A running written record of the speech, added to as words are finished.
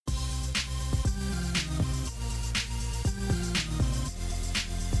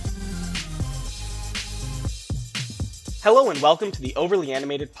Hello and welcome to the Overly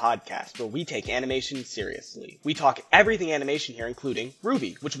Animated Podcast, where we take animation seriously. We talk everything animation here, including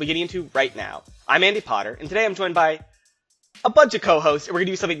RWBY, which we'll be getting into right now. I'm Andy Potter, and today I'm joined by a bunch of co-hosts, and we're going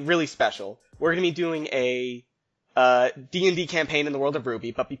to do something really special. We're going to be doing a D&D campaign in the world of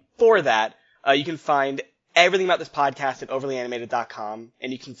RWBY, but before that, you can find everything about this podcast at overlyanimated.com,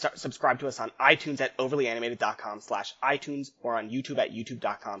 and you can subscribe to us on iTunes at overlyanimated.com/iTunes, or on YouTube at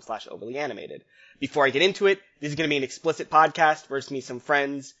youtube.com/overlyanimated. Before I get into it, this is going to be an explicit podcast versus me, some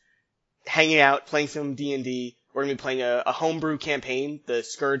friends, hanging out, playing some D&D. We're going to be playing a homebrew campaign, The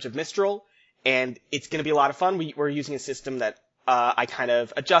Scourge of Mistral, and it's going to be a lot of fun. We're using a system that I kind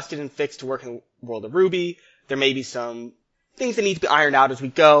of adjusted and fixed to work in the world of RWBY. There may be some things that need to be ironed out as we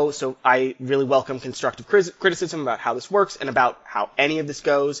go, so I really welcome constructive criticism about how this works and about how any of this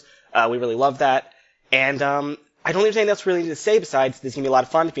goes. We really love that. And I don't think there's anything else really to say besides this is going to be a lot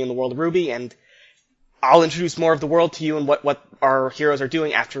of fun to be in the world of RWBY, and I'll introduce more of the world to you and what our heroes are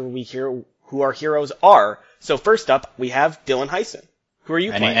doing after we hear who our heroes are. So first up, we have Dylan Heisen. Who are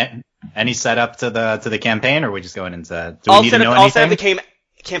you playing? Any setup to the campaign, or are we just going into... Do we need to know anything? I'll set up the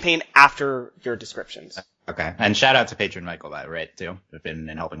campaign after your descriptions. Okay. And shout out to Patron Michael, right, too, who've been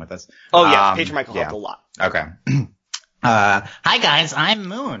helping with us. Oh, yeah. Patron Michael helped a lot. Okay. Hi, guys. I'm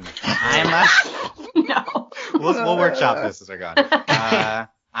Moon. No. We'll workshop this as we're going.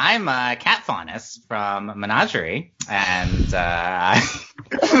 I'm Cat Faunus from Menagerie, and I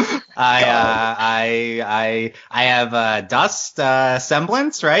have dust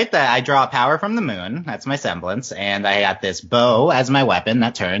semblance, right? That I draw power from the moon. That's my semblance, and I got this bow as my weapon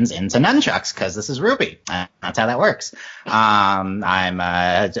that turns into nunchucks because this is RWBY. That's how that works. I'm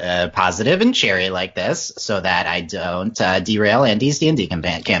positive and cheery like this, so that I don't derail Andy's D&D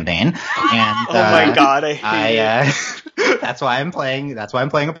campaign. And oh my god, I hate it. That's why I'm playing a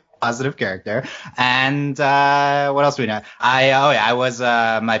positive character. And what else do we know? I was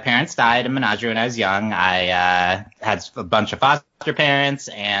my parents died in Menagerie when I was young. I had a bunch of foster parents,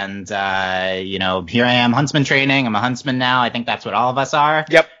 and here I am, huntsman training. I'm a huntsman now. I think that's what all of us are.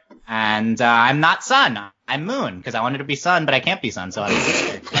 Yep. And I'm not Sun. I'm Moon, because I wanted to be Sun, but I can't be Sun, so I'm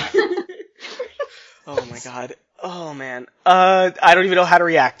sister. Oh my god. Oh man. I don't even know how to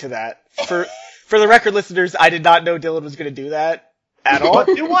react to that. For the record, listeners, I did not know Dylan was going to do that at all.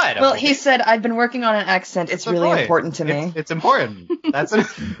 Do what? Well, he said, I've been working on an accent. It's really important to me. It's important. That's it.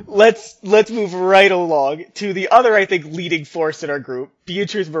 Let's move right along to the other, I think, leading force in our group,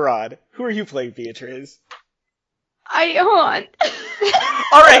 Beatrice Barad. Who are you playing, Beatrice? Hold on.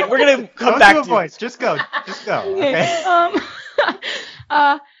 All right, we're going to come back to voice. Just go. Okay.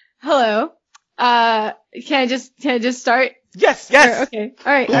 Hello. Can I just start? Yes. Okay.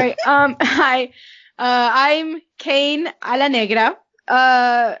 All right. Hi. I'm Kane a la Negra.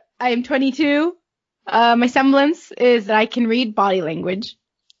 I am 22. My semblance is that I can read body language,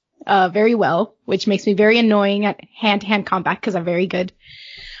 very well, which makes me very annoying at hand-to-hand combat because I'm very good.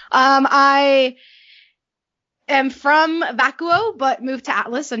 I am from Vacuo, but moved to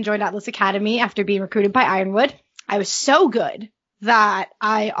Atlas and joined Atlas Academy after being recruited by Ironwood. I was so good that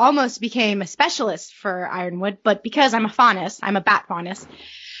I almost became a specialist for Ironwood, but because I'm a faunus, I'm a bat faunus,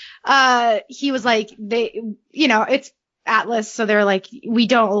 he was like, it's Atlas, so they're like, we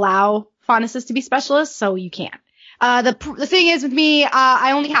don't allow faunuses to be specialists, so you can't. The thing is with me,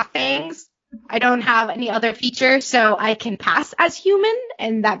 I only have fangs. I don't have any other feature, so I can pass as human,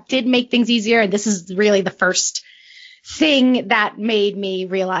 and that did make things easier, and this is really the first thing that made me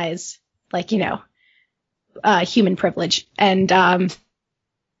realize, human privilege. And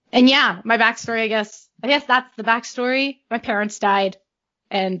yeah, my backstory, I guess that's the backstory. My parents died,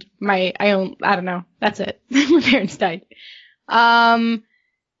 and I don't know. That's it. My parents died. And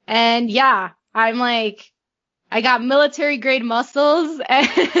yeah, I'm I got military grade muscles, and,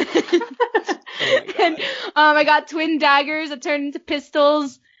 and I got twin daggers that turned into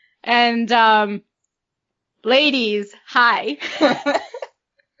pistols, and ladies, hi.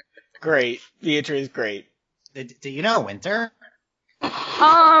 Great. Beatrice, great. Do you know Winter? Do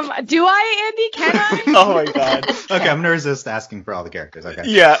I, Andy? Can I? Oh my god. Okay, I'm gonna resist asking for all the characters. Okay.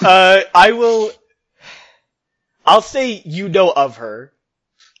 Yeah, I'll say you know of her.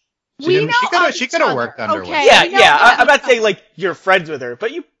 She could have worked under okay. Yeah. I'm not saying you're friends with her,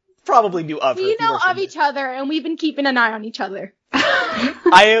 but you probably knew of her. We know of each other, and we've been keeping an eye on each other.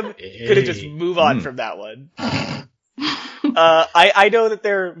 I am gonna just move on from that one. I know that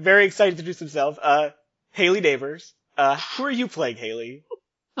they're very excited to introduce themselves. Haley Neighbors. Who are you playing, Haley?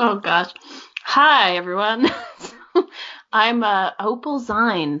 Oh gosh. Hi everyone. I'm Opal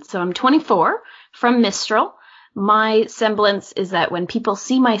Zine. So I'm 24 from Mistral. My semblance is that when people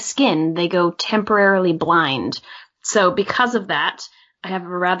see my skin, they go temporarily blind. So because of that, I have a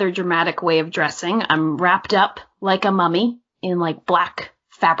rather dramatic way of dressing. I'm wrapped up like a mummy in like black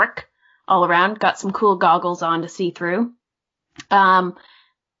fabric all around. Got some cool goggles on to see through.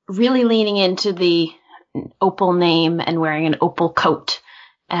 Really leaning into the opal name and wearing an opal coat.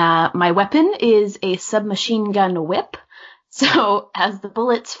 My weapon is a submachine gun whip. So as the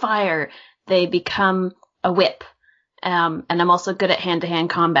bullets fire, they become a whip. And I'm also good at hand-to-hand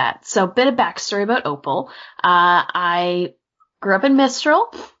combat. So a bit of backstory about Opal. I grew up in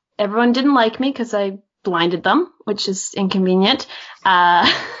Mistral. Everyone didn't like me because I blinded them, which is inconvenient.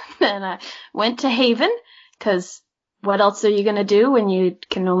 Then I went to Haven because what else are you going to do when you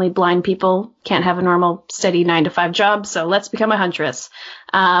can only blind people, can't have a normal steady 9-to-5 job? So let's become a huntress.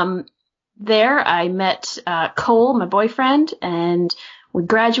 There I met Cole, my boyfriend, and we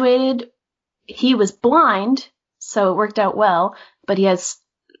graduated. He was blind, so it worked out well, but he has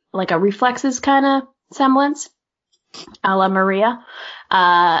like a reflexes kind of semblance, a la Maria.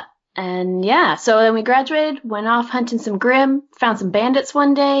 And yeah, so then we graduated, went off hunting some Grim, found some bandits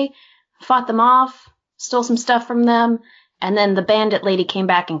one day, fought them off, stole some stuff from them, and then the bandit lady came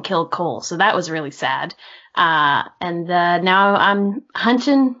back and killed Cole, so that was really sad. And now I'm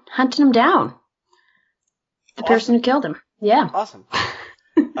hunting him down. The person who killed him. Yeah. Awesome.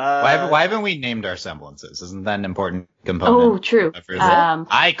 Why haven't we named our semblances? Isn't that an important component? Oh, true.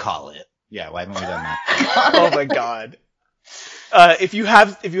 I call it. Yeah, why haven't we done that? Oh my god. Do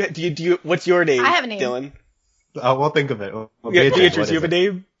you, what's your name? I have a name. Dylan? Oh, we'll think of it. Beatrice, you have a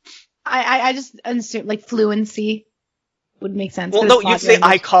name? I just assume like fluency would make sense. Well, no, you say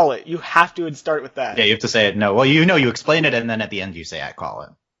I call it. You have to start with that. Yeah, you have to say it. No, well, you explain it, and then at the end you say I call it.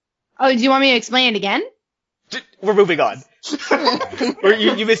 Oh, do you want me to explain it again? We're moving on.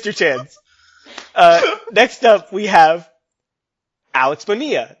 You missed your chance. Next up, we have Alex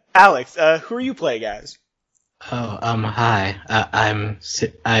Bonilla. Alex, who are you playing as? Oh, hi.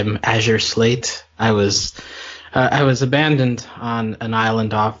 I'm Azure Slate. I was abandoned on an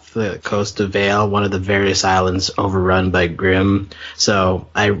island off the coast of Vale, one of the various islands overrun by Grim. So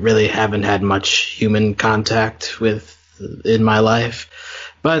I really haven't had much human contact in my life.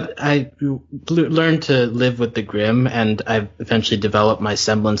 But I learned to live with the Grim, and I've eventually developed my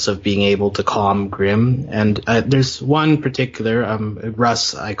semblance of being able to calm Grim. And there's one particular,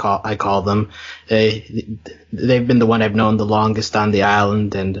 Russ, I call them. They've been the one I've known the longest on the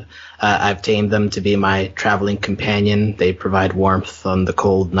island, and I've tamed them to be my traveling companion. They provide warmth on the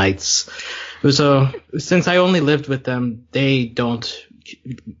cold nights. So since I only lived with them, they don't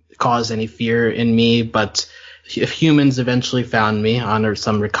cause any fear in me, but if humans eventually found me on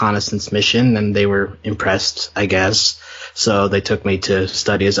some reconnaissance mission, and they were impressed, I guess. So they took me to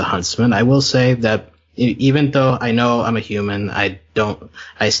study as a huntsman. I will say that even though I know I'm a human, I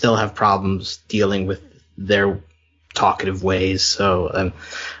still have problems dealing with their talkative ways. So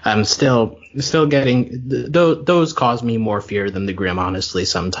I'm still getting those cause me more fear than the Grim, honestly,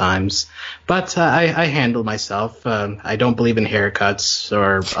 sometimes. But I handle myself. I don't believe in haircuts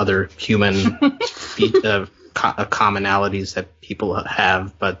or other human commonalities that people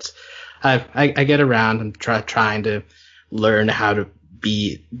have, but I get around and trying to learn how to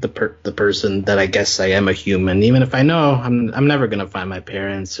be the person that I guess I am, a human, even if I know I'm never going to find my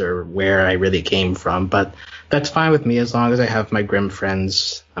parents or where I really came from. But that's fine with me as long as I have my Grim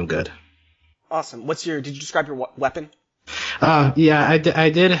friends. I'm good. Awesome. Did you describe your weapon? Yeah, I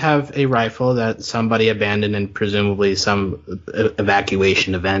did have a rifle that somebody abandoned in presumably some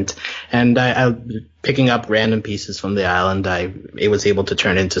evacuation event, and I picking up random pieces from the island, it was able to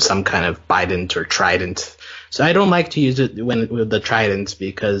turn into some kind of bident or trident. So I don't like to use it with the tridents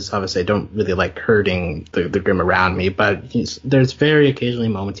because obviously I don't really like hurting the Grim around me, but there's very occasionally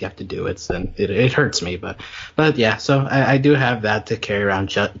moments you have to do it, and it hurts me. But yeah, so I do have that to carry around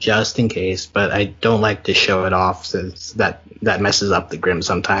just in case, but I don't like to show it off since that messes up the Grim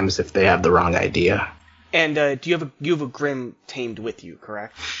sometimes if they have the wrong idea. And do you have a Grim tamed with you,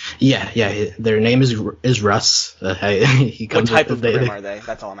 correct? Yeah. Their name is Russ. He comes what type of Grim are they?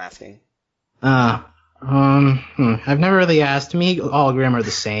 That's all I'm asking. I've never really asked. To me, all Grim are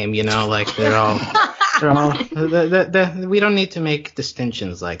the same, like they're all we don't need to make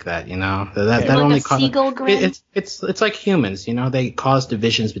distinctions like that, that only seagull Grim? It's like humans, they cause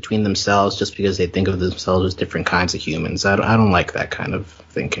divisions between themselves just because they think of themselves as different kinds of humans. I don't like that kind of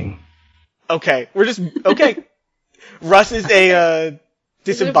thinking. Okay, okay. Russ is a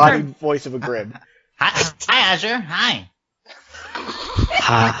disembodied voice of a Grim. Hi, Azure. Hi.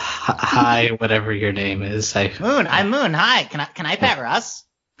 Hi, whatever your name is. Moon. I'm Moon. Hi. Can I pet Russ?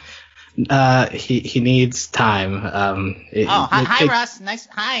 He needs time. Hi, Russ. Nice.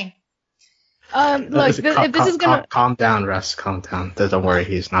 Hi. Look, if this is gonna calm down, Russ. Calm down. Don't worry,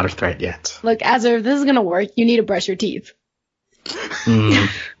 he's not a threat yet. look, Azure, if this is gonna work, you need to brush your teeth. Mm.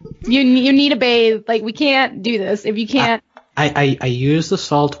 You need to bathe. Like, we can't do this if you can't. I use the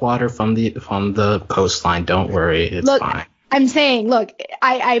salt water from the coastline. Don't worry, it's Look, fine. I'm saying, look,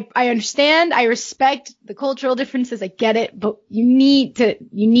 I understand, I respect the cultural differences, I get it, but you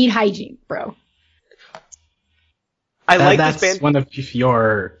need hygiene, bro. That's one of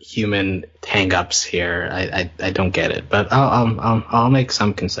your human hang-ups here. I don't get it, but I'll make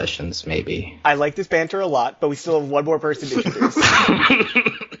some concessions, maybe. I like this banter a lot, but we still have one more person to introduce.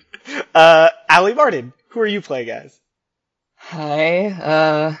 Allie Martin, who are you playing as?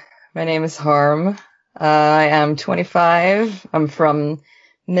 Hi, my name is Harm. I am 25. I'm from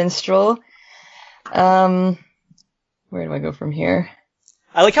Minstrel. Where do I go from here?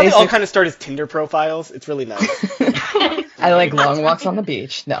 I like how they all kind of start as Tinder profiles. It's really nice. I like long walks on the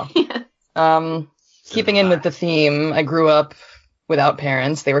beach. No. Keeping in with the theme, I grew up without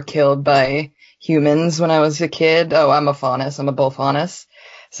parents. They were killed by humans when I was a kid. Oh, I'm a faunus. I'm a bull faunus.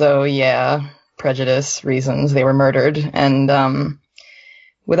 So yeah, prejudice, reasons. They were murdered. And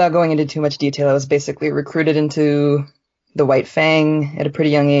without going into too much detail, I was basically recruited into the White Fang at a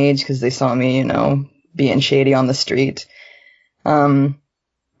pretty young age because they saw me, being shady on the street.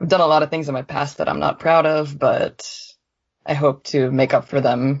 I've done a lot of things in my past that I'm not proud of, but I hope to make up for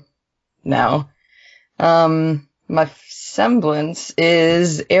them now. My semblance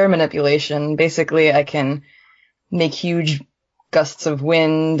is air manipulation. Basically, I can make huge gusts of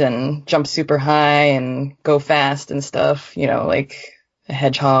wind and jump super high and go fast and stuff, like a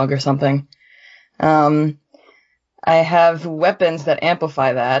hedgehog or something. I have weapons that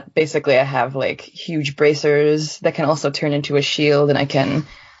amplify that. Basically, I have like huge bracers that can also turn into a shield, and I can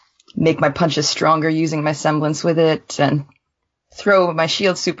make my punches stronger using my semblance with it and throw my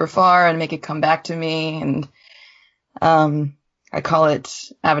shield super far and make it come back to me. And I call it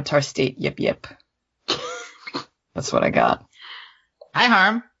Avatar State Yip Yip. That's what I got. Hi,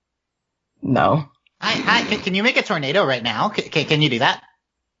 Harm. No. Hi. Can you make a tornado right now? Can you do that?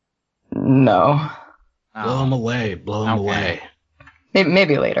 No. Blow him away. Blow him away.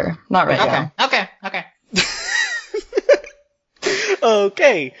 Maybe later. Not right now. Okay.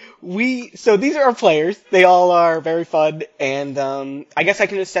 Okay, so these are our players. They all are very fun, and I guess I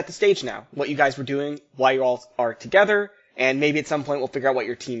can just set the stage now. What you guys were doing, why you all are together, and maybe at some point we'll figure out what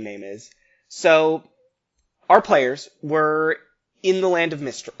your team name is. So, our players were in the land of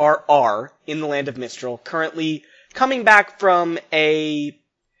Mistral, or are in the land of Mistral, currently coming back from a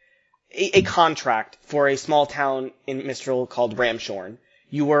contract for a small town in Mistral called Ramshorn.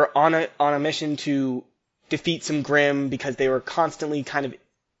 You were on a mission to defeat some Grimm because they were constantly kind of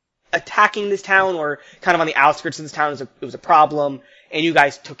attacking this town, or kind of on the outskirts of this town. It was a problem, and you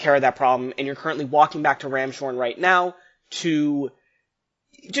guys took care of that problem, and you're currently walking back to Ramshorn right now to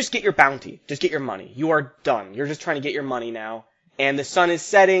just get your bounty, just get your money. You are done. You're just trying to get your money now, and the sun is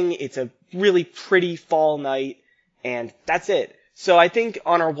setting. It's a really pretty fall night, and that's it. So I think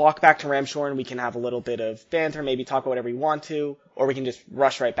on our walk back to Ramshorn, we can have a little bit of banter, maybe talk about whatever we want to, or we can just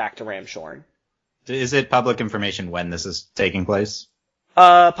rush right back to Ramshorn. Is it public information when this is taking place?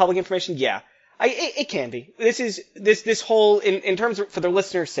 Public information, yeah. It can be. This whole, in terms of, for the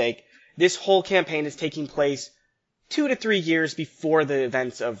listener's sake, this whole campaign is taking place 2 to 3 years before the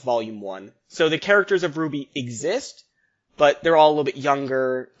events of Volume 1. So the characters of Ruby exist, but they're all a little bit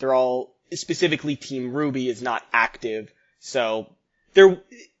younger. They're all, specifically Team Ruby is not active. So there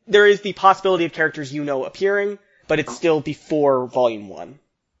is the possibility of characters appearing, but it's still before Volume 1.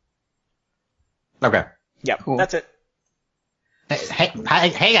 Okay. Yeah, cool. That's it.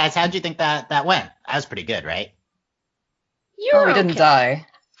 Hey guys, how'd you think that went? That was pretty good, right? We didn't die.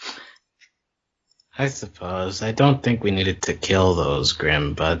 I suppose. I don't think we needed to kill those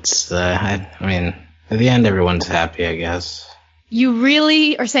Grimm, but I mean, at the end, everyone's happy, I guess. You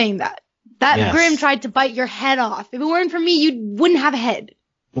really are saying that? That Yes. Grimm tried to bite your head off. If it weren't for me, you wouldn't have a head.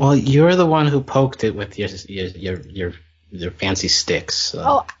 Well, you're the one who poked it with your fancy sticks. So.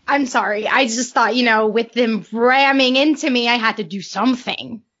 Oh, I'm sorry. I just thought, with them ramming into me, I had to do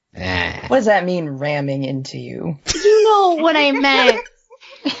something. Eh. What does that mean, ramming into you? You know what I meant.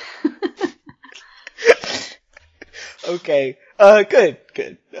 Okay. Good.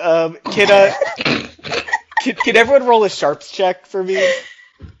 Can everyone roll a sharps check for me?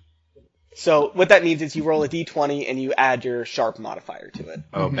 So what that means is you roll a d20 and you add your sharp modifier to it.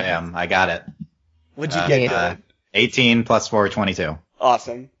 Oh, bam. I got it. What'd you get? Dylan? 18 plus 4, 22.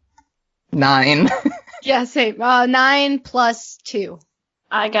 Awesome. 9. Yeah, same. 9 plus 2.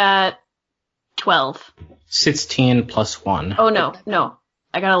 I got 12. 16 plus 1. Oh, no.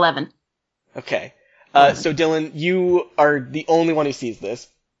 I got 11. Okay. So Dylan, you are the only one who sees this.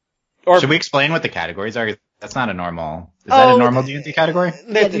 Should we explain what the categories are? That's not a normal. Is that a normal D&D category?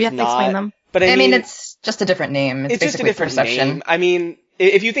 Yeah, do we have to explain them? But I mean, it's just a different name. It's just a basically different perception. name. I mean,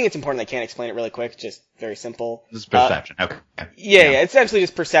 if you think it's important, I can't explain it really quick. Just very simple. This is perception. Okay. Yeah, it's essentially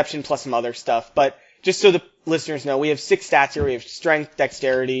just perception plus some other stuff. But just so the listeners know, we have 6 stats here. We have strength,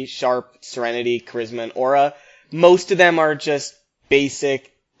 dexterity, sharp, serenity, charisma, and aura. Most of them are just basic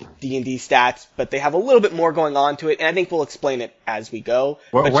D&D stats, but they have a little bit more going on to it, and I think we'll explain it as we go.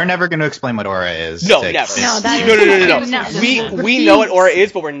 We're never going to explain what aura is. No, never. No. We know what aura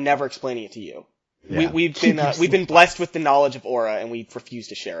is, but we're never explaining it to you. Yeah. We've been blessed with the knowledge of aura, and we refuse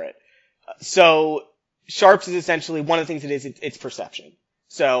to share it. So sharps is essentially one of the things it is. It's perception.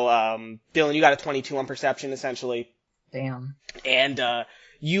 So Dylan, you got a 22 on perception essentially. Damn. And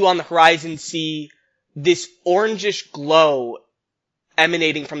you on the horizon see this orangish glow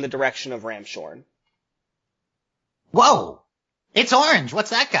emanating from the direction of Ramshorn. Whoa! It's orange!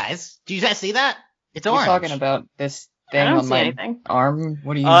 What's that, guys? Do you guys see that? It's orange. You're talking about this thing on my arm?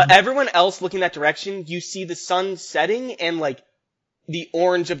 What do you everyone else looking that direction, you see the sun setting and, like, the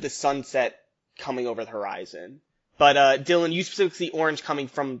orange of the sunset coming over the horizon. But, Dylan, you specifically see orange coming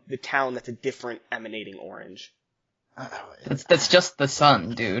from the town that's a different emanating orange. That's just the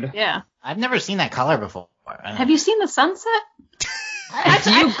sun, dude. Yeah. I've never seen that color before. Have you seen the sunset?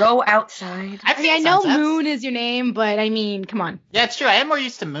 Do you go outside? I know moon is your name, but I mean, come on. Yeah, it's true. I am more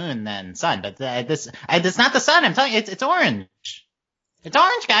used to moon than sun, but it's not the sun. I'm telling you, it's orange. It's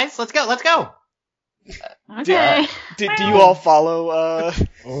orange, guys. Let's go. Okay. Do you all follow,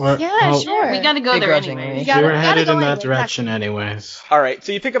 Yeah, sure. We gotta go there anyway. We were headed in that direction anyways. Alright,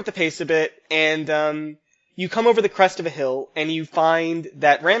 so you pick up the pace a bit, and, you come over the crest of a hill, and you find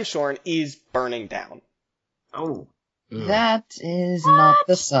that Ramshorn is burning down. Oh. That is not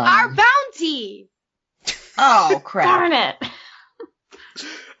the sun. Our bounty! Oh, crap. Darn it.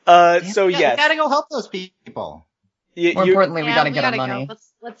 So yes. We gotta go help those people. More importantly, we gotta get our money. Go.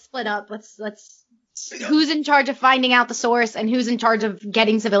 Let's split up. Let's. Who's in charge of finding out the source, and who's in charge of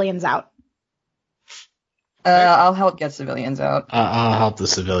getting civilians out? I'll help get civilians out. I'll help the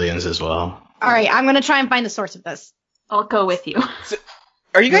civilians as well. All right, I'm gonna try and find the source of this. I'll go with you. So,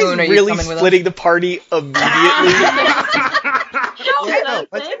 are you guys really splitting the party immediately?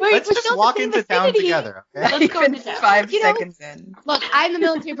 Let's just walk into town together. Okay? Let's go into town. 5 seconds in. Look, I'm the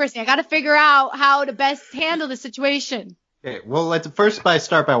military person. I gotta figure out how to best handle the situation. Okay, well, let's first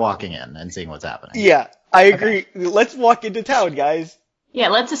start by walking in and seeing what's happening. Yeah, I agree. Okay. Let's walk into town, guys. Yeah,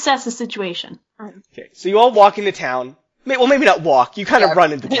 let's assess the situation. Okay, so you all walk into town. Well, maybe not walk. You kind of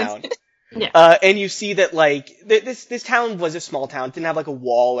run into town. Yeah. And you see that, like, this town was a small town. It didn't have, like, a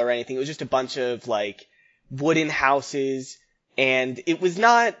wall or anything. It was just a bunch of, like, wooden houses. And it was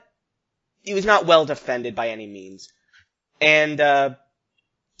not well defended by any means. And,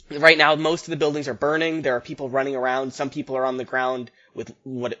 right now, most of the buildings are burning. There are people running around. Some people are on the ground with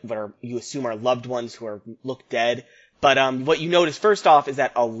what are, you assume are loved ones who look dead. But, what you notice first off is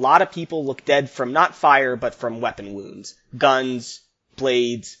that a lot of people look dead from not fire, but from weapon wounds. Guns,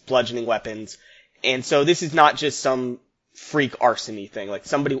 blades, bludgeoning weapons. And so this is not just some freak arson-y thing. Like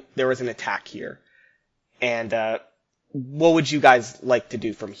there was an attack here. And, what would you guys like to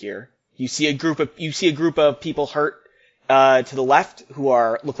do from here? You see a group of people hurt, to the left who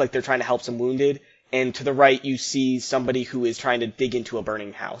look like they're trying to help some wounded. And to the right, you see somebody who is trying to dig into a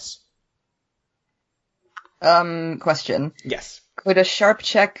burning house. Question. Yes. Could a sharp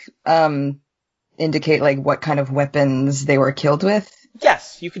check, indicate, like, what kind of weapons they were killed with?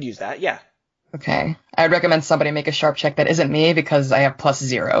 Yes, you could use that, yeah. Okay. I'd recommend somebody make a sharp check that isn't me because I have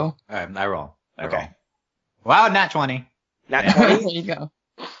 +0. Alright, I roll. Wow, nat 20. Nat 20? There you go.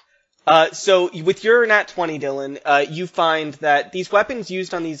 So with your nat 20, Dylan, you find that these weapons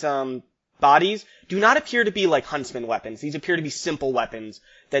used on these, bodies do not appear to be like huntsman weapons. These appear to be simple weapons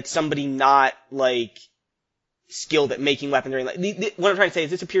that somebody not, like, skilled at making weapons or anything. What I'm trying to say is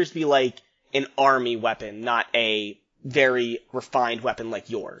this appears to be like an army weapon, not a very refined weapon like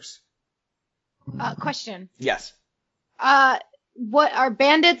yours. Question. Yes. What are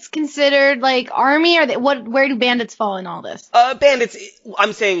bandits considered, like, army? Where do bandits fall in all this? Bandits,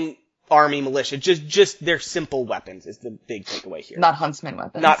 I'm saying army, militia, just they're simple weapons is the big takeaway here. Not huntsman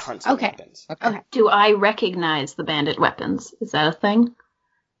weapons. Not huntsman weapons. Okay. Do I recognize the bandit weapons? Is that a thing?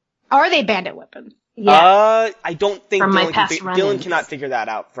 Are they bandit weapons? Yeah. I don't think from Dylan cannot figure that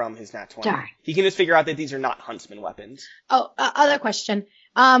out from his nat 20. Darn. He can just figure out that these are not huntsman weapons. Oh, other question.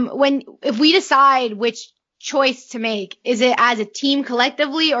 If we decide which choice to make, is it as a team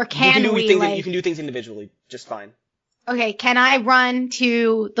collectively, or you can do things individually just fine. Okay, can I run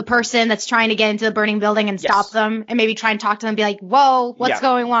to the person that's trying to get into the burning building and Yes. stop them and maybe try and talk to them and be like, whoa, what's Yeah.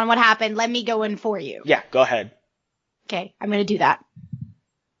 going on? What happened? Let me go in for you. Yeah, go ahead. Okay, I'm gonna do that.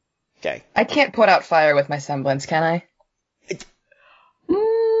 Okay. I can't put out fire with my semblance, can I?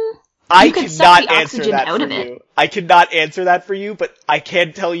 I could suck cannot the answer oxygen that out for of it. you. I cannot answer that for you, but I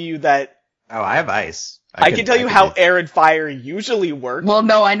can tell you that Oh, I have ice. I can tell you how air and fire usually work. Well,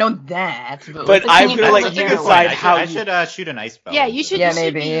 no, I know that. But But I'm can gonna you let hold you it decide down? how I you. should shoot an ice bow. Yeah, you should. Yeah, you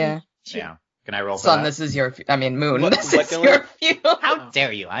should maybe, be- yeah. Yeah. Can I roll for Sun, that? this is your, Moon, What- this what, is Dylan? your fuel. How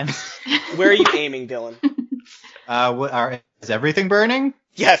dare you? I'm. Where are you aiming, Dylan? Is everything burning?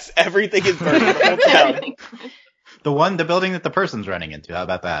 Yes, everything is burning. The whole town. The building that the person's running into. How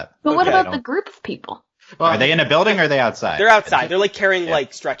about that? But what Okay. about the group of people? Are they in a building or are they outside? They're outside. They're like carrying Yeah.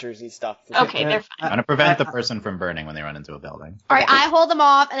 like stretchers and stuff. Okay, they're I fine. want to prevent the person from burning when they run into a building. All right, I hold them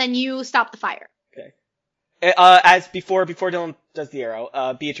off, and then you stop the fire. As before Dylan does the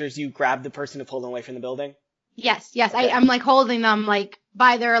arrow, Beatrice, you grab the person to pull them away from the building. Yes, yes. Okay. I'm like holding them like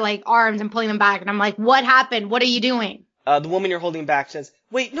by their like arms and pulling them back, and I'm like, what happened? What are you doing? The woman you're holding back says,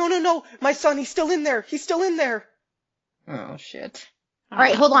 "Wait, no, my son, he's still in there. He's still in there. Oh, shit. All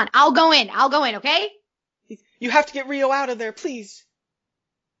right, hold on. I'll go in, okay? You have to get Rio out of there, please."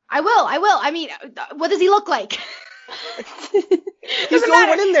 I will. I mean, what does he look like? He's Doesn't the only matter.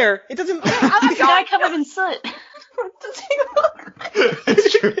 one in there. It doesn't. I'm The guy covered in soot. What does he look like?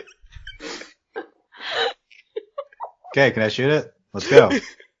 That's true. Okay, can I shoot it? Let's go.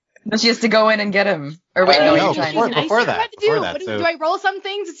 No, she has to go in and get him. Or wait, no, no, you're trying before- to. before What do I that, have to do? before that, What so- do I roll some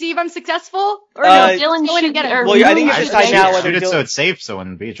things to see if I'm successful? Or Uh, no? Dylan go in and should get him. or Well, I think you I should should decide now whether shoot it so Dylan. it's safe so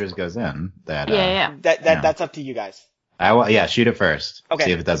when Beatrice goes in that Yeah. That's up to you guys. yeah, shoot it first. Okay.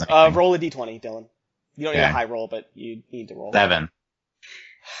 See if it does anything. Roll a d20, Dylan. You don't need a Okay. high roll, but you need to roll. 7.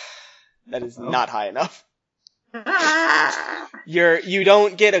 That is not high enough. You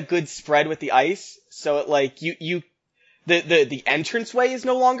don't get a good spread with the ice, so it like the entranceway is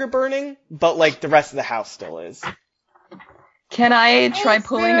no longer burning, but like the rest of the house still is. Can I try Thanks,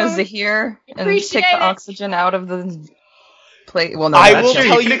 pulling a Boone. Zahir and Appreciate take the it. oxygen out of the plate? Well, no, I that's will just-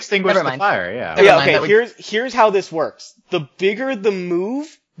 Sure, tell you can you- extinguish Never the mind. fire, yeah. Never Yeah, mind, okay, that would- here's how this works. The bigger the move,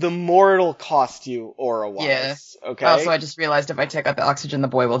 the more it'll cost you aura-wise. Yeah. Okay? Oh, so I just realized if I take out the oxygen, the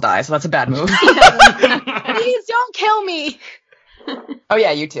boy will die, so that's a bad move. Please don't kill me. Oh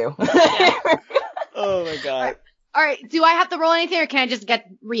yeah, you too. Oh my god. All right, do I have to roll anything, or can I just get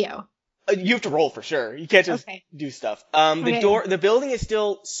Rio? You have to roll for sure. You can't just Okay. do stuff. Okay. The building is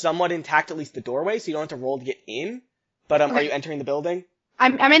still somewhat intact, at least the doorway, so you don't have to roll to get in. But, are Okay. you entering the building?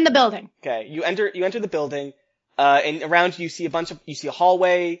 I'm in the building. Okay, you enter the building, and around you see you see a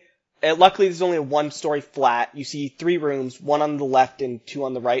hallway. Luckily, there's only a 1-story flat. You see 3 rooms, 1 on the left and 2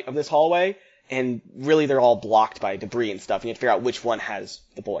 on the right of this hallway, and really they're all blocked by debris and stuff. And you have to figure out which one has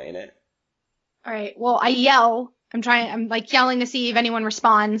the boy in it. All right. Well, I yell. I'm like yelling to see if anyone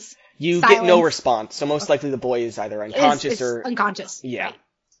responds. You get no Silence. response, so most likely the boy is either unconscious Is or unconscious. yeah. Right.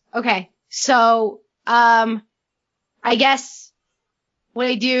 Okay. So, I guess what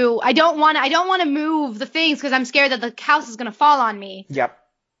I do, I don't want to move the things because I'm scared that the house is gonna fall on me. Yep.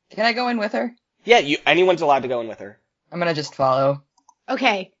 Can I go in with her? Yeah, anyone's allowed to go in with her. I'm gonna just follow.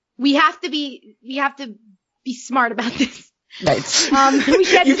 Okay. We have to be smart about this. Nice. We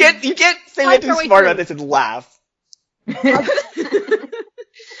can't You can't say we have to Fight our be way smart through. about this and laugh.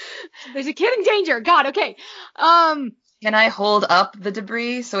 There's a kid in danger. God. Okay. Can I hold up the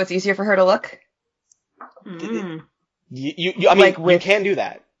debris so it's easier for her to look? Mm. I mean, Like you with- can do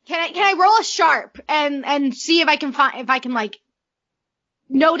that. Can I roll a sharp and see if I can like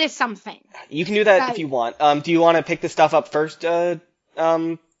notice something? You can do that Right. if you want. Do you want to pick this stuff up first?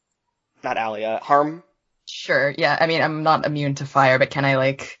 Not Alia, Harm. Sure. Yeah. I mean, I'm not immune to fire, but can I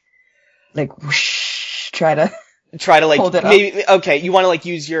like whoosh, try to? Try to like Hold it up. maybe. Okay, you want to like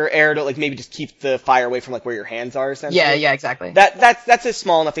use your air to like maybe just keep the fire away from like where your hands are. Essentially. Yeah. Exactly. That's a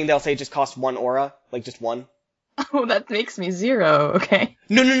small enough thing. They'll say it just costs 1 aura, like just 1. Oh, that makes me 0. Okay.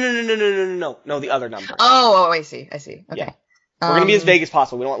 No, the other number. Oh, I see. Okay. Yeah. We're gonna be as vague as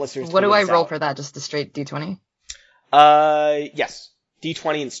possible. We don't want listeners to What do figure I this roll out. for that? Just a straight D20? Yes.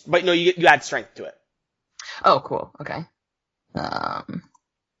 D20 but no, you add strength to it. Oh, cool. Okay.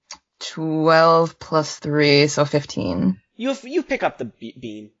 12 plus 3, so 15. You pick up the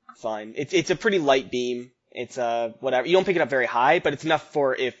beam. Fine. It's a pretty light beam. It's whatever. You don't pick it up very high, but it's enough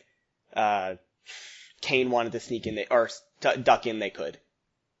for if Kane wanted to sneak in or duck in, they could.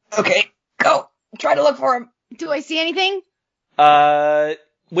 Okay, go. Try to look for him. Do I see anything?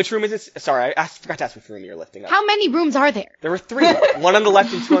 Which room is this? Sorry, I forgot to ask which room you're lifting up. How many rooms are there? There were 3. 1 on the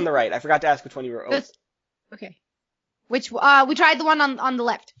left and 2 on the right. I forgot to ask which one you were. That's- Okay. Which we tried the one on the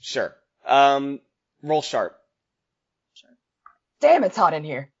left. Sure. Roll sharp. Damn, it's hot in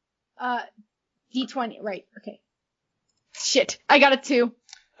here. D20. Right. Okay. Shit. I got a 2. You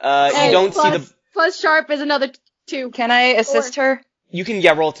don't see the. Plus sharp is another 2. Can I assist her? You can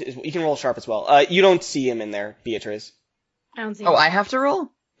roll. You can roll sharp as well. You don't see him in there, Beatrice. I don't see. Oh, I have to roll?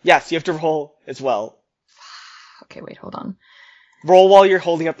 Yes, you have to roll as well. Okay, wait, hold on. Roll while you're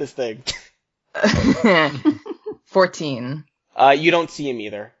holding up this thing. 14. You don't see him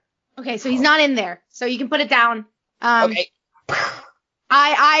either. Okay, so he's not in there. So you can put it down. Okay.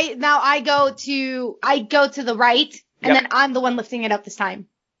 I go to the right, and Yep. then I'm the one lifting it up this time.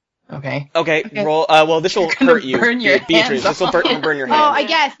 Okay. Okay, roll. Well, this will gonna hurt you, burn your Beatrice. hands This will burn your Oh, hand. I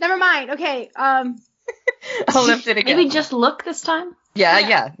guess. Never mind. Okay. I'll lift it again. Maybe just look this time.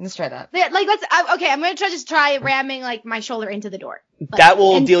 Yeah, let's try that. Like okay. I'm gonna try ramming like my shoulder into the door. Like, That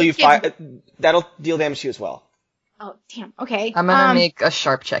will and deal you give- That'll deal damage to you as well. Oh damn. Okay. I'm gonna make a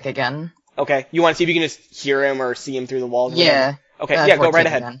sharp check again. Okay. You want to see if you can just hear him or see him through the walls? or Yeah. whatever? Okay. Yeah. Go 14 right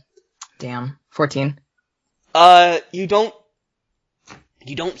ahead. Then. Damn. 14.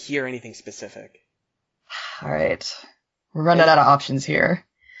 You don't hear anything specific. Alright. We're running out of options here.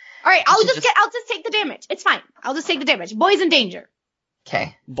 All right. I'll should just take the damage. It's fine. I'll just take the damage. Boy's in danger.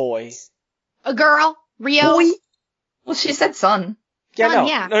 Okay. Boy. A girl. Rio. Boy. Well, she said son. Yeah. Son, No.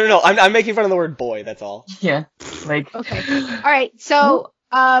 yeah. No. I'm making fun of the word boy. That's all. Yeah. Like, Okay. All right. So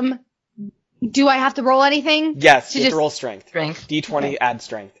do I have to roll anything? Yes. To You have just- to roll strength. strength. D20. Add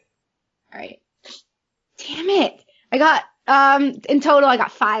strength. All right. Damn it. I got in total I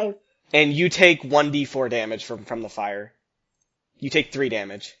got 5. And you take 1d4 damage from the fire. You take 3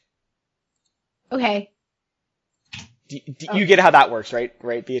 damage. Okay. You get how that works, right?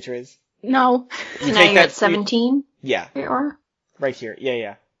 Right, Beatrice? No. You So now take you're that- at 17? Yeah. Or? Right here.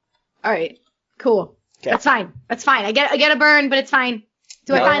 Yeah. All right. Cool. Okay. That's fine. I get a burn, but it's fine.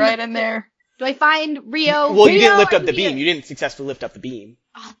 Do I Go find right in there. Do I find Rio? Well, you Rio, didn't lift are up the here? beam. You didn't successfully lift up the beam.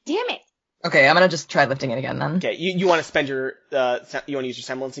 Oh, damn it. Okay, I'm gonna just try lifting it again then. Okay. You want to spend your you want to use your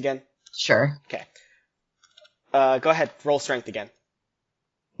semblance again? Sure. Okay. Go ahead. Roll strength again.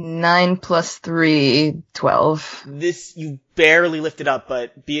 9 plus 3, 12. This you barely lifted up,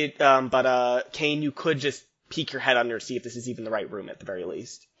 but Kane, you could just peek your head under, see if this is even the right room at the very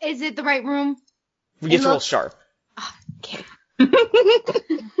least. Is it the right room? You get to roll looks- sharp. Okay.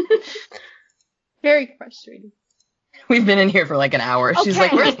 Very frustrating. We've been in here for like an hour. She's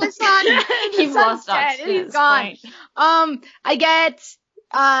like, where's where's the sun? You've lost dead. oxygen at He's this gone. point. I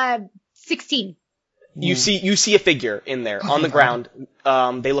get 16. You see a figure in there on the ground.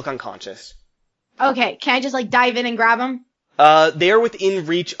 They look unconscious. Okay, can I just like dive in and grab him? They are within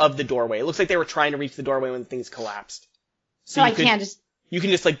reach of the doorway. It looks like they were trying to reach the doorway when things collapsed. So I can't just. You can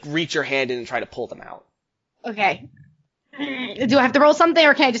just like reach your hand in and try to pull them out. Okay. Do I have to roll something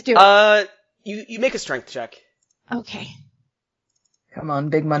or can I just do it? You make a strength check. Okay. Come on,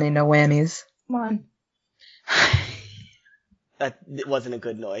 big money, no whammies. Come on. That it wasn't a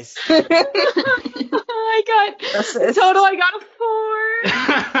good noise. I got Assist. total. I got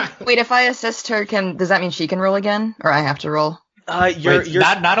a 4. Wait, if I assist her, does that mean she can roll again? Or I have to roll? You're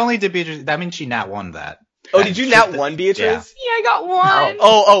Not only did Beatrice, that means she nat won that. Oh, did you nat 1, Beatrice? Yeah, I got 1.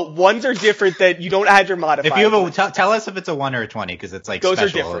 Oh, ones are different. That you don't add your modifier. If you have tell us if it's a 1 or a 20, because it's like Those are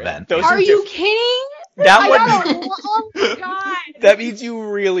special different. event. Those Are are you diff- kidding? That I one. got a oh my god. That means you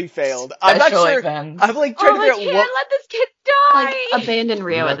really failed. I'm not Special sure. event. I'm like Oh, trying to I figure out can't what. let this kid die. Like, abandon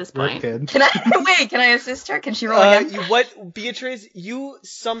Rio at this point. Can I assist her? Can she roll again? Beatrice, you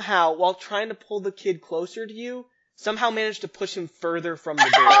somehow, while trying to pull the kid closer to you, somehow managed to push him further from the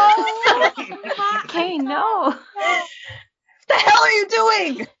door. Oh, Okay, no. What the hell are you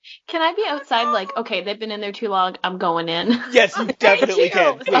doing? Can I be outside like, okay, they've been in there too long, I'm going in. Yes, you definitely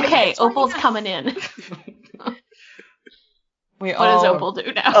can. you. Please. Okay, Opal's coming in. We What does Opal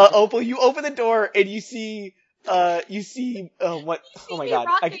do now? Opal, you open the door and you see what? Oh my me god!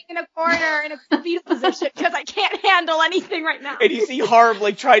 rocking in a corner in a fetal position because I can't handle anything right now. And you see Harm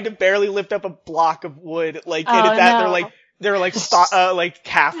like trying to barely lift up a block of wood, like, and Oh, at that no. they're like like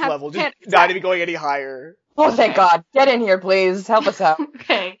calf Have level, just panic not attack. even going any higher. Oh, thank God. Get in here, please. Help us out.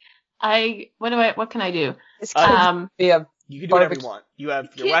 Okay. What can I do? This could be a You can do whatever you Barbecue. want. You have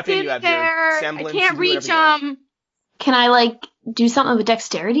your Kid's weapon, in you have there. your I semblance. can't you reach do whatever you want. him. Can I like do something with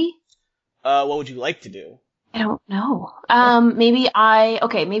dexterity? What would you like to do? I don't know. Maybe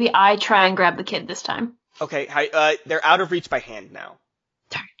I try and grab the kid this time. Okay, they're out of reach by hand now.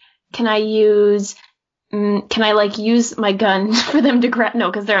 Can I use use my gun for them to grab?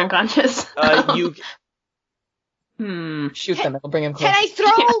 No, because they're unconscious. You Shoot them. It'll bring him close. Can I throw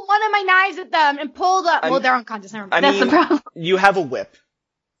one of my knives at them and pull the... Well, they're unconscious. Never mind. I That's mean, the problem. you have a whip.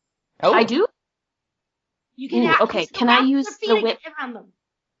 Oh, I do? You can Ooh, okay, can I use the whip? Around them.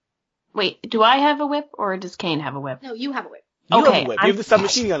 Wait, do I have a whip or does Kane have a whip? No, you have a whip. You Okay, have a whip. You have the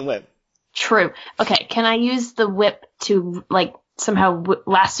submachine gun whip. True. Okay, can I use the whip to, like, somehow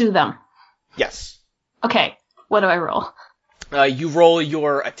lasso them? Yes. Okay, what do I roll? You roll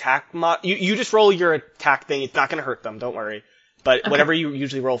your attack you just roll your attack thing. It's not going to hurt them. Don't worry. But whatever you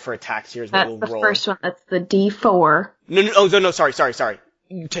usually roll for attacks, here's what That's we'll the roll. first one. That's the D4. No, sorry.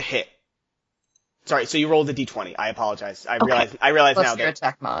 To hit. Sorry, so you rolled the D20. I apologize. I realize plus now your that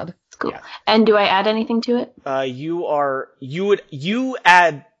attack mod. Cool. Yeah. And do I add anything to it? you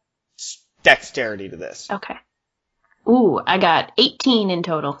add dexterity to this. Okay. Ooh, I got 18 in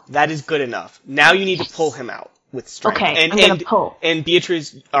total. That is good enough. Now you need to pull him out with strength. Okay, I'm gonna pull. And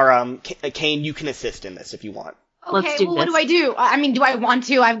Beatrice or Kane, you can assist in this if you want. Okay, Let's do well, what this. do I do? I mean, do I want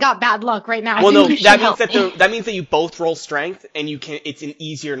to? I've got bad luck right now. Well, no, you should that help means me. that means that you both roll strength, and it's an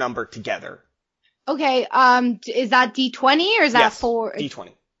easier number together. Okay, is that D20 or is that Yes, 4? D20.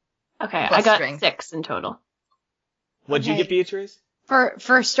 Okay, Plus I got strength. 6 in total. What'd you Okay. get, Beatrice?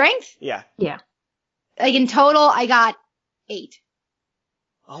 For strength? Yeah. Yeah. Like in total, I got 8.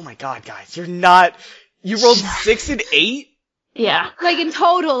 Oh my god, guys, you rolled 6 and 8? Yeah. Like in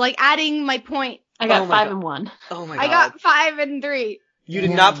total, like adding my point. I got Oh my 5 God. and 1. Oh my god. I got 5 and 3. You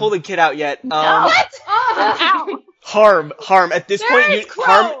did not pull the kid out yet. No. What? Ow. Harm. At this Where point, is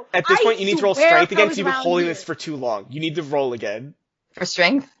Crow? you need to roll swear strength again Crow's because you've been around holding here. this for too long. You need to roll again. For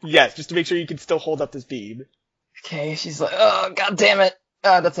strength? Yes, just to make sure you can still hold up this beam. Okay, she's like, oh, god damn it.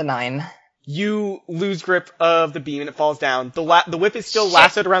 That's a 9. You lose grip of the beam and it falls down. The whip is still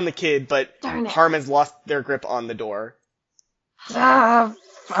lassoed around the kid, but Darn it. Harm has lost their grip on the door.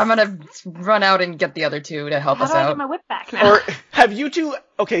 I'm gonna run out and get the other two to help How us do I out. get my whip back now? Or have you two?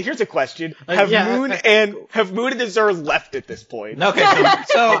 Okay, here's a question: Have Moon and Azur left at this point? Okay,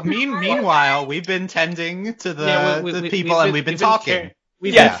 so meanwhile, we've been tending to the people and we've been talking.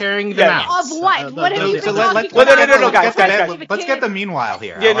 We've Yeah. been carrying them Yeah. out. Of what? What have you been So talking let's Well, no, about? guys. Let's get the meanwhile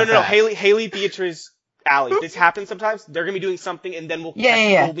here. Yeah, I no. want that. Haley, Beatrice, Allie. This happens sometimes. They're gonna be doing something, and then we'll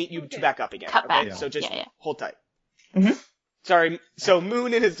meet you two back up again. Cut Okay, back. so just Yeah. hold tight. Mhm. Sorry. So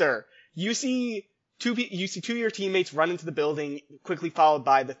Moon and Azur, you see two of your teammates run into the building, quickly followed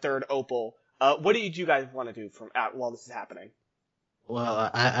by the third Opal. What do you guys want to do while this is happening? Well,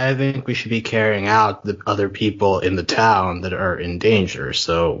 I think we should be carrying out the other people in the town that are in danger,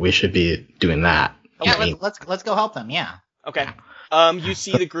 so we should be doing that. Yeah, I mean, let's go help them. Yeah. Okay. You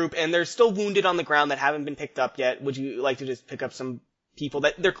see the group, and they're still wounded on the ground that haven't been picked up yet. Would you like to just pick up some people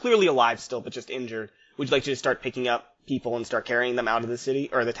that they're clearly alive still, but just injured? Would you like to just start picking up people and start carrying them out of the city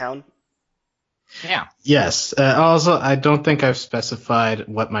or the town? Yeah. Yes. Also, I don't think I've specified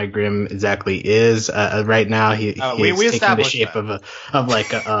what my Grim exactly is. Right now, he's we taking the established shape that. of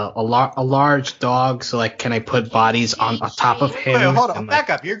like a large dog. So, like, can I put bodies on top of him? Wait, hold on. and, Back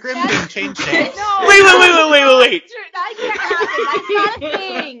up. Your Grim can change shapes. No. Wait. That can't happen. That's not a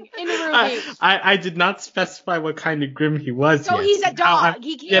thing in Ruby. I did not specify what kind of Grim he was. So yet. he's a Now dog.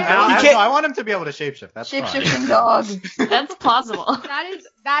 He can't. Yeah, now He I, can't- no, I want him to be able to shapeshift. That's fine. Shapeshifting dog. That's plausible.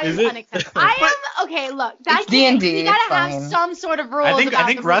 That is Is it? unacceptable. Okay. Look, that It's D&D, You gotta it's have fine. some sort of rules. I think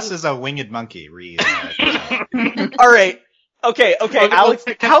about Russ the is a winged monkey. All right. Okay. Well, Alex,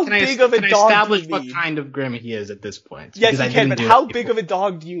 can how I- big of a can I dog do establish you what need? kind of Grim he is at this point? Yes, Because you I can, didn't but do how it big before. of a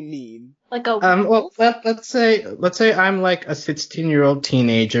dog do you need? Like a Well, let's say I'm like a 16-year-old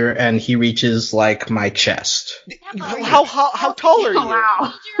teenager, and he reaches like my chest. How tall are you?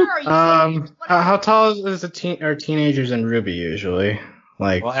 wow. How tall is are teenagers in Ruby usually?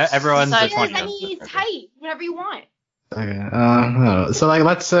 Like, Well, everyone's a Besides- 20. I mean, he's tight. Whatever you want. I don't know. So like,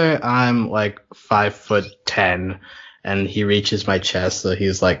 let's say I'm like 5'10", and he reaches my chest, so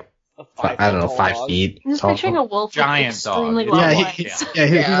he's like, I don't know, 5 feet I'm just tall. picturing a wolf Giant with extremely dog. long Yeah,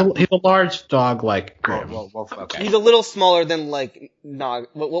 legs. he's a large dog like Grim. Okay. He's a little smaller than like Naga.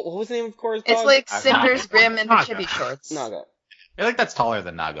 What was the name of Cora's dog? It's like Naga. Cinder's Grim and the Naga. chibi shorts. Naga. I feel like that's taller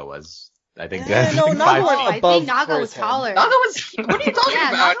than Naga was. I think Yeah, that's no, like Naga 5 went feet. I above think Naga Cora's was head. taller. Naga was. What are you talking Yeah,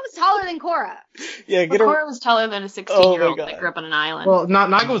 about? Naga was taller than Cora. Yeah, get Cora was taller than a 16-year-old God. that grew up on an island. Well,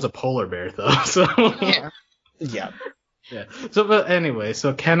 Naga was a polar bear though, so. Yeah. Yeah. Yeah. So, but anyway,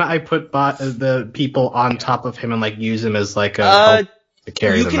 so can I put the people on top of him and like use him as like a to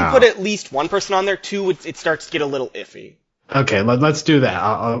carry You them can out? put at least one person on there. Two, it starts to get a little iffy. Okay, let's do that.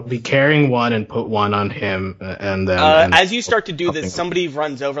 I'll be carrying one and put one on him, and then. As you start to do this, somebody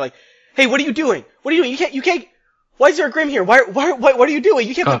runs over like, "Hey, what are you doing? What are you doing? You can't. Why is there a Grim here? What are you doing?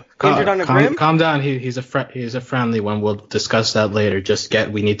 You can't be injured on a Grim. Calm down. He's a friendly one. We'll discuss that later.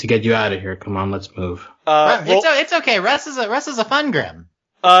 We need to get you out of here. Come on, let's move. It's okay. Russ is a fun Grim.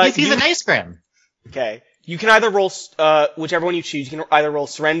 He's a nice Grim. Okay. You can either roll, whichever one you choose, you can either roll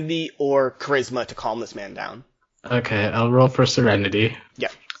Serenity or Charisma to calm this man down. Okay, I'll roll for Serenity. Yeah.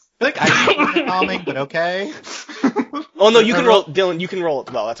 I feel like I'm calming, but okay. Oh no, you can roll, Dylan, you can roll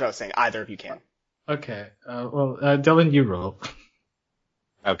it. Well, that's what I was saying. Either of you can. Okay, Dylan, you roll.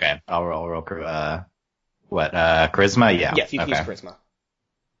 Okay, I'll roll, charisma? Yeah. Yes, you can use Charisma.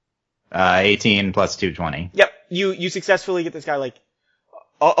 18 plus 220. Yep, you successfully get this guy, like,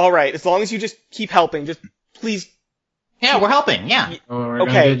 alright, as long as you just keep helping, just please. Yeah, we're helping, yeah.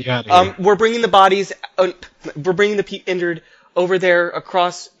 Okay, we're bringing the bodies, we're bringing the injured over there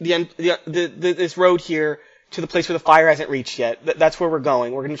across this road here to the place where the fire hasn't reached yet. That's where we're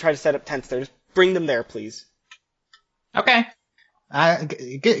going. We're gonna try to set up tents there. Just bring them there, please. Okay.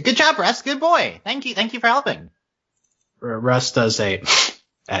 Good job, Russ. Good boy. Thank you for helping. Russ does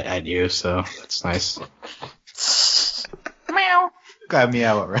at you, so that's nice. Meow. Got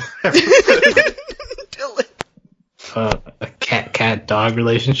meow at Russ. A cat-dog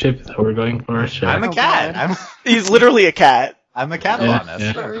relationship that we're going for? Sure. I'm a cat. He's literally a cat. I'm a cat faunus.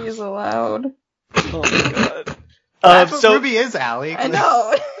 Yeah. Furries allowed. Oh my god. That's what Ruby is, Allie. I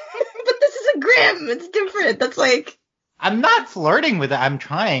know. But this is a Grim. It's different. That's like... I'm not flirting with it. I'm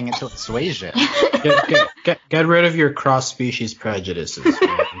trying to assuage it. Get rid of your cross-species prejudices.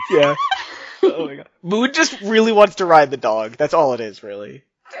 Yeah. Oh my god. Moon just really wants to ride the dog. That's all it is, really.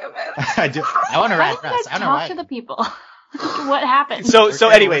 I do. I want to ride Russ. I want to talk ride. to the people. What happened? So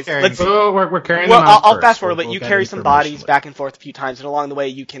anyways, let's. We're carrying. Well, them out I'll first. fast forward, but We'll you get carry some information bodies later. back and forth a few times, and along the way,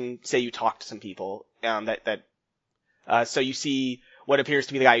 you can say you talked to some people. So you see what appears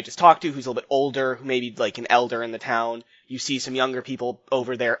to be the guy you just talked to, who's a little bit older, who may be like an elder in the town. You see some younger people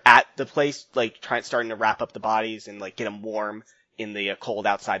over there at the place, like starting to wrap up the bodies and like get them warm in the cold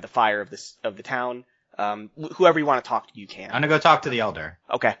outside the fire of the town. Whoever you want to talk to, you can. I'm gonna go talk to the elder.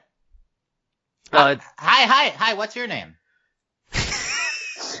 Okay. Hi. What's your name?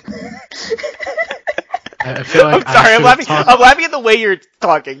 I feel like I'm sorry. I'm laughing at the way you're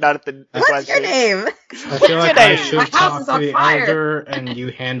talking, not at the What's question. your name? I feel like I should My house talk is to on the fire. elder and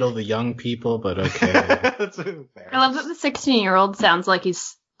you handle the young people, but okay. That's fair. I love that the 16-year-old sounds like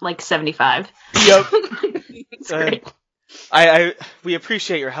he's like 75. Yep. It's great. We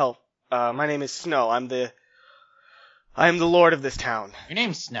appreciate your help. My name is Snow. I am the lord of this town. Your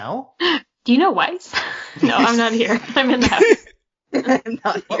name's Snow? Do you know Weiss? No, I'm not here. I'm in the house. I'm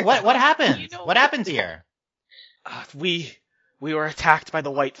not here. What happened? What happened here? We were attacked by the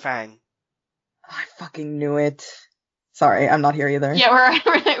White Fang. I fucking knew it. Sorry, I'm not here either. Yeah,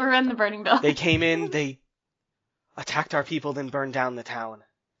 we're in the burning building. They came in, they attacked our people, then burned down the town.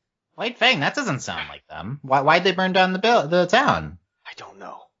 White Fang, that doesn't sound like them. Why'd they burn down the town? I don't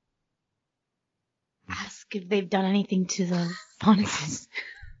know. Ask if they've done anything to the bonuses.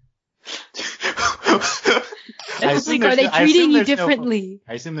 Like, are they treating you differently?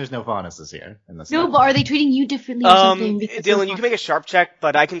 I assume there's no faunuses here in this. No, but are they treating you differently or something? Because Dylan, you can make a sharp check,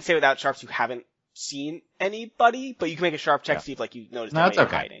 but I can say without sharps you haven't seen anybody, but you can make a sharp check, see if like you noticed No, it's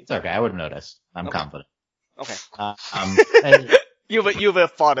anybody okay. hiding. It's okay. I would have noticed. I'm Okay. confident. Okay. Hey, You have a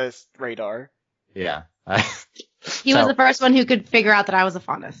faunus radar. yeah. he was the first one who could figure out that I was a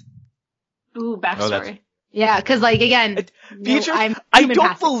faunus. Ooh, backstory. Yeah, because like again, Beatrice, I'm I human don't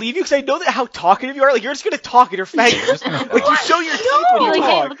passive. believe you because I know that how talkative you are. Like you're just gonna talk and your fangs. Like you show your teeth when You're you like,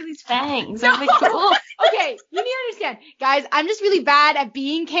 hey, talk. look at these fangs. No. That'd be cool. Okay, you need to understand, guys. I'm just really bad at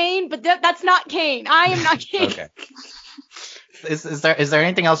being Kane, but that's not Kane. I am not Kane. Okay. Is there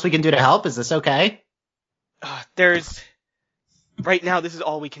anything else we can do to help? Is this okay? Right now, this is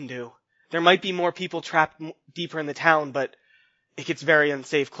all we can do. There might be more people trapped deeper in the town, but it gets very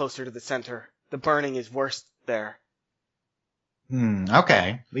unsafe closer to the center. The burning is worse there.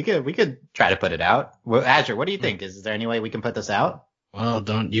 Okay. We could try to put it out. Well, Azure, what do you think? Is there any way we can put this out? Well,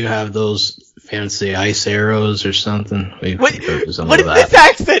 don't you have those fancy ice arrows or something? What is this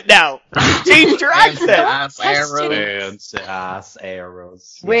accent now? You changed your accent. Fancy ass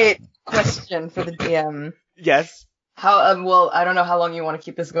arrows. Wait, question for the DM. Yes. How, well, I don't know how long you want to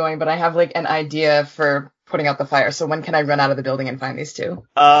keep this going, but I have like an idea for putting out the fire. So when can I run out of the building and find these two?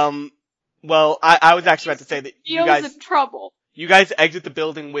 Well, I was actually about to say that Neil's in trouble. you guys exit the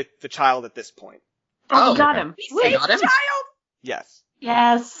building with the child at this point. Oh, we got him. I got him? Yes.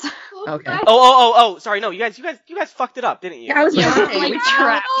 Yes. Okay. Oh, sorry, no, you guys fucked it up, didn't you? Yeah, I was Yeah. gonna say, Like, we no,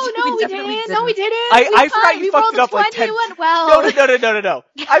 tried. No, we definitely didn't. No, we didn't. I forgot you We fucked it rolled up like 20, 10. it went well. No.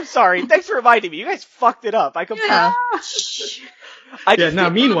 I'm sorry. Thanks for reminding me. You guys fucked it up. I completely. Yeah. I Yeah, just now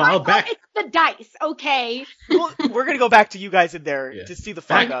meanwhile, back. It's the dice, okay? well, we're gonna go back to you guys in there Yeah. to see the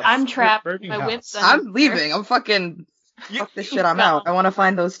fuck ups. I'm trapped. Burning My house. whip's I'm leaving. I'm fucking fuck this shit. I'm out. I want to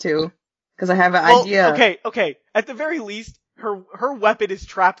find those two because I have an idea. Okay. At the very least, her weapon is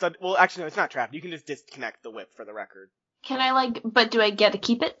trapped on. Well, actually, no, it's not trapped. You can just disconnect the whip for the record. Can I but do I get to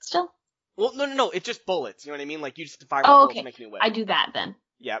keep it still? Well, no. It's just bullets. You know what I mean? Like you just fire Oh, bullets okay. to make a new whip. I do that then.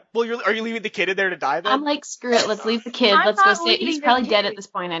 Yeah. Well, are you leaving the kid in there to die then? I'm like, screw it, let's leave the kid. I'm Let's go not see. leaving He's the probably dead kid. at this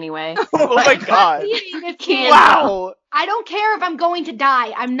point anyway. oh my god. Leaving this Kid. kid. Wow. I don't care if I'm going to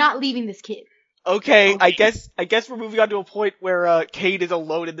die. I'm not leaving this kid. Okay, I guess we're moving on to a point where Kate is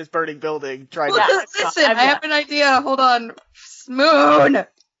alone in this burning building trying Yeah. to. Listen, I have an idea. Hold on. Moon.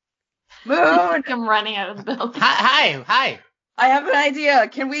 I'm running out of the building. Hi. I have an idea.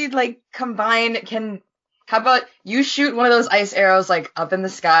 Can we combine? How about you shoot one of those ice arrows up in the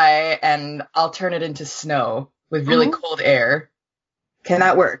sky, and I'll turn it into snow with really cold air. Can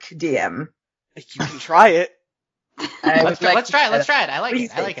that work, DM? You can try it. Let's try it. I like What do you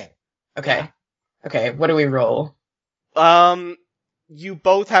it. think? Okay. What do we roll? You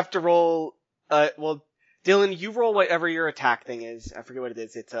both have to roll. Well, Dylan, you roll whatever your attack thing is. I forget what it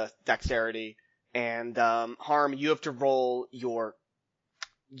is. It's a dexterity. And Harm, you have to roll your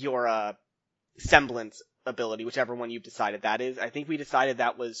semblance ability, whichever one you've decided that is. I think we decided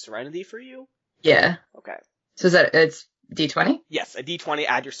that was Serenity for you. Yeah. Okay. So is that it's D20? Yes, a D20.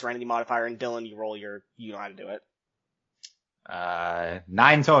 Add your Serenity modifier, and Dylan, you roll you know how to do it.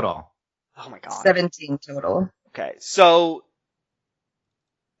 9 total. Oh my god. 17 total. Okay, so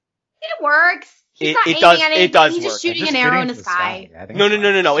It works. He's not It aiming does- at it anything. does He's work. just shooting Just an arrow shooting in the into sky. I think no. it's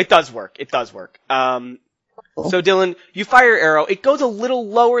fine. It does work. It does work. So Dylan, you fire your arrow. It goes a little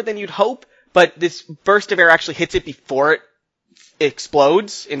lower than you'd hope, but this burst of air actually hits it before it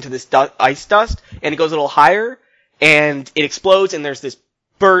explodes into this ice dust, and it goes a little higher, and it explodes, and there's this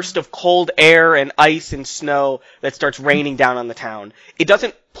burst of cold air and ice and snow that starts raining down on the town. It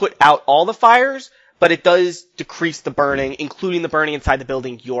doesn't put out all the fires, but it does decrease the burning, including the burning inside the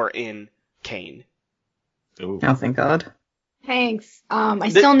building you're in, Kane. Ooh. Oh, thank God. Thanks. I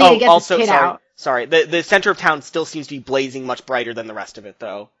still need to get this kid out. Sorry. The center of town still seems to be blazing much brighter than the rest of it,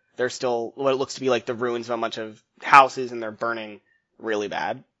 though. There's still what it looks to be like the ruins of a bunch of houses, and they're burning really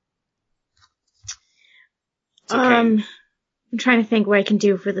bad. It's okay. I'm trying to think what I can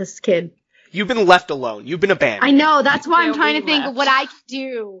do for this kid. You've been left alone. You've been abandoned. I know, that's why I'm Yeah, trying we to think of left. what I can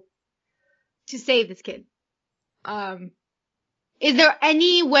do to save this kid. Is there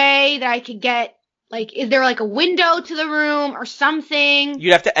any way that I could get, is there a window to the room or something?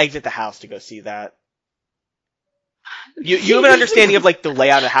 You'd have to exit the house to go see that. You have an understanding of the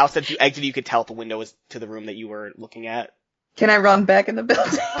layout of the house that if you exit, you could tell if the window was to the room that you were looking at. Can I run back in the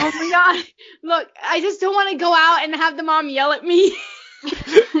building? Oh my god. Look, I just don't want to go out and have the mom yell at me.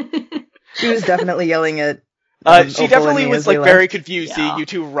 She was definitely yelling at. She Opal definitely and me was as we very left. confused Yeah. seeing you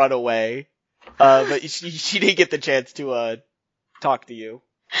two run away. But she didn't get the chance to talk to you.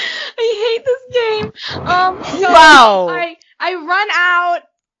 I hate this game. So Wow. I run out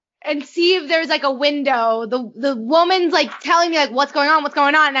and see if there's a window. The woman's telling me what's going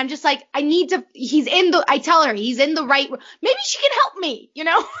on, and I'm just I need to. I tell her he's in the right. Maybe she can help me, you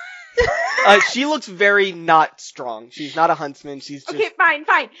know. She looks very not strong. She's not a huntsman. She's just Okay, fine.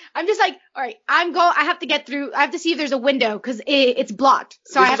 I'm just all right. I have to get through. I have to see if there's a window because it's blocked.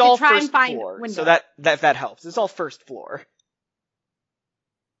 So This I have is all to try first and find floor, a window. so that helps. This is all first floor.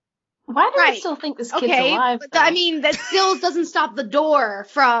 Why do I Right. still think this kid's okay, alive? but though? I mean that still doesn't stop the door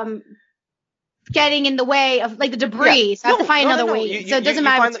from getting in the way of the debris. So I have to find another way. So it doesn't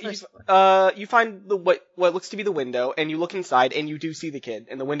matter. If it's first You find the what looks to be the window, and you look inside, and you do see the kid,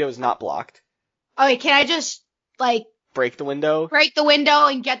 and the window is not blocked. Okay, can I just Break the window. break the window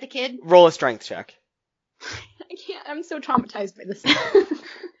and get the kid? Roll a strength check. I can't. I'm so traumatized by this.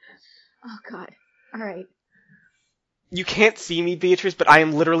 Oh god. All right. You can't see me, Beatrice, but I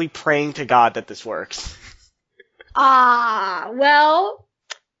am literally praying to God that this works. Well,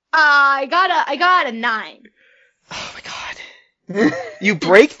 I got a 9. Oh my god. You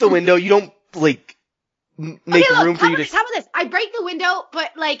break the window, you don't, make Okay, room for you to... How about this? I break the window,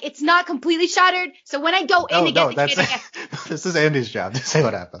 but, it's not completely shattered, so when I go in to get the kid, I guess... This is Andy's job to say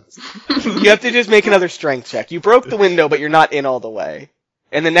what happens. You have to just make another strength check. You broke the window, but you're not in all the way.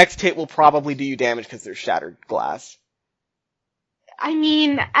 And the next hit will probably do you damage because there's shattered glass. I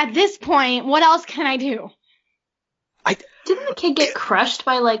mean, at this point, what else can I do? Didn't the kid get crushed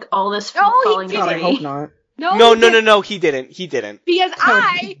by like all this food No, he falling didn't. God, I debris? hope not. No, he didn't. He didn't. Because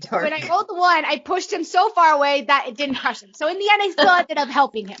dark. when I rolled the 1, I pushed him so far away that it didn't crush him. So in the end, I still ended up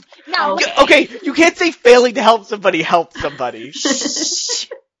helping him. Now, Oh. Okay, you can't say failing to help somebody help somebody. this is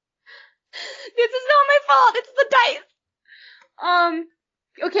not my fault. It's the dice.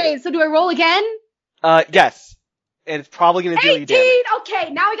 Okay, so do I roll again? Yes. And it's probably gonna deal you 18! damage. Okay,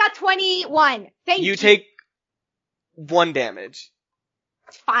 now I got 21. Thank you. You take 1 damage.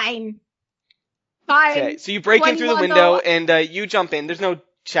 Fine. Fine. Okay, so you break in through the 21 window, though. and you jump in. There's no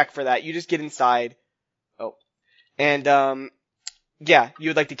check for that. You just get inside. Oh. And, yeah, you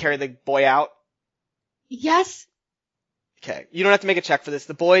would like to carry the boy out? Yes. Okay. You don't have to make a check for this.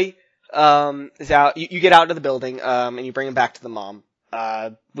 The boy, is out. You get out of the building, and you bring him back to the mom.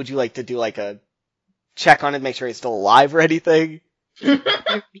 Would you like to do, like, a check on it, make sure he's still alive or anything?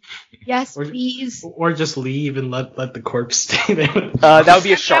 Yes, Or- please. Or just leave and let the corpse stay there. That would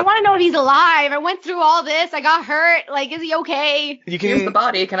be a I sharp. want to know if he's alive. I went through all this. I got hurt. Like, is he okay? You Here's the can,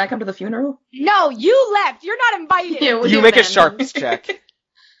 body. Can I come to the funeral? No, you left. You're not invited. Yeah, you make a abandoned. sharps check.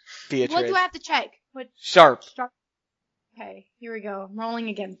 Beatrice. What do I have to check? What? Sharp. Okay, here we go. I'm rolling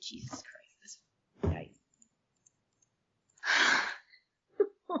again. Jesus Christ. This dice.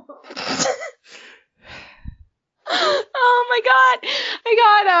 Oh my god.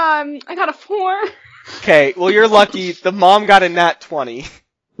 I got a 4. Okay, well you're lucky. The mom got a nat 20.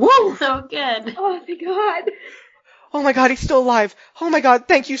 Woo! So good. Oh my god. Oh my god, he's still alive. Oh my god,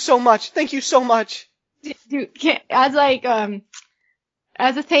 thank you so much. Thank you so much. Dude, as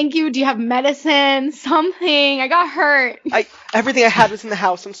a thank you, do you have medicine? Something? I got hurt. Everything I had was in the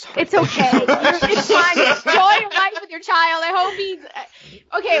house. I'm sorry. It's okay. It's fine. Enjoy your life with your child. I hope he's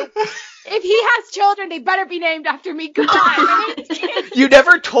okay. If he has children, they better be named after me. Goodbye. My name is Kim. You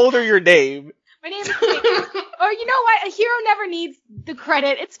never told her your name. My name is Kim. Or you know what? A hero never needs the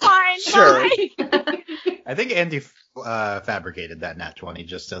credit. It's fine. Sure. Bye. I think Andy fabricated that nat 20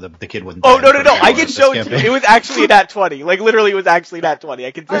 just so the kid wouldn't. Oh, die no. in front of I the can show it to campaign. you. It was actually a nat 20. Like, literally, it was actually a nat 20.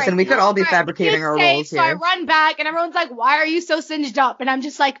 I can Listen, we could all be Alright, fabricating kids our say, roles So I here. run back, and everyone's like, "Why are you so singed up?" And I'm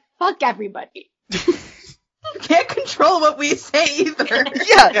just like, "Fuck everybody." Can't control what we say either.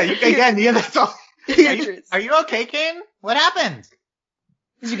 Yeah. That's all. Beatrice. Are you okay, Kane? What happened?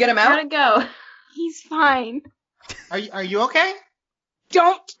 Did you get him How'd out? it go? He's fine. Are you okay?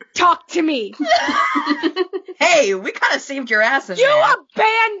 Don't talk to me. Hey, we kind of saved your ass in You there.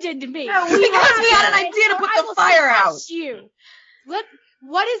 abandoned me. Because we had an idea to put I the will fire out. smash You.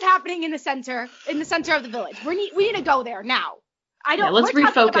 What is happening in the center of the village? We need to go there now. I don't. Yeah, let's we're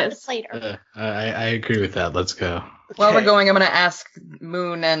talking about refocus. this later. I agree with that. Let's go. While we're Okay. going, I'm going to ask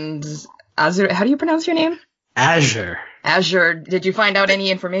Moon and Azure. How do you pronounce your name? Azure. Azure. Did you find out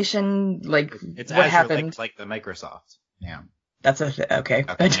any information? Like, It's what Azure, happened? like the Microsoft. Yeah. That's okay.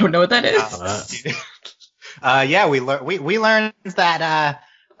 I don't know what that is. Yeah, we learned that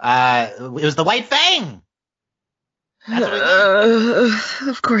it was the White Fang. That's what we learned.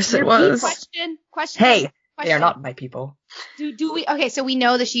 Of course it Repeat was. Question. Hey, they Question. are not my people. Do we? Okay, so we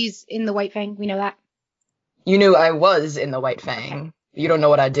know that she's in the White Fang. We know that. You knew I was in the White Fang. You don't know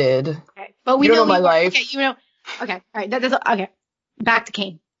what I did. Okay, but we You don't know we my were- life. Okay, you know. Okay, all right. That's okay. Back to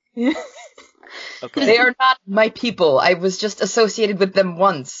Kane. Okay. They are not my people. I was just associated with them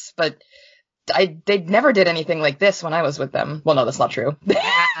once, but they never did anything like this when I was with them. Well, no, that's not true. It's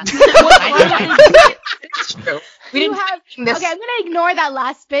true. We Do you didn't have? this. Okay, I'm gonna ignore that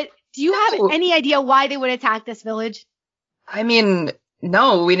last bit. Do you have No. any idea why they would attack this village? I mean,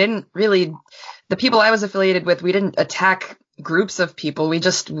 no, we didn't really. The people I was affiliated with, we didn't attack groups of people. We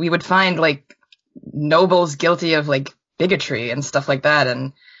would find like nobles guilty of like bigotry and stuff like that,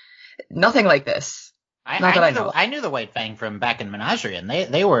 and nothing like this. Not that I know. I knew the White Fang from back in Menagerie, and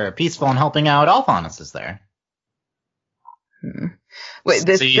they were peaceful and helping out all faunuses there. Wait,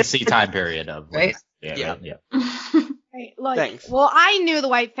 this, so you this- see time period of Right? Yeah. Right, look, Thanks. well, I knew the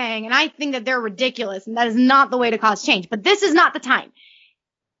White Fang, and I think that they're ridiculous, and that is not the way to cause change. But this is not the time.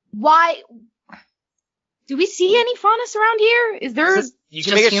 Why? Do we see any faunus around here? Is there? You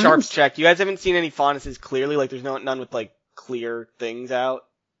can Just make a sharps humans? check. You guys haven't seen any faunuses clearly. Like, there's none with like clear things out.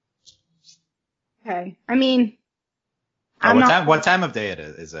 Okay, I mean, I'm not. What time of day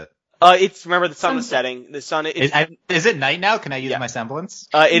is it? It's remember the sun was Sunset. setting. The sun. Is it night now? Can I use Yeah. my semblance?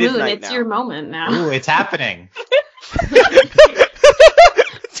 It is Moon, night it's now. your moment now. Ooh, it's happening.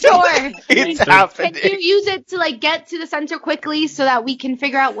 Sure. It's Can happening. you use it to like get to the center quickly so that we can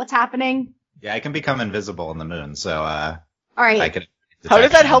figure out what's happening? Yeah, I can become invisible in the moon, so All right. I can How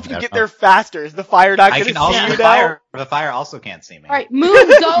does that help you get there faster? Is the fire not I going to can also see you the now? fire. The fire also can't see me. All right, Moon,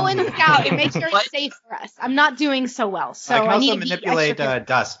 go and scout and make sure it's safe for us. I'm not doing so well, so I can I also need to be manipulate extra careful.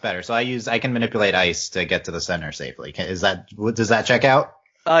 dust better. So I can manipulate ice to get to the center safely. Does that check out?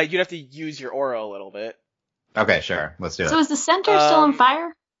 You'd have to use your aura a little bit. Okay, sure. Let's do it. So is the center still on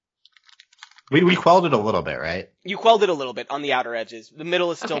fire? We quelled it a little bit, right? You quelled it a little bit on the outer edges. The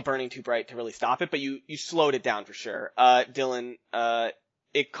middle is still burning too bright to really stop it, but you slowed it down for sure. Dylan,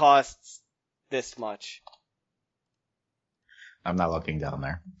 it costs this much. I'm not looking down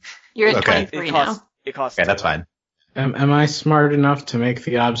there. You're at Okay. 23 now. It costs. Okay, that's fine. Am I smart enough to make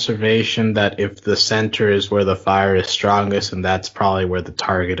the observation that if the center is where the fire is strongest, and that's probably where the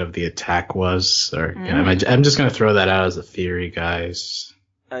target of the attack was? Or I'm just going to throw that out as a theory, guys.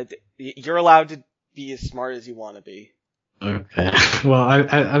 You're allowed to be as smart as you want to be. Okay. Well,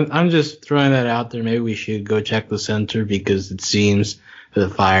 I'm just throwing that out there. Maybe we should go check the center because it seems that the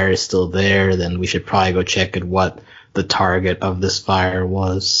fire is still there. Then we should probably go check at what the target of this fire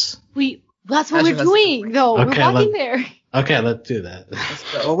was. That's what we're doing, though. Okay, we're walking there. Okay, let's do that.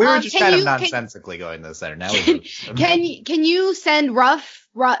 Well, we were just kind of can nonsensically going to the center. Now we Can you send Russ?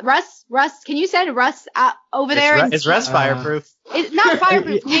 Can you send Russ over there? Is Russ fireproof? It's not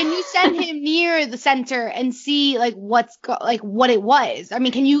fireproof. Can you send him near the center and see what it was? I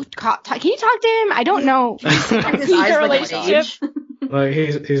mean, can you talk to him? I don't know. His eyes Your like relationship. Like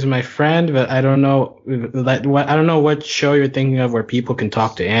he's my friend, but I don't know what show you're thinking of where people can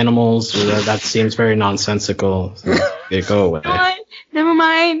talk to animals. That seems very nonsensical. So they go away. Never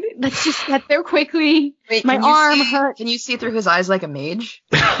mind. Let's just get there quickly. Wait, My arm hurt. Can you see through his eyes like a mage?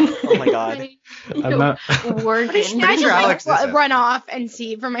 Oh my god. I'm not. Working. I Alex just is it. run off and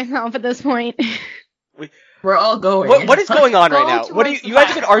see for myself at this point. We're all going. What is going on right now? Go What do you towards the guys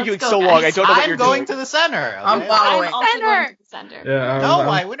have been fire. arguing Let's so go, long? guys. I don't know what you're I'm going doing. to the center. I'm Okay? following. I'm also going to the center. Yeah,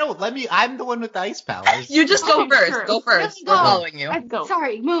 I'm the one with the ice powers. You just go Okay, first. sure. Go first. Go. We're following you. Go.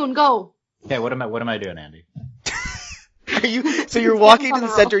 Sorry, Moon, go. Okay, what am I doing, Andy? So you're walking to the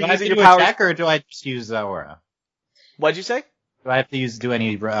center Do I have to using do your a powers. check or do I just use aura? What'd you say? Do I have to do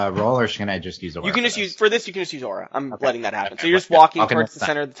any roll or can I just use aura? You can just use, for this, you can just use aura. I'm Okay. letting that happen. Okay, So you're just yeah, walking walking towards to the the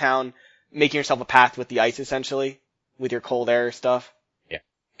center of the town, making yourself a path with the ice, essentially, with your cold air stuff. Yeah.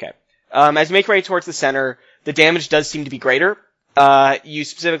 Okay. As you make your way towards the center, the damage does seem to be greater. You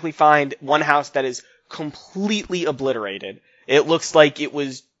specifically find one house that is completely obliterated. It looks like it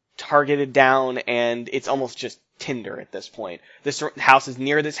was targeted down, and it's almost just tinder at this point. The houses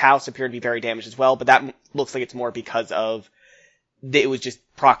near this house appear to be very damaged as well, but that looks like it's more because of it was just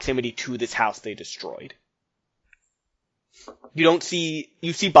proximity to this house they destroyed. You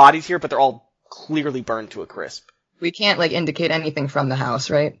see bodies here, but they're all clearly burned to a crisp. We can't indicate anything from the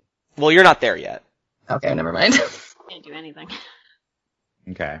house, right? Well, you're not there yet. Okay, never mind. Can't do anything.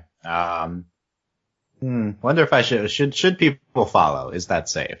 Okay. Wonder if I should people follow? Is that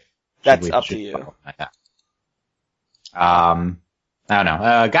safe? That's up to you. Follow? I don't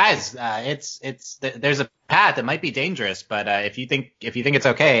know. Guys, there's a path. It might be dangerous, but if you think it's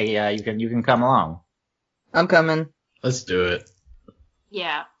okay, you can come along. I'm coming. Let's do it.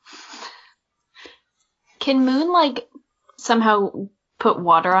 Yeah. Can Moon, somehow put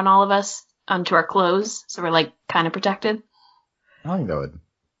water on all of us, onto our clothes, so we're, kind of protected? I don't think that would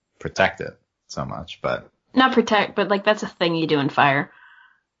protect it so much, but Not protect, but, that's a thing you do in fire.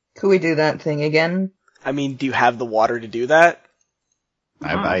 Could we do that thing again? I mean, do you have the water to do that? I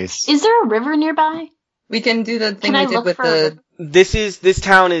have ice. Is there a river nearby? We can do the thing Can I we did look with for the... This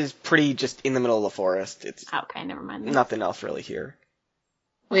town is pretty just in the middle of the forest. It's Okay, never mind. then. nothing else really here.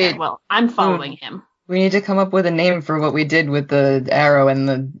 Okay, Wait, well, I'm following him. we need to come up with a name for what we did with the arrow in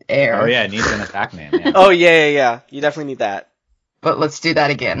the air. Oh yeah, it needs an attack name. Yeah. Oh, yeah. You definitely need that. But let's do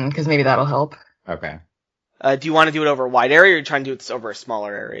that again, because maybe that'll help. Okay. Do you want to do it over a wide area, or are you trying to do this over a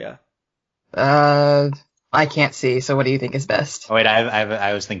smaller area? I can't see, so what do you think is best? Oh wait,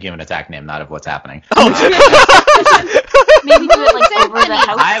 I was thinking of an attack name, not of what's happening. Maybe do it, over the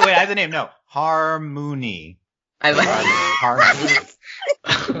house. I have the name. No, Harmony. I like Harmony.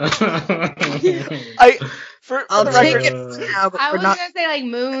 For I'll the take record, it now, but I we're was not... gonna say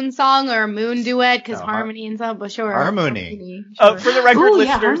moon song or moon duet because No, harmony and stuff, but sure. Harmony. Sure. for the record, Ooh,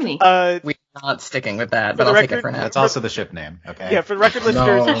 yeah, listeners, Harmony. We're not sticking with that, For but the I'll take it record, for now. That's also the ship name. Okay. yeah, for the record,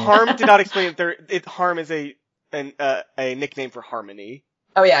 listeners, No. Harm did not explain that Harm is a nickname for harmony.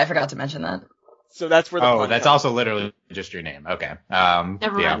 Oh yeah, I forgot to mention that. So that's where the Oh, pun that's comes. also literally just your name. Okay.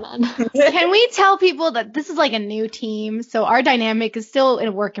 Never yeah. mind then. Can we tell people that this is a new team, so our dynamic is still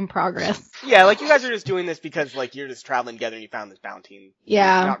a work in progress? Yeah, you guys are just doing this because you're just traveling together and you found this bounty. And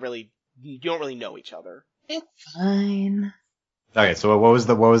Yeah. you don't really know each other. It's fine. Okay, so what was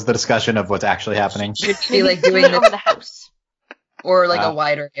the discussion of what's actually happening? Should we like doing over this the house. or like a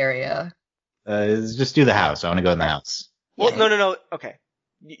wider area? Just do the house. I want to go in the house. Well, no. Okay.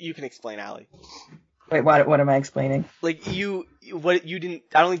 You can explain, Allie. Wait, what am I explaining? Like, I don't think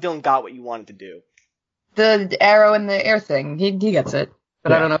Dylan got what you wanted to do. The arrow in the air thing. He gets it.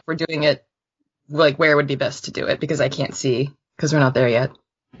 But I Yeah. don't know if we're doing it, like, where would be best to do it, because I can't see, because we're not there yet.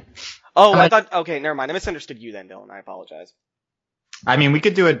 Oh, I thought, okay, never mind. I misunderstood you then, Dylan. I apologize. I mean, we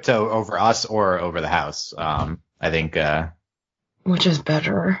could do it over us or over the house. I think, Which is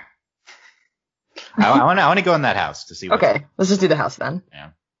better? I want to go in that house to see what's Okay, let's just do the house then. Yeah.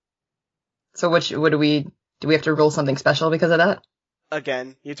 So what do we have to roll something special because of that?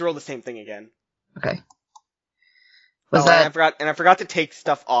 Again, you have to roll the same thing again. Okay. And I forgot to take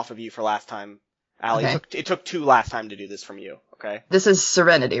stuff off of you for last time, Allie. Okay. It took 2 last time to do this from you, okay? This is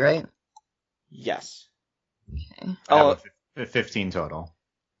Serenity, right? Yes. Okay. I Oh, have 15 total.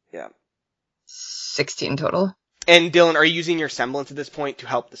 yeah. 16 total. And Dylan, are you using your semblance at this point to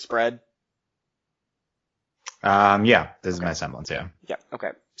help the spread? Yeah, this is my semblance, yeah. Yeah,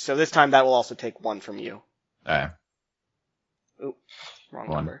 okay. So this time that will also take 1 from you. Wrong 1,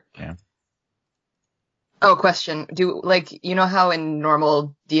 number. yeah. Oh, question. You know how in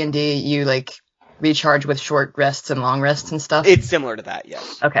normal D&D you, like, recharge with short rests and long rests and stuff? It's similar to that,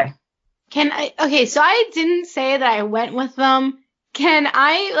 yes. Okay. Okay, so I didn't say that I went with them. Can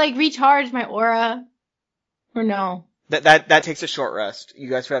I, like, recharge my aura? Or no? That takes a short rest. You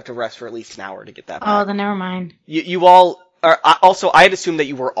guys would have to rest for at least an hour to get that back. Oh, then never mind. You all are, also, I had assumed that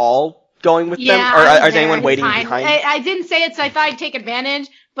you were all going with them, or is anyone waiting behind? I didn't say it, so I thought I'd take advantage,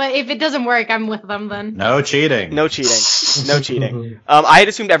 but if it doesn't work, I'm with them then. No cheating. No cheating. No cheating. I had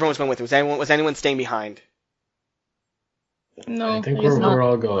assumed everyone was going with it. Was anyone staying behind? No. I think guess not. we're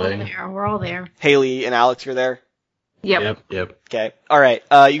all going. We're all there. Haley and Alex, you're there? Yep. Yep. Okay. Alright.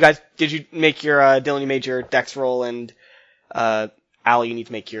 You guys, did you make your, Dylan, you made your dex roll, and, Allie, you need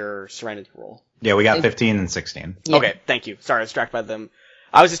to make your serenity roll. Yeah, we got 15 and 16. Yeah. Okay, thank you. Sorry, I was distracted by them.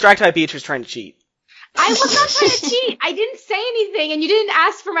 I was distracted by Beatrice trying to cheat. I was not trying to cheat. I didn't say anything, and you didn't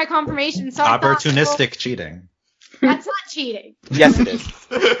ask for my confirmation, so I thought, Opportunistic cheating. well, that's not cheating. Yes, it is.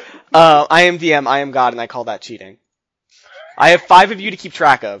 I am DM, I am God, and I call that cheating. I have 5 of you to keep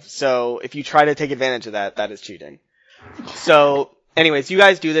track of, so if you try to take advantage of that, that is cheating. So, anyways, you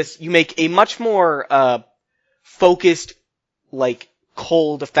guys do this. You make a much more, focused, like,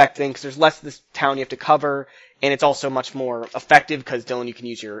 cold effect thing, because there's less of this town you have to cover, and it's also much more effective, because, Dylan, you can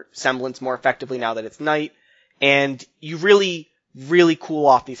use your semblance more effectively now that it's night, and you really, really cool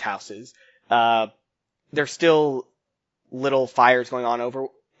off these houses. There's still little fires going on over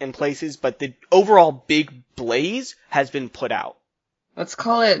in places, but the overall big blaze has been put out. Let's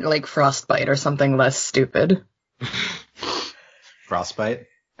call it, like, frostbite or something less stupid. Frostbite?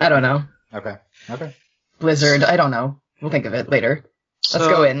 I don't know. Okay. Blizzard, I don't know. We'll think of it later. Let's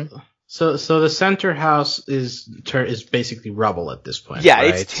go in. So the center house is basically rubble at this point. Yeah,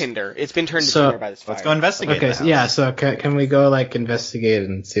 right? it's tinder. It's been turned to So- tinder by this fire. Let's go investigate Okay, the so, house. yeah, so can we go, like, investigate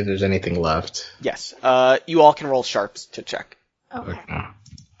and see if there's anything left? Yes. You all can roll sharps to check. Okay. Okay.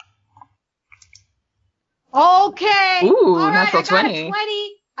 Okay. Ooh, All right, natural I got 20. a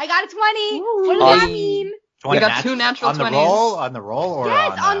 20. I got a 20. Ooh. What does that mean? We got 2 natural on the 20s. roll, on the roll, or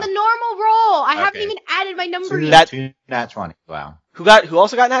Yes, on the normal roll. I haven't Okay. even added my number Two- yet. That- 2 nat 20. Wow. Who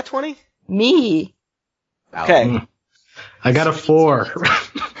also got nat 20? Me. Okay. I got a 4.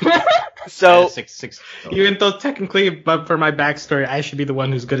 So, Six. Even though technically, but for my backstory, I should be the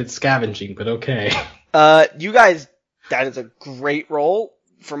one who's good at scavenging, but okay. you guys, that is a great roll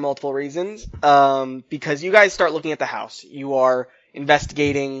for multiple reasons. Because you guys start looking at the house. You are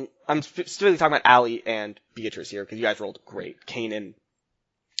investigating. I'm specifically talking about Allie and Beatrice here, because you guys rolled great. Kane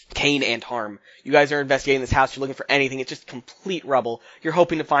and Harm. You guys are investigating this house. You're looking for anything. It's just complete rubble. You're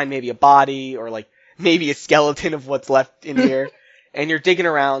hoping to find maybe a body or like maybe a skeleton of what's left in here. And you're digging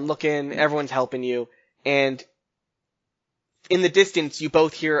around, looking. Everyone's helping you. And in the distance, you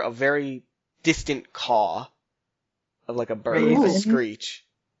both hear a very distant caw of like a bird, Raven. a screech.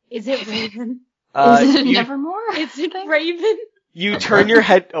 Is it Raven? Is it You, Nevermore? Is it Raven? you turn your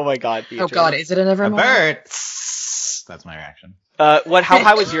head. Oh my God, Oh Beatrice. god, is it an A Evermore? bird. That's my reaction. How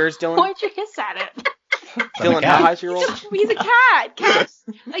high was yours, Dylan? Why'd you hiss at it? Dylan, cat. how high's your roll? He's a cat. Cats.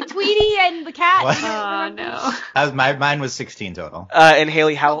 Like Tweety and the cat. What? Oh, no. Mine was 16 total. And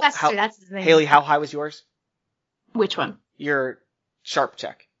Haley, how That's his name. Haley, how high was yours? Which one? Your sharp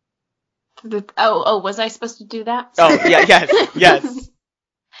check. Was I supposed to do that? Oh, yeah, yes.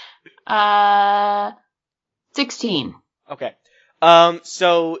 16. Okay.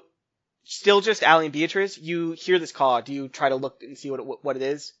 So still just Allie and Beatrice. You hear this call. Do you try to look and see what it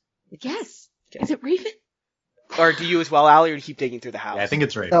is? Yes. Okay. Is it Raven? Or do you as well, Allie, or do you keep digging through the house? Yeah, I think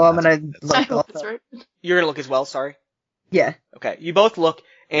it's right. So I'm gonna I look hope it's also. right. You're gonna look as well, sorry? Yeah. Okay. You both look,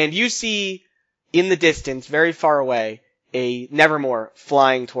 and you see, in the distance, very far away, a Nevermore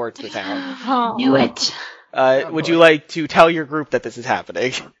flying towards the town. Oh. Knew it. Would you like to tell your group that this is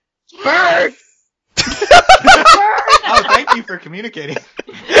happening? Bird! Oh, thank you for communicating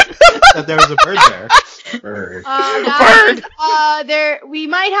that there was a bird there. Bird. Guys, we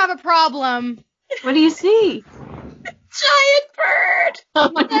might have a problem. What do you see? Giant bird!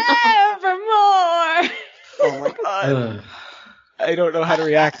 Nevermore! Oh my god. Ugh. I don't know how to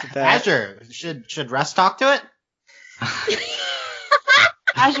react to that. Azure, should Russ talk to it?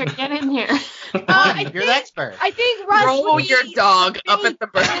 Azure, get in here. You're the expert. I think Russ Roll would your be- dog up at the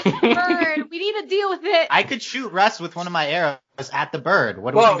bird. bird. We need to deal with it. I could shoot Russ with one of my arrows at the bird.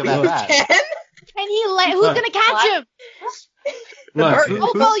 What do you Whoa, think about you that? can? Can he who's gonna catch What? him? Look, bird- who-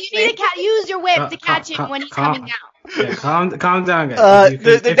 Oh, well, you need to use your whip to catch him Calm- when he's calm- coming down. yeah, calm down, guys.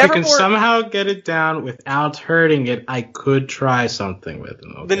 The if you can Nevermore- somehow get it down without hurting it, I could try something with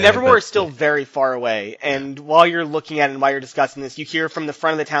him. The okay? Nevermore But- is still very far away, and while you're looking at it and while you're discussing this, you hear from the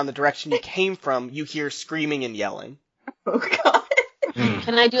front of the town, the direction you came from, you hear screaming and yelling. Oh god. Mm.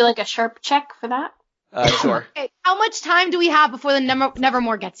 Can I do like a sharp check for that? Sure. Okay, how much time do we have before the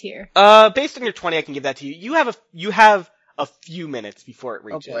Nevermore gets here? Based on your 20, I can give that to you. You have a few minutes before it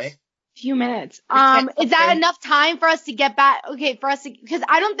Oh reaches. boy. Few minutes. can't- Is that okay. enough time for us to get back? Okay, for us to, because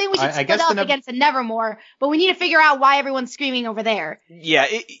I don't think we should I split guess up the against the Nevermore, but we need to figure out why everyone's screaming over there. Yeah,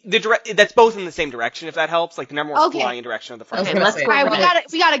 that's both in the same direction, if that helps. Like, the Nevermore's Okay. flying in direction of the front. I was Okay, gonna let's say. go. All right, Right.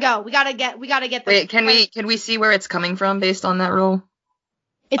 we gotta go. We gotta get. Wait, can we see where it's coming from based on that rule?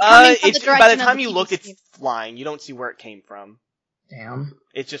 It's coming from the By direction the time of you the look, TV it's screen. flying. You don't see where it came from. Damn.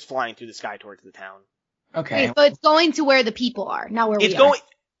 It's just flying through the sky towards the town. Okay. Okay, so it's going to where the people are, not where It's we are. going.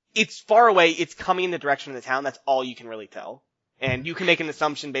 It's far away. It's coming in the direction of the town. That's all you can really tell. And you can make an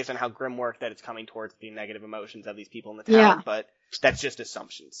assumption based on how Grim worked that it's coming towards the negative emotions of these people in the town. Yeah. But that's just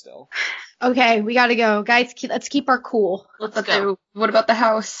assumption still. Okay, we gotta go, guys. Let's keep our cool. Let's Okay, go. what about the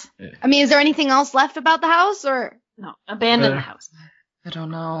house? I mean, is there anything else left about the house, or No, abandon the house. I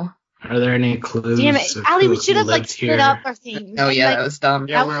don't know. Are there any clues? damn it, of Allie? who We should have like lived split here? up our things. Oh yeah, Like, that was dumb.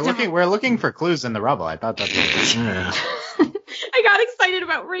 Yeah, That we're looking for clues in the rubble. I thought that's what Yeah. I got excited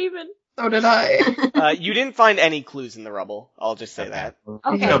about Raven. So did I. You didn't find any clues in the rubble. I'll just say that. We'll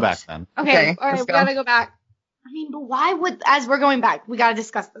Okay. go back then. Okay, Okay, all right, let's we go. gotta go back. I mean, but why would, as we're going back, we gotta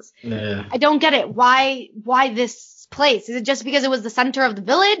discuss this. Yeah. I don't get it. Why this place? Is it just because it was the center of the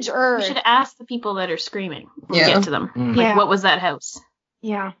village, or? We should ask the people that are screaming when Yeah. we get to them. Mm. Like, Yeah. what was that house?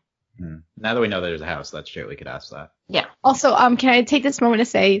 Yeah. Now that we know there's a house, that's true. We could ask that. Also, can I take this moment to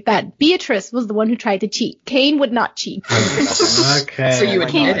say that Beatrice was the one who tried to cheat. Kane would not cheat. Okay. So you would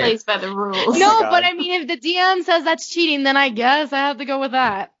King hate it. plays by the rules. No, God. but I mean, if the DM says that's cheating, then I guess I have to go with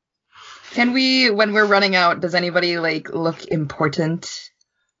that. Can we, when we're running out, does anybody like look important?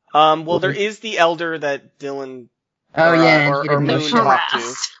 Well, there is the elder that Dylan Oh yeah, and or he didn't know Moon shit. talked to.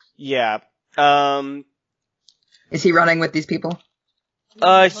 Harassed. Yeah. Is he running with these people?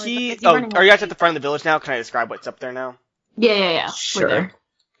 Are Is he you running guys at the front of the village now? Can I describe what's up there now? Yeah. Sure. We're there.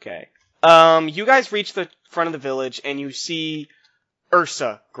 Okay. You guys reach the front of the village and you see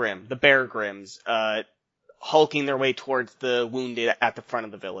Ursa Grimm, the Bear Grimms, hulking their way towards the wounded at the front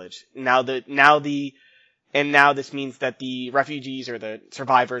of the village. Now this means that the refugees or the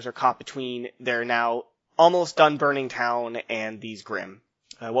survivors are caught between their now almost done burning town and these Grimm.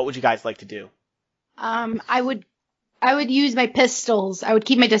 What would you guys like to do? I would use my pistols. I would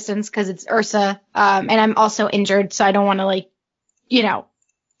keep my distance because it's Ursa, and I'm also injured, so I don't want to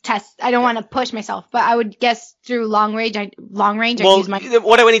test. I don't want to push myself, but I would guess through long range. I use my.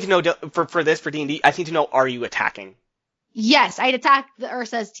 What I would need to know for D&D, I need to know: are you attacking? Yes, I'd attack the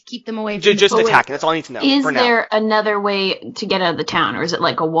Ursas to keep them away from Just the attacking. That's all I need to know. Is for now. there another way to get out of the town, or is it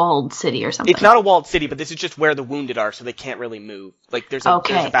like a walled city or something? It's not a walled city, but this is just where the wounded are, so they can't really move. Like there's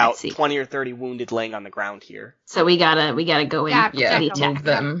Okay, I about see. 20 or 30 wounded laying on the ground here. So we gotta go in. Yeah, Yeah, and protect them.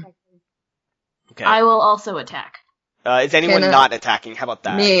 attack. move them. Okay. I will also attack. Is anyone Can, not attacking? How about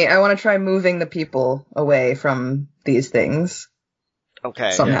that? Me, I want to try moving the people away from these things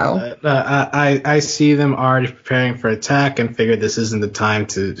Okay. somehow. I see them already preparing for attack and figure this isn't the time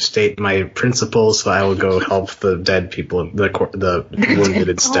to state my principles, so I will go help the dead people, the wounded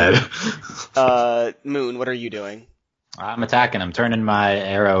instead. Moon, what are you doing? I'm attacking. I'm turning my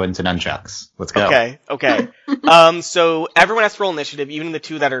arrow into nunchucks. Let's go. Okay. So everyone has to roll initiative, even the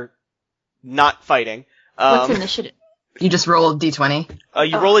two that are not fighting. What's initiative? You just roll d20.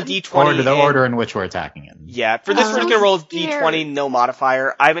 You roll a d20. Or the order in which we're attacking in. Yeah, for this we're just gonna roll a scared. d20, no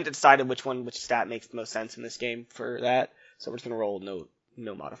modifier. I haven't decided which stat makes the most sense in this game for that, so we're just gonna roll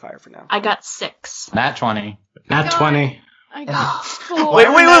no modifier for now. I got 6. Nat 20. Not 20. I got 4. Wait.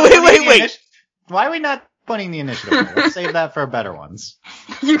 Why are we not putting the initiative? Let's save that for better ones.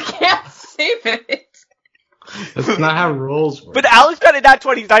 You can't save it. That's not how rolls work. But Alex got a nat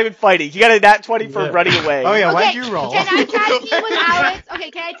 20, he's not even fighting. He got a nat 20 for Yeah. running away. Oh yeah, Okay, why'd you roll? Can I tag team with Alex?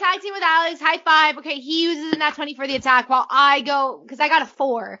 Okay, can I tag team with Alex? High five. Okay, he uses a nat 20 for the attack while I go, because I got a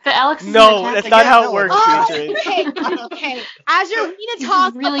 4. But Alex is No, an that's attack. not how it no, works, Oh, Beatrice. okay. Azure, we need to He's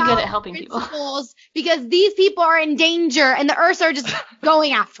talk really about good at helping people. principles because these people are in danger and the Earths are just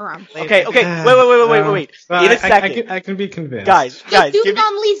going after them. Okay, wait. Well, In a second. I can be convinced. Guys, Just do give me...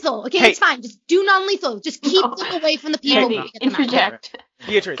 non-lethal. Okay, Hey. it's fine. Just do non-lethal. Just keep No. them away from the people. Andy, when we get them out. interject.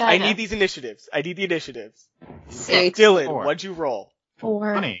 Beatrice, I Kinda. need these initiatives. I need the initiatives. 6. Dylan, 4. what'd you roll?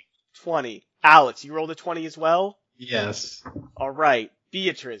 4. 20. 20. Alex, you rolled a 20 as well? Yes. Alright.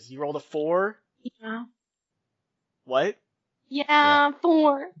 Beatrice, you rolled a 4? Yeah. What? Yeah,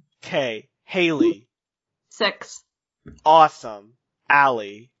 4. Okay. Haley. 6. Awesome.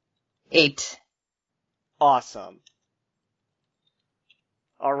 Allie. 8. Awesome.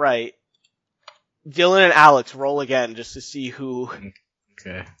 Alright. Dylan and Alex, roll again just to see who...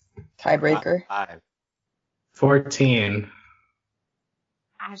 Okay. Tiebreaker. 5. 14.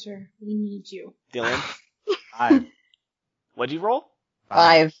 Azure, we need you. Dylan, 5. what'd you roll?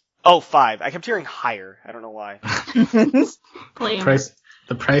 5. Oh, 5. I kept hearing higher. I don't know why. Blame.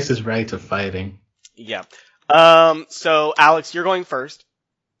 The price is right to fighting. Yeah. So Alex, you're going first.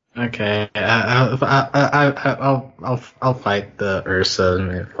 Okay. I'll fight the Ursa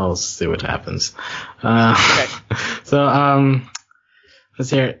and we'll see what happens. Okay. So let's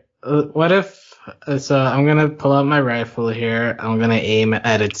hear. What if? So I'm gonna pull out my rifle here. I'm gonna aim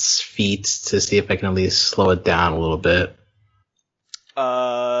at its feet to see if I can at least slow it down a little bit.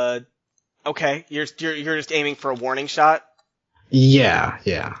 Okay. You're just aiming for a warning shot. Yeah.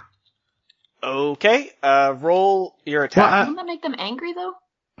 Okay. Roll your attack. Well, Doesn't that make them angry though?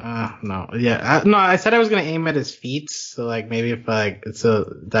 No. Yeah. No, I said I was gonna aim at his feet. So like maybe if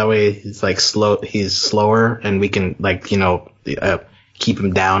that way he's like slow. He's slower, and we can keep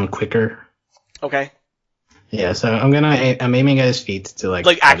him down quicker. Okay. Yeah. So I'm aiming at his feet to Like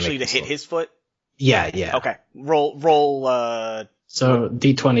try actually make to him hit slow. his foot. Yeah. Okay. Roll. So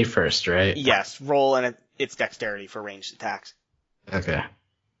D20 first, right? Yes. Roll and it's dexterity for ranged attacks. Okay.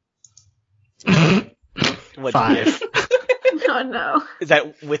 What'd you 5. get? Oh no. Is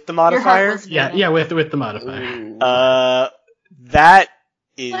that with the Your heart modifier? was Yeah, with the modifier. That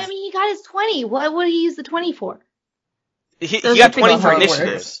is. But I mean, he got his 20. What would he use the 20 for? He Those got are 20 things for how it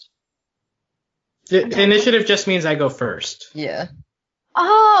initiative. works. The initiative just means I go first. Yeah.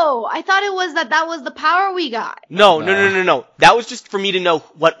 Oh, I thought it was that was the power we got. No. That was just for me to know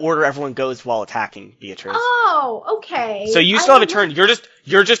what order everyone goes while attacking, Beatrice. Oh, okay. So you still have a turn.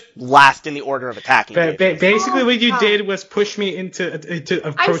 You're just last in the order of attacking. Beatrice. Basically, Oh, what you God. did was push me into I'm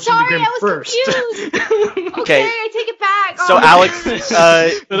approaching sorry, the Grim I was first. confused. Okay, Okay. I take it back. So Oh, Alex, you you're.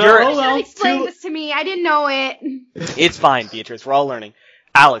 should have Well, explained two- this to me. I didn't know it. It's fine, Beatrice. We're all learning.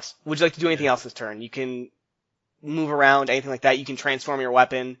 Alex, would you like to do anything else this turn? You can move around, anything like that. You can transform your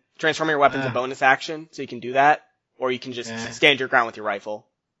weapon. Transform your weapon's a bonus action, so you can do that. Or you can just stand your ground with your rifle.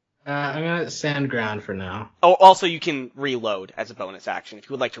 I'm gonna stand ground for now. Oh, also you can reload as a bonus action if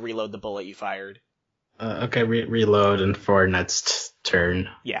you would like to reload the bullet you fired. Okay, reload and for next turn.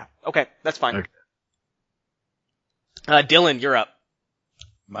 Yeah. Okay, that's fine. Okay. Dylan, you're up.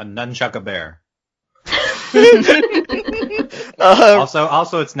 A nunchuck a bear. Uh,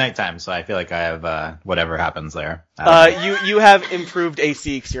 Also, it's nighttime, so I feel like I have whatever happens there. you have improved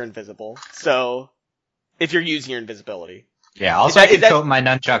AC because you're invisible. So, if you're using your invisibility. Yeah. Also, Is that- I is could that- coat my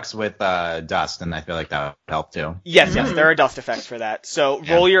nunchucks with dust, and I feel like that would help too. Yes, there are dust effects for that. So,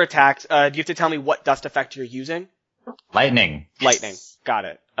 roll your attacks. Do you have to tell me what dust effect you're using? Lightning. Lightning. Got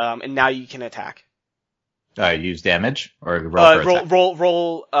it. And now you can attack. Use damage or roll for attack?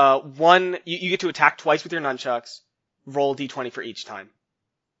 Roll one. You get to attack twice with your nunchucks. Roll d20 for each time.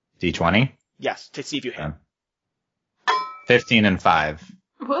 D20. Yes, to see if you hit. Okay. 15 and 5.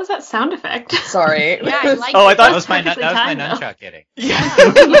 What was that sound effect? Sorry. Yeah, I like Oh, I it. thought That was my perfectly nunchuck timed, though. hitting. Yeah.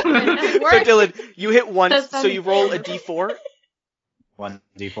 It So worked. Dylan, you hit once, That so sounded you roll a great. d4.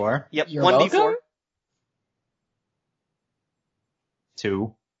 1d4. Yep, You're 1d4. welcome.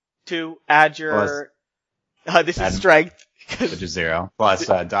 2, 2. Add your. This is Add- strength. which is 0. Plus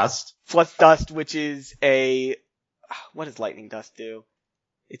dust. Plus dust, which is a. What does lightning dust do?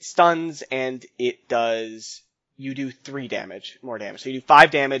 It stuns and it does. you do 3 damage, more damage. So you do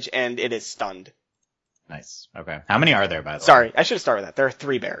 5 damage, and it is stunned. Nice. Okay. How many are there, by the way? Sorry, I should have started with that. There are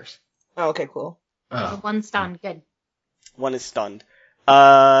 3 bears. Oh, okay, cool. Oh. One stun. Good. One is stunned.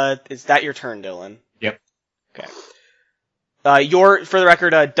 Is that your turn, Dylan? Yep. Okay. For the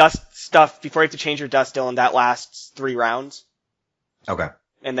record, dust stuff, before you have to change your dust, Dylan, that lasts 3 rounds. Okay.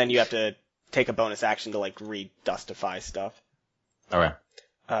 And then you have to take a bonus action to, like, re-dustify stuff. Okay.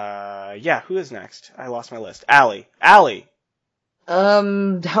 Yeah, who is next? I lost my list. Allie. Allie! How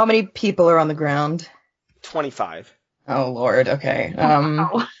many people are on the ground? 25. Oh, Lord, okay.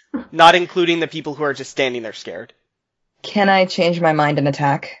 Oh. Not including the people who are just standing there scared. Can I change my mind and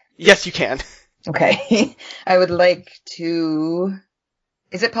attack? Yes, you can. Okay. I would like to...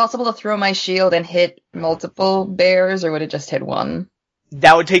 Is it possible to throw my shield and hit multiple bears, or would it just hit one?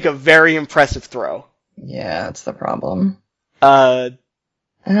 That would take a very impressive throw. Yeah, that's the problem. It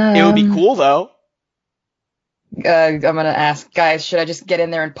would be cool, though. I'm gonna ask, guys, should I just get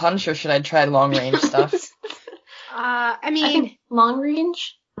in there and punch, or should I try long-range stuff? I I mean, think long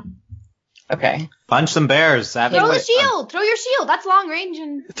range. Okay. Punch some bears. throw the shield. Throw your shield. That's long range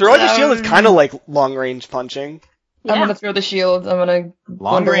and. Throwing a shield is kind of like long-range punching. I'm gonna throw the shield. I'm gonna...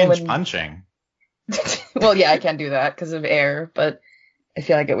 Long range punching. Well, yeah, I can't do that because of air, but I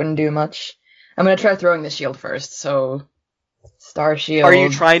feel like it wouldn't do much. I'm gonna try throwing the shield first, so... Star shield. Are you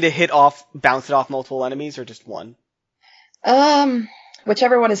trying to bounce it off multiple enemies, or just one?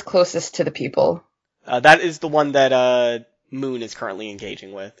 Whichever one is closest to the people. That is the one that, Moon is currently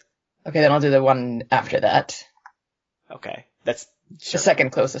engaging with. Okay, then I'll do the one after that. Okay. That's, The sure. second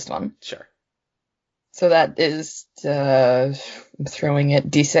closest one. Sure. So that is, I'm throwing it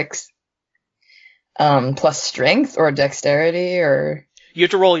D6. Plus strength or dexterity or... You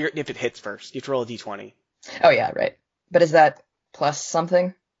have to roll if it hits first. You have to roll a d20. Oh yeah, right. But is that plus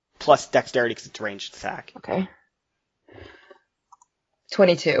something? Plus dexterity because it's a ranged attack. Okay.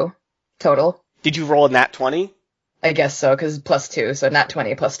 22 total. Did you roll a nat 20? I guess so, because plus 2, so not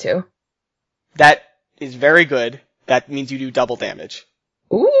 20 plus 2. That is very good. That means you do double damage.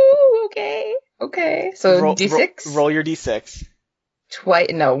 Ooh, okay. Okay. So D6? Roll your d6.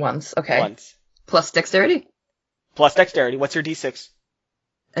 Once. Okay. Once. Plus dexterity? Plus dexterity. What's your d6?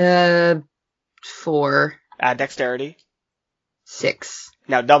 4. Add dexterity. 6.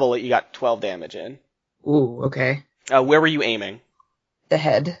 Now double it, you got 12 damage in. Ooh, okay. Where were you aiming? The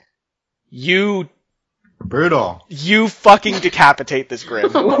head. Brutal. You fucking decapitate this Grim.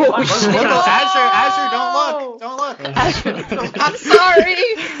 Look, Azure, don't look. I'm sorry!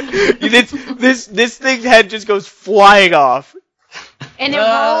 This thing's head just goes flying off. And it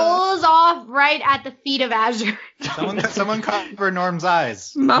rolls off right at the feet of Azure. Someone cover Norm's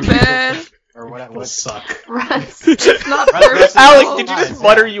eyes. My bad. Or what? Will suck. Russ. It's not Russ- personal. Alex, did you just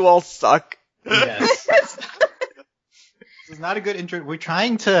mutter you all suck? Yes. This is not a good intro. We're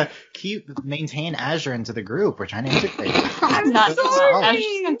trying to maintain Azure into the group. We're trying to integrate. I'm not. sorry. I'm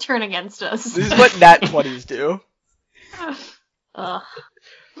just gonna turn against us. This is what nat 20s do. Ugh.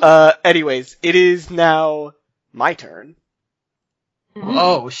 Anyways, it is now my turn.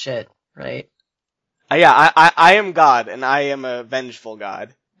 Oh, shit. Right. Yeah, I am God, and I am a vengeful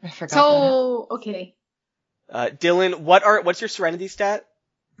God. I forgot So, okay. Dylan, what's your Serenity stat?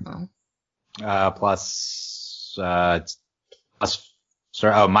 that.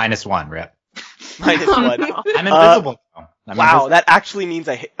 -1, rip. Minus 1. I'm invisible. Wow, that actually means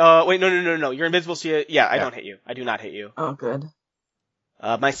I hit. Wait, no. You're invisible, so I don't hit you. I do not hit you. Oh, good.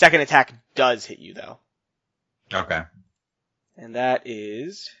 My second attack does hit you, though. Okay. And that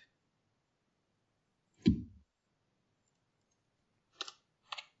is...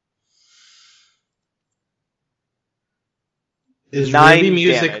 Is 9 Ruby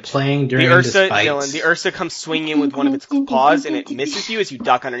music damage. playing during The this Ursa, fight? Dylan, the Ursa comes swinging in with one of its paws, and it misses you as you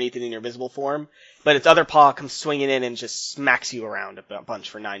duck underneath it in your visible form. But its other paw comes swinging in and just smacks you around a bunch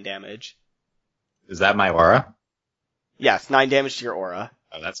for 9 damage. Is that my aura? Yes, 9 damage to your aura.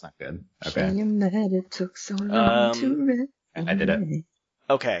 Oh, that's not good. Okay. It took so long to I did it.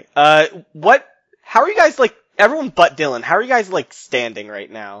 Okay. How are you guys, everyone but Dylan, how are you guys, standing right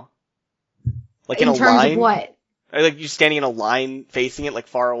now? In a In terms line? of what? Are you standing in a line facing it,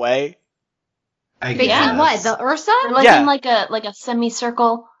 far away? I Facing guess. what? The Ursa? Or like Yeah. in like a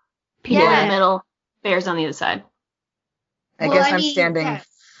semicircle. People in Yeah. the middle, bears on the other side. I Well, guess I I'm mean, standing yeah.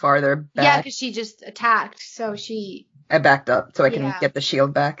 farther Yeah, back. because she just attacked, so she... I backed up so I can Yeah. get the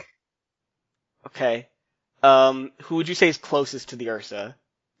shield back. Okay. Who would you say is closest to the Ursa?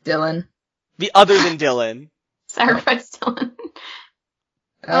 Dylan. The other than Dylan. Sacrifice Dylan.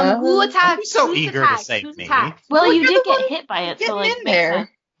 who attacked? Don't be so Who's eager to attacked? save Who's me. attacked? Well, Well, you you're did the one get hit by it, so getting like in makes there. sense.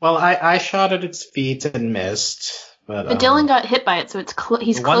 Well, I shot at its feet and missed. But Dylan got hit by it, so it's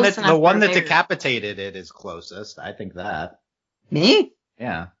he's close enough. The one for that bear. decapitated it is closest. I think that. Me?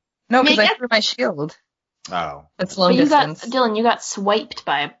 Yeah. No, because I Make it- threw my shield. Oh. That's long But distance. Dylan, you got swiped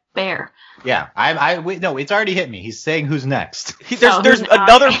by a bear. Yeah. No, it's already hit me. He's saying who's next. There's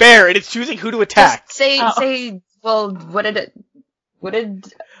another bear, and it's choosing who to attack. Just say, well, what did Azure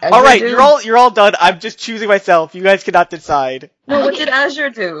All right, do? you're all done. I'm just choosing myself. You guys cannot decide. No, what did Azure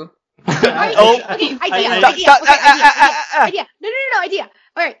do? Oh. Okay, Stop, idea. stop, Okay, idea. No, idea.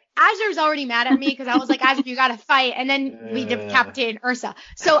 All right, Azure's already mad at me because I was like, Azure, you gotta fight, and then we decapitated Ursa.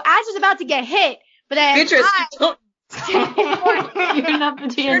 So Azure's about to get hit, but then Beatrice, You're not the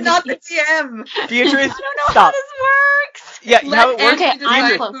DM. you're not the DM. Beatrice, I don't know how stop. this works. Yeah, Let how it works. Okay, I'm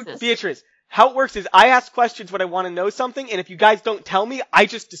decide closest. Beatrice, how it works is I ask questions when I want to know something, and if you guys don't tell me, I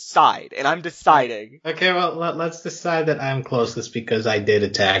just decide, and I'm deciding. Okay, well, let's decide that I'm closest because I did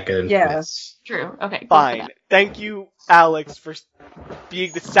attack and Yeah. miss. True. Okay. go for Fine. that. Thank you, Alex, for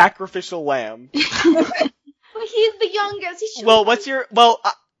being the sacrificial lamb. But he's the youngest. He should. Well, what's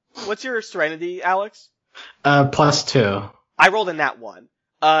your serenity, Alex? +2. I rolled a nat 1.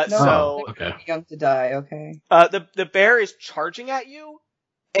 So Okay. Young to die, okay. the bear is charging at you,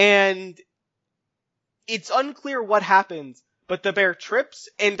 and it's unclear what happens, but the bear trips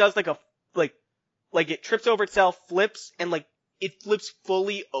and does like it trips over itself, flips, and it flips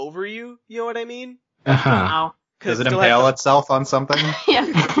fully over you. You know what I mean? Uh-huh. Wow. Does it still impale has itself on something? Yeah.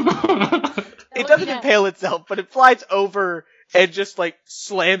 it doesn't impale itself, but it flies over and just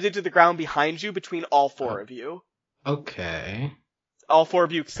slams into the ground behind you between all four of you. Okay. All four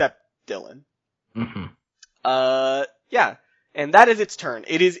of you except Dylan. Mm-hmm. Yeah. And that is its turn.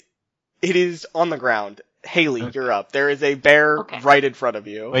 It is on the ground. Haley, Okay. you're up. There is a bear Okay. right in front of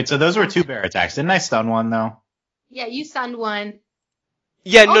you. Wait, so those were 2 bear attacks. Didn't I stun one, though? Yeah, you stunned one.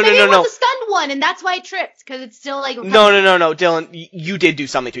 Yeah, Oh, no, maybe no, it no, no. was a stunned one, and that's why it tripped, because it's still like. No, Dylan, you did do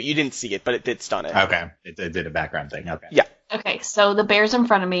something to it. You didn't see it, but it did stun it. Okay. It did a background thing. Okay. Yeah. Okay, so the bear's in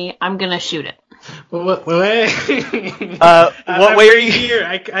front of me. I'm gonna shoot it. Wait. What way are you? here?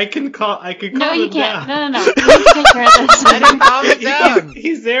 I can call. No, you him can't. down. No. You need to take care of this. I didn't calm it down.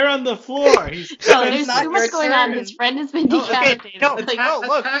 He's there on the floor. He's No, there's not too much your going on. turn. His friend has been No, okay, decapitated. no, Like, no,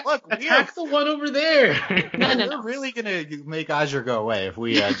 look, attack the one over there. No. We're really gonna make Azure go away if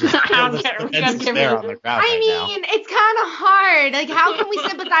we just I kill don't this care. We defenseless gotta get bear rid on of the it. ground I right now. mean, it's kind of hard. Like, how can we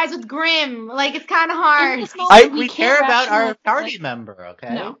sympathize with Grim? Like, it's kind of hard. in this moment, We can't care about our rationalize party it. member,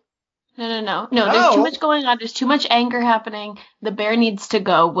 okay? No. No, there's too much going on. There's too much anger happening. The bear needs to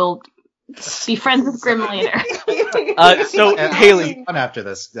go. We'll be friends with Grim later. So Haley, Fun after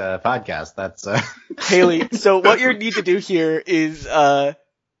this podcast. That's Haley. So what you need to do here is,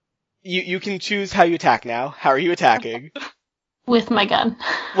 you can choose how you attack now. How are you attacking? With my gun.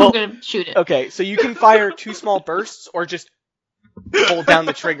 Well, I'm gonna shoot it. Okay, so you can fire 2 small bursts, or just hold down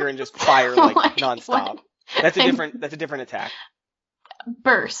the trigger and just fire What? nonstop. What? That's a different attack.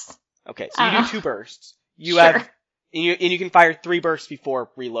 Burst. Okay, so you do 2 bursts. You Sure. have, and you can fire 3 bursts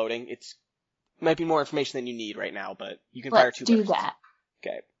before reloading. Might be more information than you need right now, but you can fire Let's 2 do bursts. that.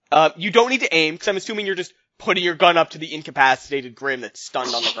 Okay. You don't need to aim, because I'm assuming you're just putting your gun up to the incapacitated Grim that's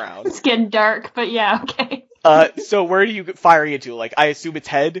stunned on the ground. It's getting dark, but yeah, okay. So where do you fire it to? I assume its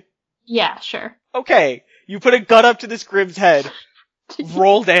head? Yeah, sure. Okay. You put a gun up to this Grim's head.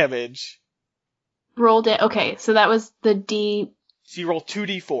 Roll damage. Rolled it. Okay, so that was the D. So you roll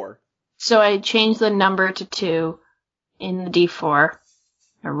 2d4. So I changed the number to 2 in the D4.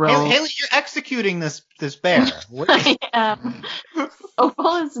 I roll. Haley, you're executing this bear. What is- I am.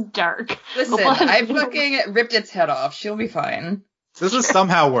 Opal is dark. Listen, Opal has- I fucking ripped its head off. She'll be fine. This is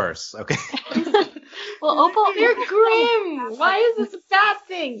somehow worse. Okay. Well, Opal. They're Grim. Why is this a bad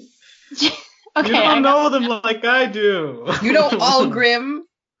thing? Okay. You don't know them like I do. You know all Grim?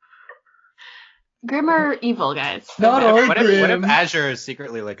 Grim are evil, guys. Not all What if Grim. Azure is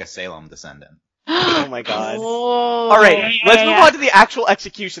secretly like a Salem descendant? Oh my god. Oh. Alright, let's move on to the actual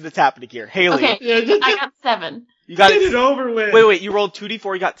execution that's happening here. Haley, Okay, Yeah, just I got 7. you got get it. it over with. Wait, you rolled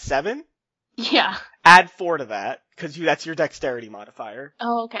 2d4, you got 7? Yeah. Add 4 to that, because that's your dexterity modifier.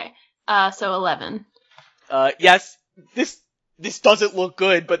 Oh, okay. So 11. Yes, this doesn't look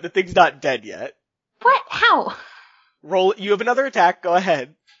good, but the thing's not dead yet. What? How? Roll, you have another attack, go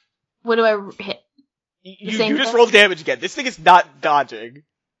ahead. What do I hit? You same just thing? rolled damage again. This thing is not dodging.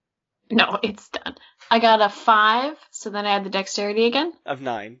 No, it's done. I got a 5, so then I add the dexterity again. Of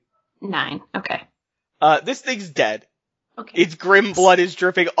 9. 9. Okay. This thing's dead. Okay. Its grim blood is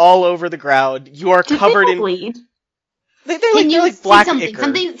dripping all over the ground. You are Did covered they in... bleed? They're Can like you black say something?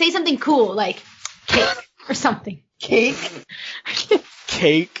 ichor. Say something cool, like cake or something. Cake?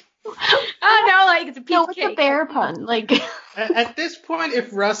 cake. Oh no, like it's a piece No, of what's cake. a bear pun? Like, At this point, if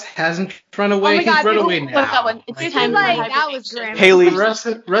Russ hasn't run away, Oh my God, he's run people- away what now. that one? It's This time is for like that hibernation. was grim. Haley.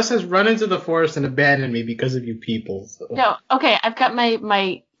 Russ has run into the forest and abandoned me because of you people. So. No, okay, I've got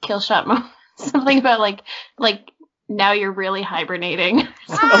my kill shot moment. Something about like now you're really hibernating.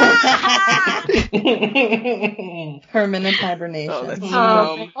 Permanent hibernation. Oh, that's so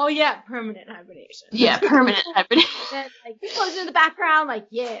Um, dumb. Oh yeah, permanent hibernation. Yeah, permanent hibernation. Then, like goes in the background, like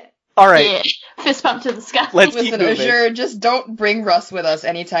yeah. All right, Yeah, fist bump to the sky. let's keep Listen, moving. Azure, just don't bring Russ with us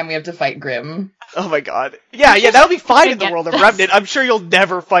anytime we have to fight Grim. Oh my god. Yeah, that'll be fine in the Again. world of Remnant. I'm sure you'll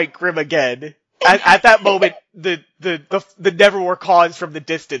never fight Grim again. At that moment, the Neverwar calls from the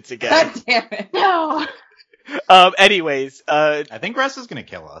distance again. God damn it. No. Anyways, I think Russ is gonna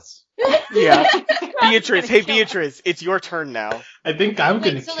kill us. yeah. Beatrice, hey Gonna kill Beatrice, it's your turn now. I think I'm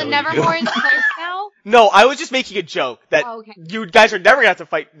gonna Wait, so kill the Nevermore is close now? No, I was just making a joke that Oh, okay. you guys are never gonna have to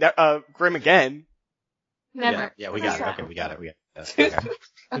fight Grim again. Never. Yeah, we got it. Okay, we got it. Okay.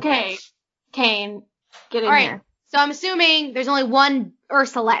 Okay, Kane, get in All right. here. So I'm assuming there's only one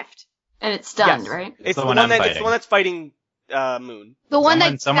Ursa left. And it's stunned, Yes. right? It's the the one one I'm that it's fighting. the one that's fighting Moon. The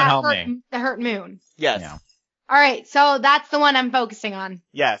one Someone help hurt, me. that hurt Moon. Yes. Yeah. All right, so that's the one I'm focusing on.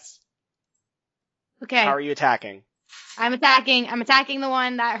 Yes. Okay, How are you attacking? I'm attacking the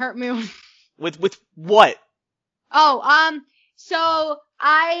one that hurt Moon. With what? Oh, so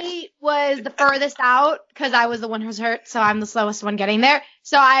I was the furthest out because I was the one who was hurt, so I'm the slowest one getting there.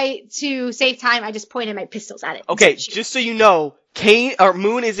 So to save time, I just pointed my pistols at it. Okay, Shoot. just so you know,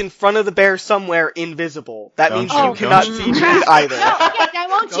 Moon is in front of the bear somewhere invisible. That Don't means shoot. you cannot Don't see shoot. Moon either. No, okay, I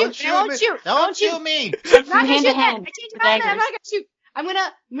won't Don't shoot. I won't me. shoot. Don't shoot me. I'm not From gonna hand shoot to hand, them. I changed with my mind. I'm daggers. not gonna shoot.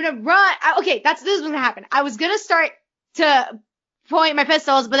 I'm gonna run. Okay, this is what's gonna happen. I was gonna start to point my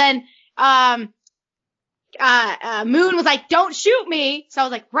pistols, but then Moon was like, "Don't shoot me." So I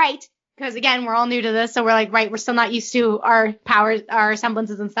was like, "Right," because again, we're all new to this, so we're like, "Right." We're still not used to our powers, our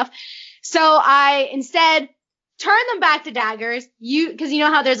semblances and stuff. So I instead turned them back to daggers. Because you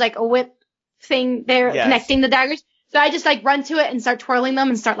know how there's like a whip thing there Yes. connecting the daggers. So I just like run to it and start twirling them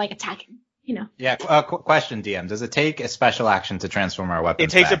and start like attacking. You know. Yeah. Question, DM. Does it take a special action to transform our weapons? It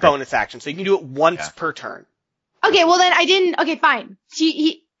takes a back? bonus action, so you can do it once Yeah. per turn. Okay, well then I didn't. Okay, fine.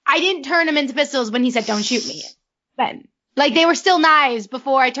 I didn't turn them into pistols when he said don't shoot me. Then, like they were still knives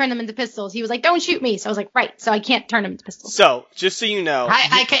before I turned them into pistols. He was like don't shoot me, so I was like right. So I can't turn them into pistols. So, just so you know,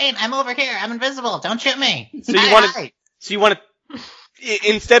 Hi, Kane. I'm over here. I'm invisible. Don't shoot me. So you want to,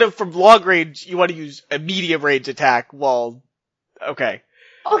 instead of from long range, you want to use a medium range attack while, okay.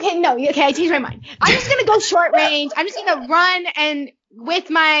 Okay, no, okay, I changed my mind. I'm just gonna go short range. I'm just gonna run and with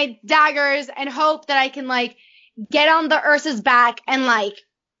my daggers and hope that I can like get on the Ursa's back and like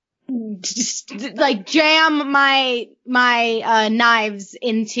just like jam my knives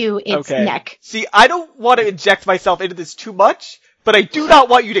into its Okay. neck. See, I don't want to inject myself into this too much, but I do not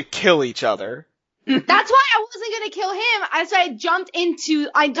want you to kill each other. That's why I wasn't gonna kill him. So I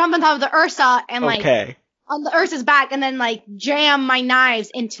jumped on top of the Ursa and like Okay. on the Ursa's back and then like jam my knives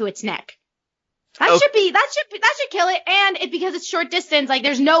into its neck. That should kill it. And because it's short distance, like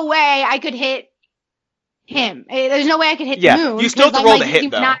there's no way I could hit him. There's no way I could hit Yeah, the Moon. you still have to 'cause roll I'm, to like, hit, using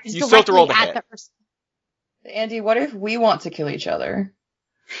though. knives You still have to roll to directly hit. at the Ursa. Andy, what if we want to kill each other?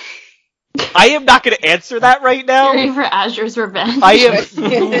 I am not going to answer that right now. Ready for Azure's revenge. I am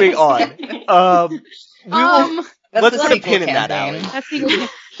moving on. We will, That's let's the put a sequel pin in that, campaign. Allie. That's the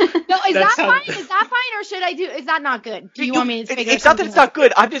No, is that sounds- fine? Is that fine, or should I do? Is that not good? Do you want me to figure? It's not that something it's not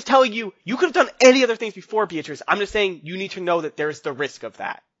good. I'm just telling you, you could have done any other things before, Beatrice. I'm just saying you need to know that there's the risk of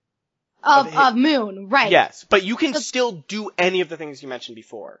that. of Moon, right? Yes, but you can still do any of the things you mentioned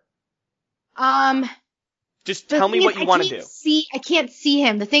before. Just The tell me thing what is, you want to do. I can't see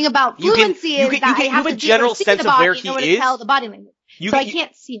him. The thing about You can- fluency you is can- that you I have have to a general see sense the of body where in he order is. to tell the body language. You So can, I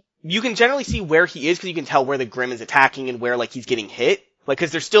can't see him. you can generally see where he is because you can tell where the Grim is attacking and where like he's getting hit. Like,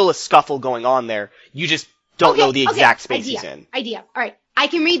 because there's still a scuffle going on there. You just don't know the exact space he's in. Idea. All right. I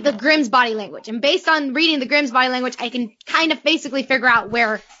can read the Grimm's body language, and based on reading the Grimm's body language, I can kind of basically figure out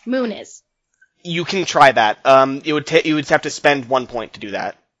where Moon is. You can try that. You would have to spend 1 point to do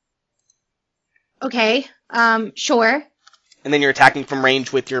that, Okay. Sure. and then you're attacking from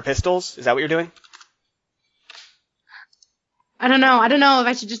range with your pistols. Is that what you're doing? I don't know. I don't know if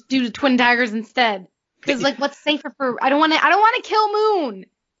I should just do the twin daggers instead. Because like, what's safer for? I don't want to kill Moon.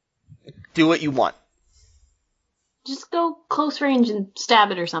 Do what you want. Just go close range and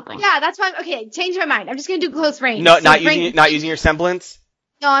stab it or something. Yeah, that's fine. Okay, change my mind. I'm just gonna do close range. No, So not using your semblance.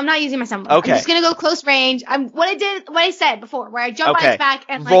 No, I'm not using my semblance. Okay. I'm just gonna go close range. What I said before, where I jump on Okay. its back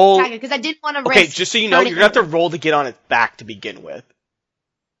and like Roll- tag it, because I didn't want to risk. Okay, just so you know, you're gonna have to roll to get on its back to begin with.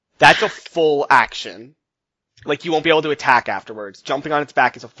 That's a full action. Like, you won't be able to attack afterwards. Jumping on its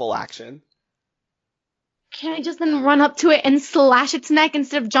back is a full action. Can I just then run up to it and slash its neck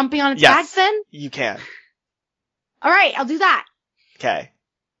instead of jumping on its back then? You can. Alright, I'll do that. Okay.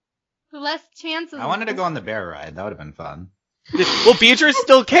 The less chances. I wanted to go on the bear ride. That would have been fun. Well, Beatrice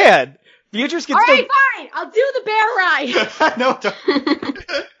still can. Beatrice can Alright, fine! I'll do the bear ride! No,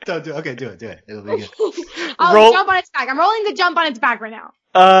 don't do it. Okay, do it. It'll be good. I'll jump on its back. I'm rolling the jump on its back right now.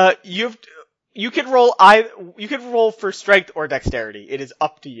 You can roll for strength or dexterity. It is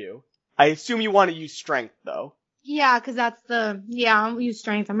up to you. I assume you want to use strength, though. Yeah, cause that's I'll use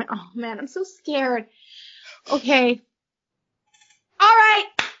strength. Oh man, I'm so scared. Okay. Alright!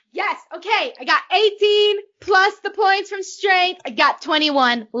 Yes, okay, I got 18 plus the points from strength. I got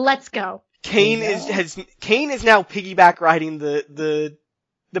 21. Let's go. Kane is now piggyback riding the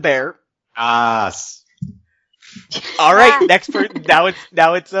bear. All right, next person. Now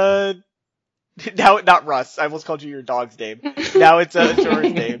it's not Russ. I almost called you your dog's name. Now it's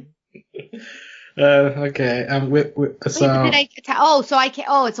Jorah's name. Okay. So. Wait, did I attack? So I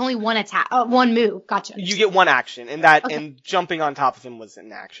can't. It's only one attack. One move. Gotcha. You get one action, and jumping on top of him was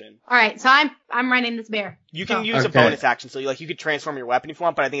an action. All right, so I'm riding this bear. You can use a bonus action, so you could transform your weapon if you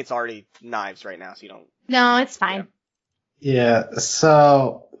want, but I think it's already knives right now, so you don't. No, it's fine. Yeah.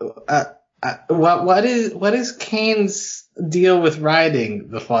 So, what is Kane's deal with riding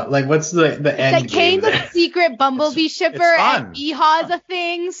the fun? Like, what's the end game? Like Kane's a secret bumblebee shipper, and Yeehaw's a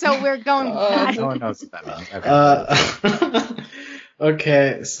thing, so we're going with that. No one knows what that means. Okay.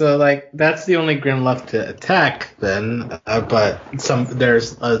 Okay, so that's the only Grim left to attack then, but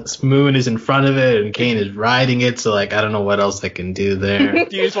there's a moon is in front of it and Kane is riding it, so I don't know what else I can do there.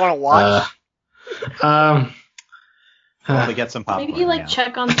 Do you just want to watch? Probably get some popcorn. Maybe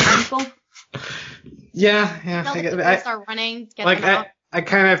check on people. Yeah. I start running. I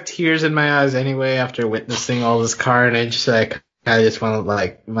kind of have tears in my eyes anyway after witnessing all this carnage. I just want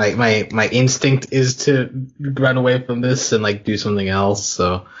to my instinct is to run away from this and do something else.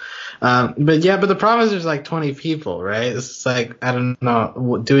 So, but the problem is there's 20 people, right? It's I don't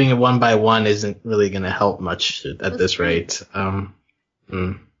know, doing it one by one isn't really going to help much at this rate.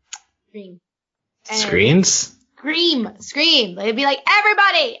 Scream. Screens? Scream. They'd be like,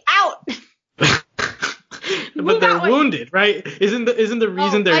 everybody out. But they're wounded, right? Isn't the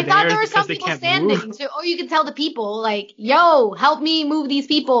reason they're there? I thought there were some people standing. So, you can tell the people, yo, help me move these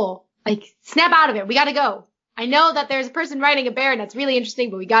people. Snap out of it. We gotta go. I know that there's a person riding a bear and that's really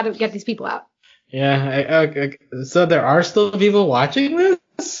interesting, but we gotta get these people out. Yeah, so there are still people watching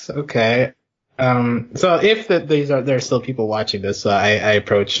this? Okay. So if there's still people watching this, I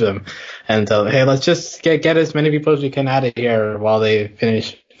approach them and tell them, hey, let's just get as many people as we can out of here while they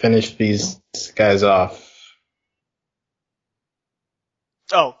finish these guys off.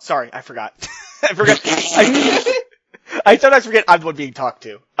 Oh, sorry, I forgot. I sometimes forget I'm the one being talked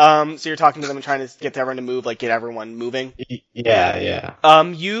to. So you're talking to them and trying to get everyone to move, get everyone moving? Yeah.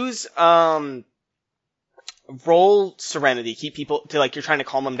 Use, roll Serenity. Keep people to, you're trying to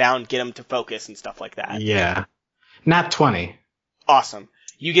calm them down, get them to focus and stuff like that. Yeah. Nat 20. Awesome.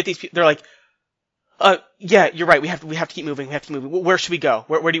 You get these people, they're yeah, you're right, we have to keep moving, Where should we go?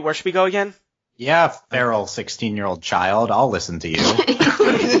 Where should we go again? Yeah, feral 16-year-old child, I'll listen to you.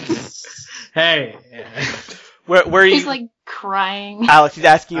 Hey. Where are you? He's crying. Alex, he's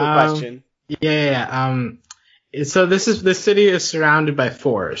asking you a question. Yeah. So the city is surrounded by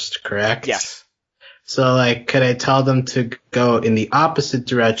forest, correct? Yes. So could I tell them to go in the opposite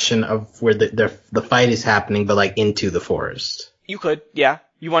direction of where the fight is happening, but into the forest? You could, yeah.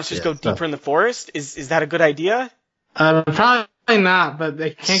 You want to just go deeper in the forest? Is that a good idea? Probably not, but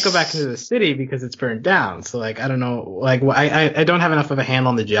they can't go back into the city because it's burned down. So I don't know, I don't have enough of a handle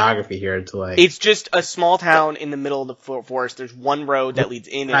on the geography here to It's just a small town in the middle of the forest. There's one road that leads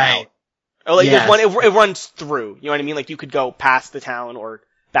in and out. Or there's one, it runs through. You know what I mean? You could go past the town or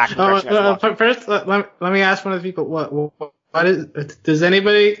back in the direction. First, let me ask one of the people, what is,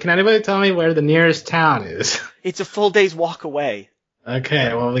 can anybody tell me where the nearest town is? It's a full day's walk away.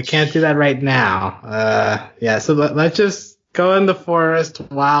 Okay, well, we can't do that right now. So let's just go in the forest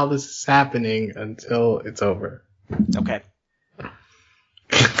while this is happening until it's over. Okay.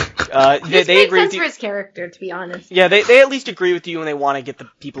 They agree with you. For his character, to be honest. Yeah, they at least agree with you and they want to get the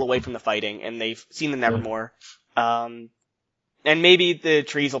people away from the fighting, and they've seen the Nevermore. And maybe the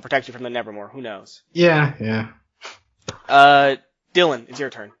trees will protect you from the Nevermore, who knows? Yeah. Dylan, it's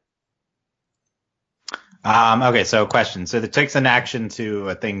your turn. Okay, so question. So it takes an action to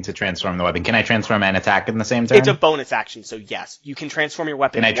a thing to transform the weapon. Can I transform and attack in the same turn? It's a bonus action, so yes. You can transform your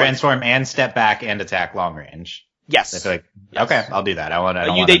weapon. Can I transform and step back and attack long range? Yes. I feel like Yes. okay, I'll do that. I want to.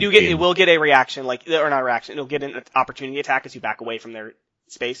 It will get a reaction, or not a reaction. It'll get an opportunity attack as you back away from their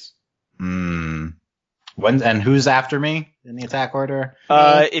space. When and who's after me in the attack order?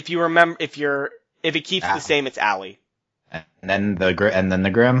 If you remember, if it keeps the same, it's Allie. And then the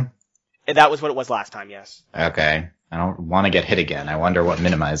Grim. And that was what it was last time. Yes. Okay. I don't want to get hit again. I wonder what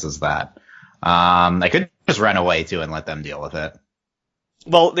minimizes that. I could just run away too and let them deal with it.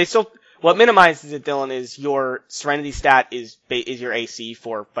 Well, what minimizes it, Dylan, is your Serenity stat is your AC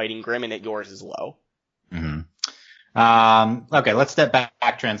for fighting Grim, and yours is low. Mm-hmm. Okay, let's step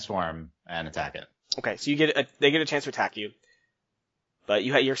back, transform, and attack it. Okay, so they get a chance to attack you, but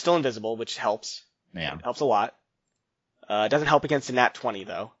you're still invisible, which helps. Yeah, it helps a lot. It doesn't help against a nat 20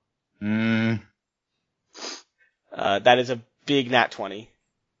 though. That is a big nat 20.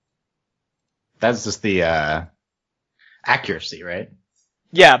 That's just the accuracy, right?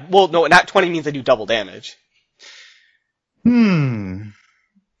 Yeah, well, no, nat 20 means I do double damage. Are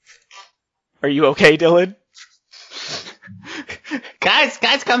you okay, Dylan? Guys,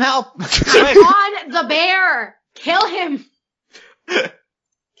 come help! On the bear! Kill him!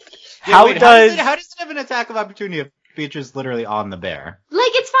 How does it have an attack of opportunity if it features literally on the bear?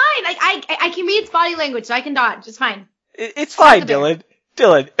 Like, it's fine. I can read its body language, so I can dodge. It's fine. It's fine, Dylan.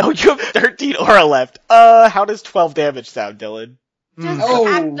 Dylan, you have 13 aura left. How does 12 damage sound, Dylan? Just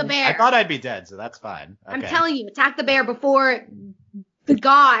attack the bear. I thought I'd be dead, so that's fine. Okay. I'm telling you, attack the bear before the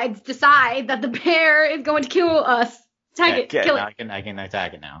gods decide that the bear is going to kill us. Attack it. Kill it. I can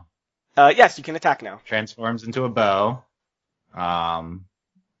attack it now. Yes, you can attack now. Transforms into a bow.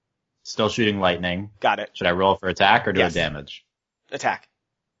 Still shooting lightning. Got it. Should I roll for attack or do a damage? Attack.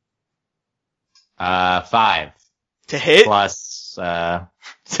 5. To hit? Plus, to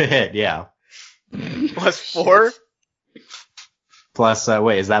hit, yeah. Plus 4? Plus,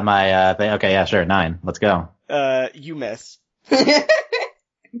 wait, is that my, thing? Okay, yeah, sure, 9. Let's go. You miss.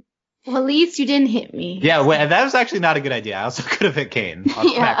 Well, at least you didn't hit me. Yeah, wait, that was actually not a good idea. I also could have hit Kane.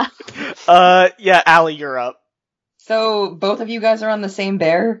 Yeah. Yeah, Allie, you're up. So, both of you guys are on the same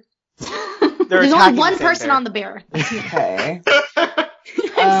bear? There's only one person on the bear. Okay.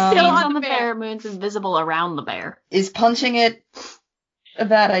 I'm still on the bear. Moon's invisible around the bear. Is punching it a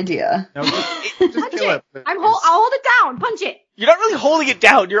bad idea? No, just Punch kill it. it. I'll hold it down. Punch it. You're not really holding it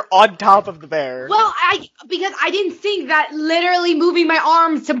down. You're on top of the bear. Well, because I didn't think that literally moving my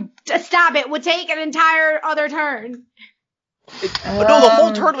arms to stab it would take an entire other turn. No, the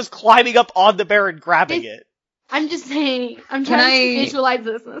whole turn was climbing up on the bear and grabbing it. I'm just saying. I'm trying to visualize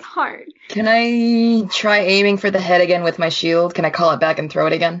this, and it's hard. Can I try aiming for the head again with my shield? Can I call it back and throw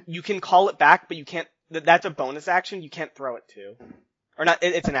it again? You can call it back, but you can't. That's a bonus action. You can't throw it too. Or not.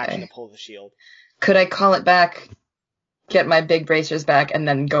 It's an action to pull the shield. Could I call it back, get my big bracers back, and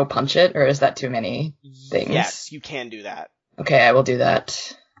then go punch it? Or is that too many things? Yes, you can do that. Okay, I will do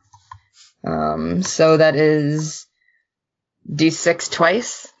that. So that is D6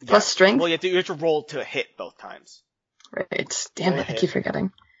 twice plus strength. Well, you have to roll to hit both times. Right. Damn it, I keep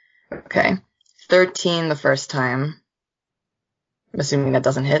forgetting. Okay. 13 the first time. I'm assuming that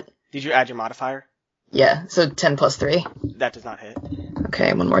doesn't hit. Did you add your modifier? Yeah, so 10 plus 3. That does not hit.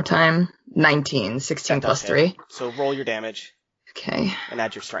 Okay, one more time. 19, 16 plus 3. So roll your damage. Okay. And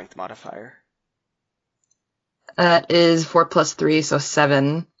add your strength modifier. That is 4 plus 3, so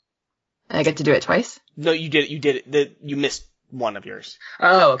 7. And I get to do it twice? No, you did it. You missed one of yours.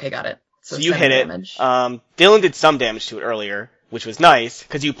 Oh, okay, got it. So you hit damage. it. Dylan did some damage to it earlier, which was nice,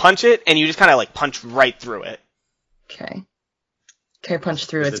 because you punch it, and you just kind of like punch right through it. Okay. Okay, punch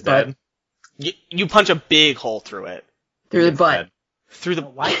through its butt. Dead? You punch a big hole through it. Through the butt. Dead. Through the...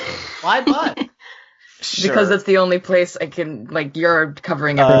 Why butt? Sure. Because that's the only place I can, like, you're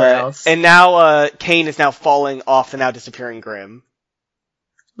covering everywhere else. And now, Kane is now falling off the now disappearing Grim.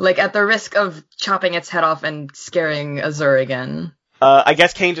 Like, at the risk of chopping its head off and scaring Azur again. I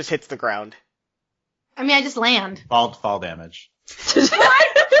guess Kane just hits the ground. I mean, I just land. Fall damage.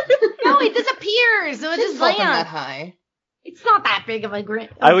 No, it disappears. So it just Fall from that lands. high. It's not that big of a grin.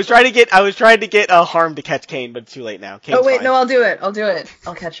 I was trying to get a harm to catch Kane, but it's too late now. Kane's Oh wait, fine. no, I'll do it.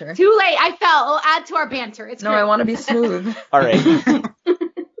 I'll catch her. Too late. I fell. It'll add to our banter. It's No, great. I want to be smooth. All right.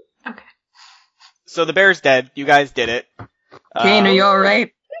 Okay. So the bear's dead. You guys did it. Kane, are you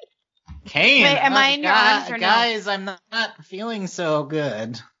alright? Kane! Wait, am I in your arms or no? Guys, I'm not feeling so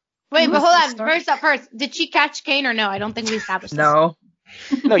good. Wait, but What's hold the on. story? First, did she catch Kane or no? I don't think we established this. No.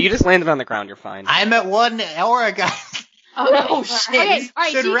 No, you just landed on the ground. You're fine. I'm at 1 hour, guys. Okay. Oh, shit. Okay,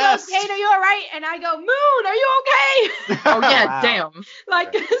 alright, Should she rest. goes, Kane, are you alright? And I go, Moon, are you okay? Oh yeah, Wow. damn.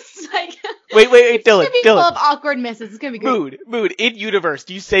 Like, this, like... Wait, Dylan, It's gonna be full of Dylan. awkward misses. It's gonna be great. Mood, in universe,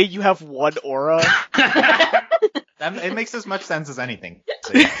 do you say you have 1 aura? It makes as much sense as anything.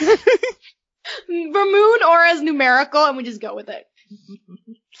 So, yeah. Moon aura is numerical, and we just go with it.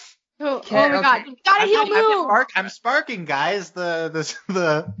 Oh my god. Gotta heal Moon! I'm sparking, guys.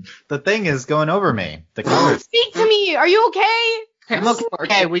 The thing is going over me. The colors. Speak to me! Are you okay? I'm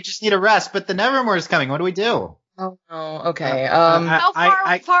okay. We just need a rest, but the Nevermore is coming. What do we do? Oh, okay. How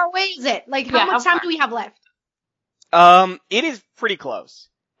far away is it? Like, how much time do we have left? It is pretty close.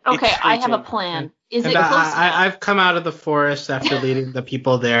 Okay, I have a reaching. plan. Is it And close enough? I've come out of the forest after leading the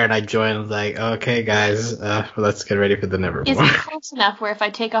people there, and I joined like, okay, guys, let's get ready for the Nevermore. Is it close enough where if I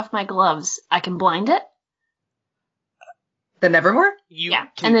take off my gloves, I can blind it? The Nevermore? You Yeah,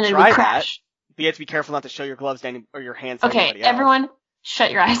 can and then it try would that, crash. but you have to be careful not to show your gloves to or your hands to Okay, anybody else. everyone,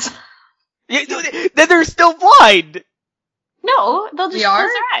 shut your eyes. Yeah, then they're still blind! No, they'll just We are?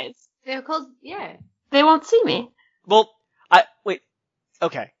 close their eyes. They're close, yeah. They won't see me. Well, wait.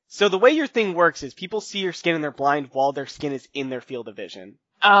 Okay. So the way your thing works is people see your skin and they're blind while their skin is in their field of vision.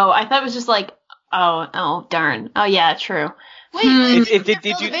 Oh, I thought it was just like, oh, darn. Oh, yeah, true. Wait, Did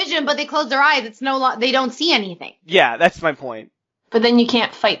did you? vision, but they close their eyes. It's they don't see anything. Yeah, that's my point. But then you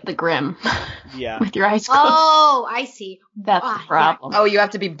can't fight the Grim Yeah. with your eyes closed. Oh, I see. That's the problem. Oh, you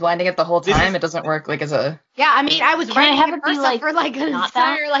have to be blinding it the whole This time? is- It doesn't work like as a... Yeah, I mean, I was Can I writing have it it be, Ursa like, for like an not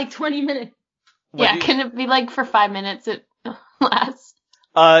that? entire, like, 20 minutes. Yeah, can it be like for 5 minutes it lasts?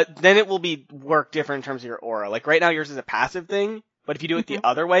 Then it will be work different in terms of your aura. Like right now yours is a passive thing, but if you do it the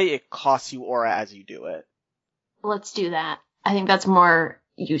other way, it costs you aura as you do it. Let's do that. I think that's more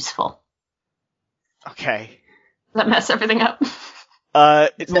useful. Okay. Does that mess everything up?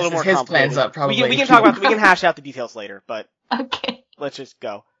 It's a little more his complicated. plans up, probably. We can hash out the details later, but Okay. let's just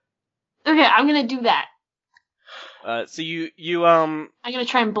go. Okay, I'm gonna do that. So you I'm gonna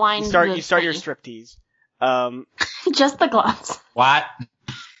try and blind you start your thing. striptease. Just the gloves. What?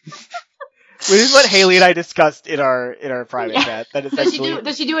 Which is what Haley and I discussed in our private chat. That essentially,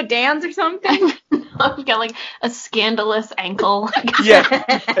 Does she do a dance or something? You got like a scandalous ankle.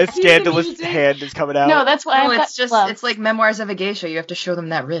 yeah, a scandalous Music. hand is coming out. No, that's why No, I've got it's just, gloves. it's like Memoirs of a Geisha. You have to show them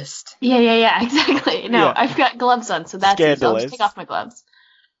that wrist. Yeah, exactly. No, Yeah. I've got gloves on, so that's it. So I'll Scandalous. just take off my gloves.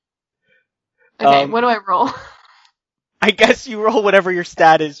 Okay, what do I roll? I guess you roll whatever your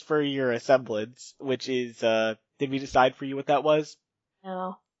stat is for your semblance, which is, did we decide for you what that was?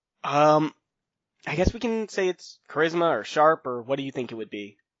 No. I guess we can say it's charisma or sharp, or what do you think it would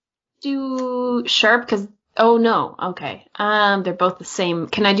be? Do sharp, because... Oh, no. Okay. They're both the same.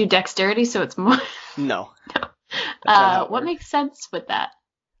 Can I do dexterity so it's more... No. That's not how it what works. makes sense with that?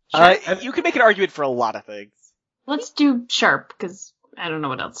 You can make an argument for a lot of things. Let's do sharp, because I don't know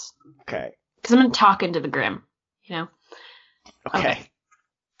what else. Okay. Because I'm going to talk into the Grim, you know? Okay. Okay.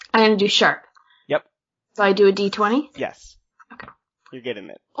 I'm going to do sharp. Yep. So I do a d20? Yes. Okay. You're getting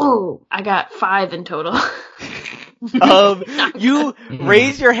it. Oh, I got 5 in total. You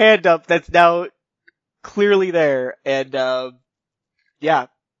raise your hand up that's now clearly there, and, yeah.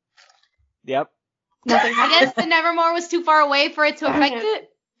 Yep. Nothing. I guess the Nevermore was too far away for it to affect it.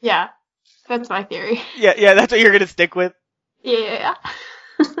 Yeah. That's my theory. Yeah, that's what you're gonna stick with? Yeah.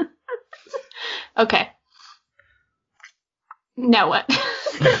 Okay. Now what?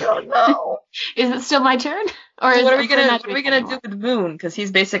 Oh, no. Is it still my turn? Or is What it are we gonna do with Moon? Because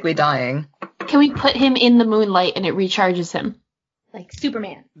he's basically dying. Can we put him in the moonlight and it recharges him? Like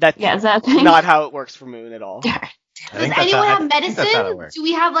Superman. That's Yeah, is that a thing? not how it works for Moon at all. I Does think anyone have I think that's how it medicine? works. Do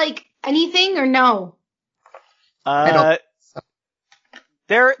we have, like, anything or no? don't-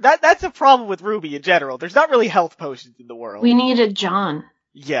 That's a problem with Ruby in general. There's not really health potions in the world. We need a John.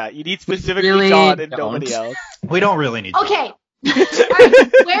 Yeah, you need specifically really John and don't. nobody else. We don't really need. Okay.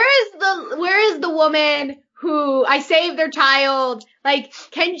 Where is the woman who I saved their child? Like,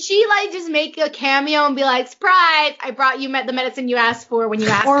 can she like just make a cameo and be like, surprise, I brought you the medicine you asked for when you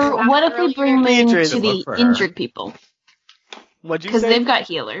asked for Or it what if we earlier." bring Moon Beatrice, to look the for her. injured people? What'd you Because say? they've got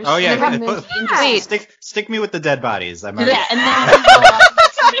healers. Oh yeah, They've got yeah, Moon put- to the injured people. stick me with the dead bodies. I'm Yeah, and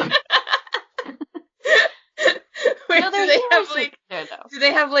then Wait, no, do they're they have healers like there though. do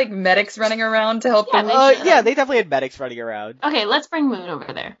they have like medics running around to help Yeah, them? they should. Yeah, they definitely had medics running around. Okay, let's bring Moon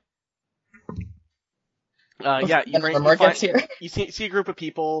over there. Yeah, you, When Lamar gets here. you see a group of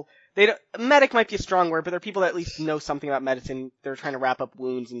people. Medic might be a strong word, but they're people that at least know something about medicine. They're trying to wrap up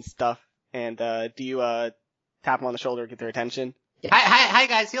wounds and stuff. And do you tap them on the shoulder, get their attention? Hi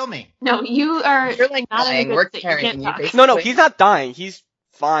guys, heal me. No, you are You're like not in a dying. good We're state. You carrying can't you. talk. Basically. No, he's not dying. He's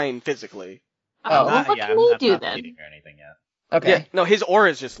fine physically. Oh, well, what can we do then? Or anything yet. Okay. Yeah, no, his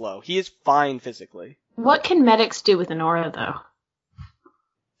aura is just low. He is fine physically. What can medics do with an aura though?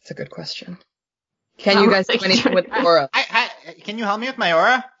 That's a good question. Can you guys do anything with Aura? Can you help me with my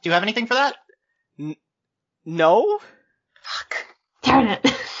aura? Do you have anything for that? No. Fuck. Darn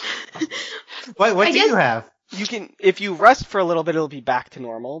it. What do you have? You can, if you rest for a little bit, it'll be back to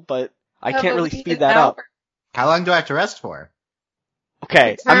normal, but I can't really speed that Now- up. How long do I have to rest for?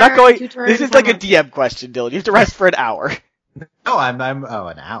 Okay, A I'm not turn, going, 2 turns, this is 1 like a month. DM question, Dylan. You have to rest for an hour. Oh, an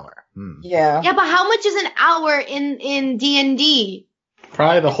hour. Yeah. Yeah, but how much is an hour in D&D?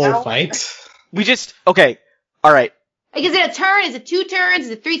 Probably the whole fight. We just, okay, alright. Like, is it a turn? Is it 2 turns?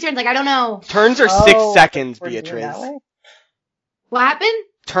 Is it 3 turns? Like, I don't know. Turns are Oh, 6 seconds, we're doing Beatrice. that way? What happened?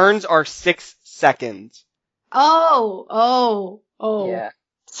 Turns are 6 seconds. Oh. Yeah.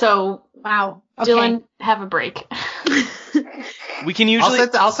 So, Wow. Okay. Dylan, have a break. We can usually,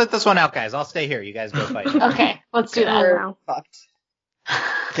 I'll sit this one out, guys. I'll stay here. You guys go fight. Okay, let's do that. We're fucked.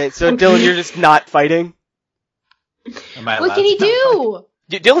 okay, so Dylan, you're just not fighting? Am I What allowed can he to not do?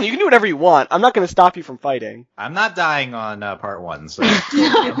 fight? Dylan, you can do whatever you want. I'm not gonna stop you from fighting. I'm not dying on part 1, so.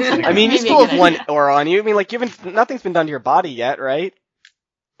 I mean, you Maybe still a have good 1 idea. aura on you. I mean, like, nothing's been done to your body yet, right?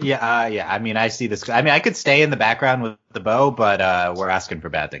 Yeah. I mean, I see this. I mean, I could stay in the background with the bow, but we're asking for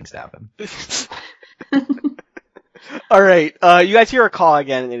bad things to happen. Alright, you guys hear a call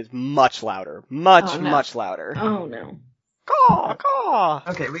again, and it is much louder. Much louder. Oh, no. Caw, caw.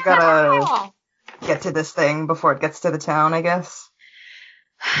 Okay, we gotta get to this thing before it gets to the town, I guess.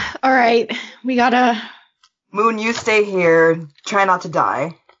 All right. We gotta... Moon, you stay here. Try not to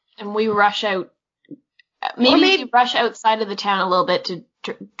die. And we rush out. Maybe maybe- we rush outside of the town a little bit to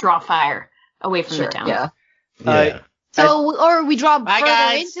draw fire away from the town. Yeah. So, or we draw Bye, further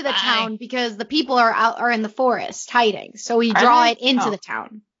guys. into the Bye. town because the people are in the forest hiding. So we Are draw they? it into Oh. the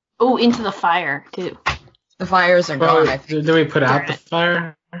town. Oh, into the fire, too. The fires are gone, I think. Do we put out the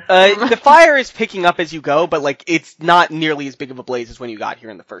fire? The fire is picking up as you go, but, like, it's not nearly as big of a blaze as when you got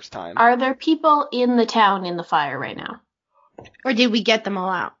here in the first time. Are there people in the town in the fire right now? Or did we get them all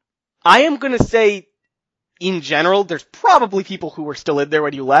out? I am gonna say, in general, there's probably people who were still in there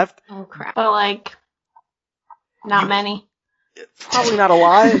when you left. Oh, crap. But, like, not many. Probably not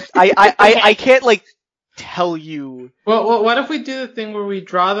alive. I can't, like, tell you. Well, what if we do the thing where we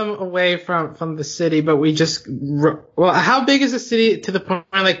draw them away from the city, but we just... Well, how big is the city to the point,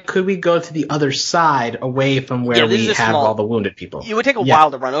 like, could we go to the other side away from where Yeah, this we is a have small- all the wounded people? It would take a Yeah.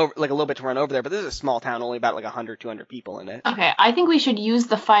 while to run over, like, a little bit to run over there, but this is a small town, only about, like, 100, 200 people in it. Okay, I think we should use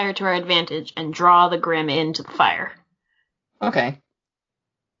the fire to our advantage and draw the Grim into the fire. Okay.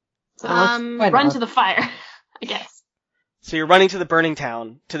 So Um, let's Why run not? to the fire, I guess. So you're running to the burning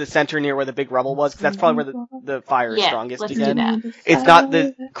town, to the center near where the big rubble was, because that's probably where the fire is Yeah, strongest let's again. do that. It's not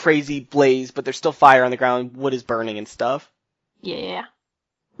the crazy blaze, but there's still fire on the ground, wood is burning and stuff. Yeah.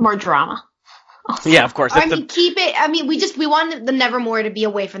 More drama. Yeah, of course. I That's mean, keep it. I mean, we want the Nevermore to be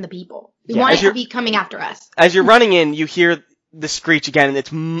away from the people. We Yeah, want as it to you're- be coming after us. As you're running in, you hear the screech again,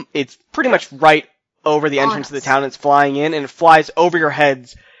 and it's pretty much right over the entrance of the town. It's flying in, and it flies over your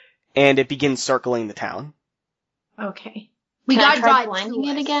heads, and it begins circling the town. Okay. We Can I gotta try draw blinding to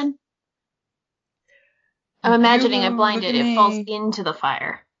it us. again? I'm imagining I blind look it. at It falls me. into the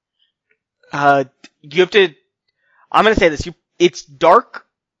fire. You have to. I'm gonna say this. It's dark.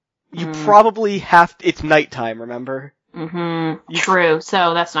 You probably have. It's nighttime. Remember? Mm-hmm. True.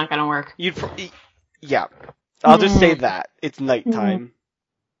 So that's not gonna work. Yeah. I'll just say that it's nighttime.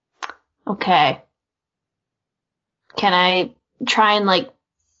 Okay. Can I try and like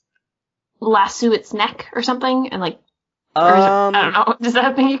lasso its neck or something and like? Or is it, I don't know. Is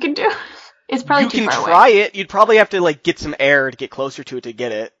that a thing you can do? It's probably You too can far try away. it. You'd probably have to like get some air to get closer to it to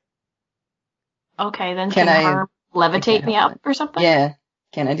get it. Okay, then Can can I- Harm levitate can't me help up or something? Yeah.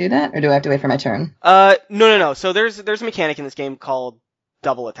 Can I do that? Or do I have to wait for my turn? No. So there's a mechanic in this game called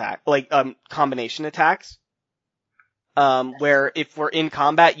double attack, like combination attacks. Where if we're in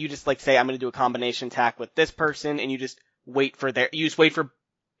combat, you just like say I'm going to do a combination attack with this person, and you just wait for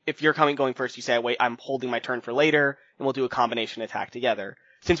if you're going first, you say I'm holding my turn for later, and we'll do a combination attack together.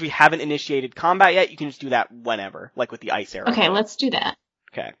 Since we haven't initiated combat yet, you can just do that whenever, like with the ice arrow. Okay, let's do that.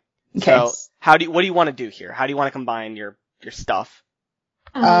 Okay. Okay. So what do you want to do here? How do you want to combine your stuff?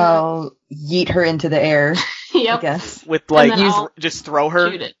 I'll yeet her into the air, I Yep. guess. With like then I'll just throw her?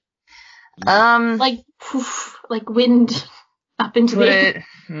 Shoot it. Like, Like, poof, like wind up into would the air.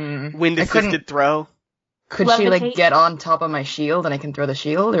 it? Wind I couldn't- assisted throw? Could she like Levitate? get on top of my shield and I can throw the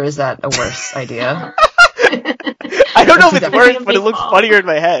shield, or is that a worse idea? I don't know if it's Definitely worse, a but it big looks ball. funnier in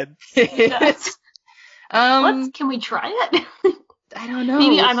my head. Can we try it? I don't know.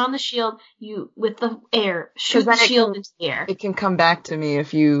 Maybe I'm on the shield, you, with the air, shoot the then it shield can- into the air. It can come back to me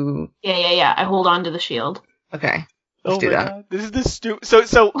if you. Yeah. I hold on to the shield. Okay, let's do my that. God. This is the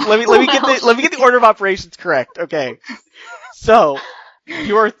So let me get the order of operations correct. Okay. So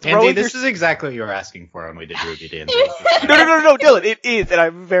You are throwing Andy, this is exactly what you were asking for when we did Ruby Dance. No, Dylan, it is, and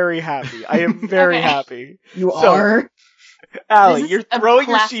I'm very happy. I am very Okay. happy. You So, are. Allie, This is you're a throwing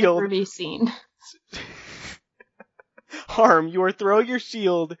your classic shield. Ruby scene. Harm, you are throwing your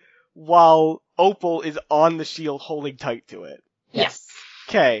shield while Opal is on the shield holding tight to it. Yes.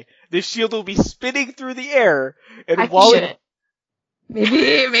 Okay. The shield will be spinning through the air, and I while can it, shoot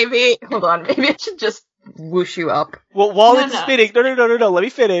it. Maybe, hold on. Maybe I should just whoosh you up. well, while No, it's no. spinning, no, let me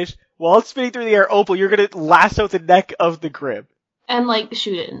finish. While it's spinning through the air, Opal, you're gonna lasso the neck of the crib. And, like,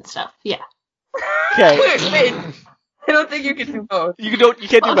 shoot it and stuff. Yeah. Okay. Wait. I don't think you can do both. You can't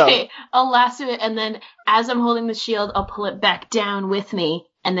do both. Okay, I'll lasso it, and then as I'm holding the shield, I'll pull it back down with me,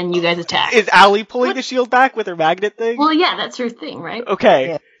 and then you guys attack. Is Allie pulling the shield back with her magnet thing? Well, yeah, that's her thing, right? Okay.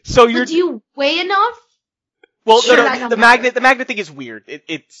 Yeah. So you're, But do you weigh enough? well, Sure, no, that the doesn't magnet thing is weird.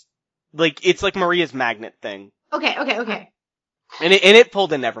 It's like Maria's magnet thing. Okay. And it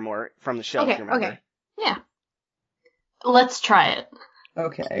pulled in Nevermore from the show, if you remember. Okay. Yeah. Let's try it.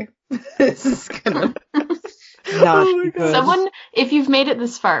 Okay. This is gonna not Oh my be God. good. Someone, if you've made it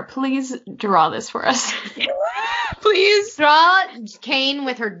this far, please draw this for us. Please draw Kane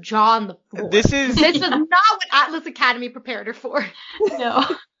with her jaw on the floor. This is, This is not what Atlas Academy prepared her for. No.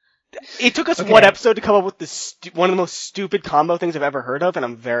 it took us Okay. one episode to come up with one of the most stupid combo things I've ever heard of, and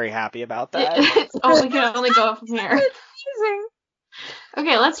I'm very happy about that. We can only go up from here.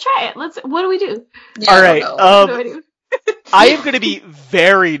 Okay, let's try it. What do we do? Yeah, I Alright, don't know. What do I do? I am gonna be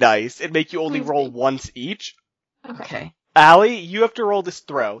very nice and make you only Please roll be. once each. Okay. Allie, you have to roll this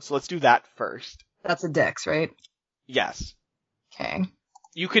throw, so let's do that first. That's a dex, right? Yes. Okay.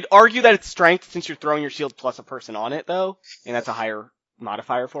 You could argue that it's strength since you're throwing your shield plus a person on it, though, and that's a higher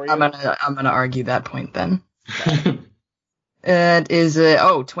modifier for you. I'm gonna argue that point then. It is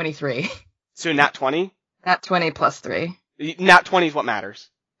 23. So nat 20? Not 20 plus 3. Nat 20 is what matters.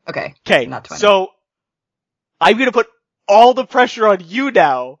 Okay. Okay, Nat 20. so I'm gonna put all the pressure on you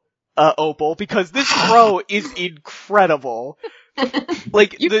now, Opal, because this throw is incredible.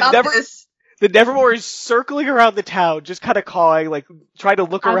 Like, You got this. the Nevermore is circling around the town, just kind of cawing, like, trying to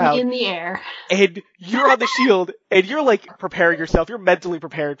look I'm around, in the air. and you're on the shield, and you're, like, preparing yourself. You're mentally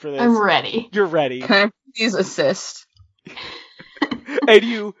prepared for this. I'm ready. You're ready. Can I please assist?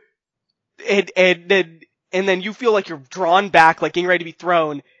 And then you feel like you're drawn back, like getting ready to be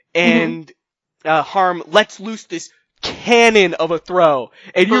thrown, and Harm lets loose this cannon of a throw,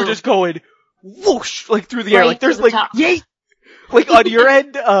 and you're Boom. just going whoosh, like through the air, Right like there's to the like top. Yay! like on your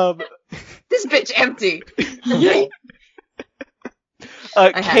end, This bitch empty. Yay!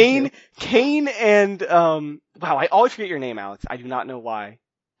 I had Kane and wow, I always forget your name, Alex. I do not know why.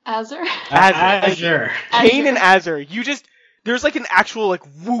 Azure? Azure. Kane and Azure, you just there's like an actual like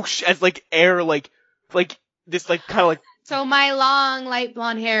whoosh as like air like this like kind of like So my long, light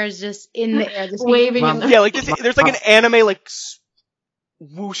blonde hair is just in the air. This Waving in the yeah like this there's like an anime like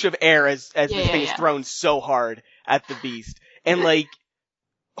whoosh of air as this thing is yeah. thrown so hard at the beast, and like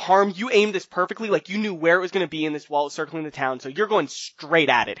Harm, you aimed this perfectly, like you knew where it was going to be in this while it was circling the town, so you're going straight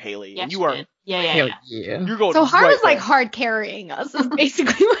at it, Haley, Yeah, and she you are did. Yeah. Hell yeah. you're going So Harm right is like there. hard carrying us. Is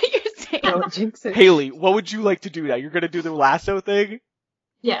basically what you're saying. Don't jinx it. Haley, what would you like to do now? You're going to do the lasso thing?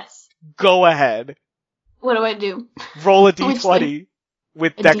 Yes. Go ahead. What do I do? Roll a Which d20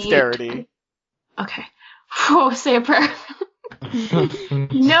 with A dexterity. Okay. Oh, say a prayer.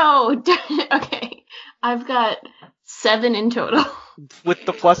 No. Okay. I've got 7 in total. With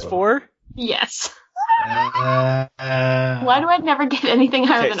the +4? Yes. Why do I never get anything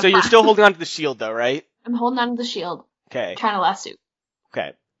higher Okay, than a so you're 5? still holding on to the shield though, right? I'm holding on to the shield, Okay. trying to lasso.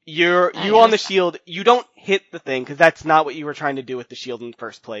 Okay. You I on the understand. shield, you don't hit the thing, because that's not what you were trying to do with the shield in the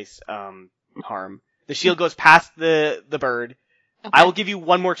first place, Harm. The shield goes past the bird. Okay. I will give you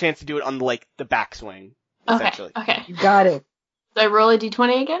one more chance to do it on the backswing, Okay. essentially. Okay. You got it. So I roll a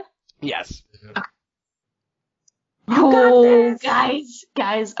d20 again? Yes. Oh, guys.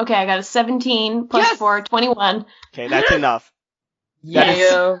 Okay, I got a 17 plus Yes! 4, 21. Okay, that's enough. That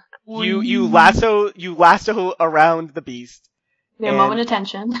is- Yeah. You lasso around the beast. A And- moment of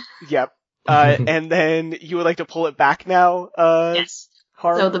tension. Yep. And then you would like to pull it back now, Yes.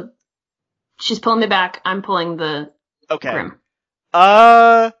 Harm? So she's pulling me back. I'm pulling the Okay. grim.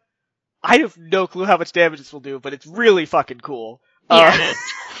 I have no clue how much damage this will do, but it's really fucking cool. Yeah.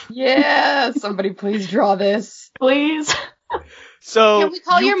 Yeah. Somebody please draw this. Please. So Can we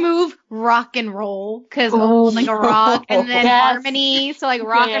call you- your move rock and roll? Because Oh, like a rock and then yes. harmony. So like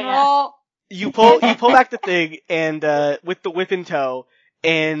rock and Yeah. roll. you pull back the thing and with the whip in tow,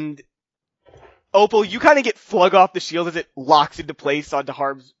 and Opal, you kind of get flung off the shield as it locks into place onto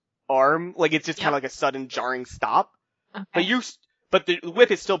Harm's arm, like it's just kind of like a sudden jarring stop. Okay. but the whip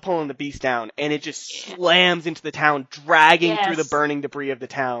is still pulling the beast down, and it just slams into the town, dragging through the burning debris of the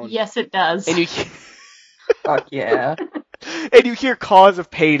town. Yes, it does. And you Fuck yeah. and you hear cause of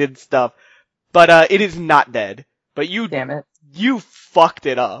pain and stuff, but it is not dead. But Damn it. you fucked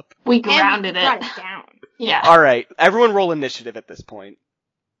it up. We And grounded we brought it. it down. Yeah. All right, everyone roll initiative at this point.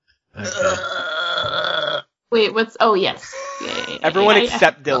 Okay. Wait, what's... Oh, yes. Yeah. Everyone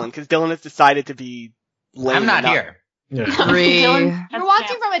except Dylan, because Dylan has decided to be lame. I'm not and here. Yeah. 3. You're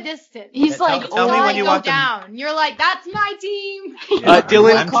watching from a distance. He's like, Tell me when you go want them. down. You're like, that's my team.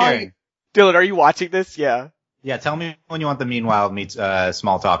 Dylan- I'm cheering. Dylan, are you watching this? Yeah. Yeah, tell me when you want the meanwhile meets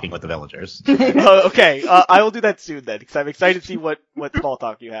small talking with the villagers. Okay, I will do that soon then, because I'm excited to see what small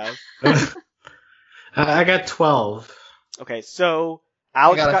talk you have. I got 12. Okay, so I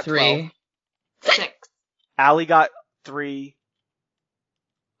Alex got a got 3. 12. 6. Allie got 3.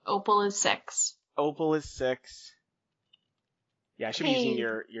 Opal is 6. Opal is 6. Yeah, I should be using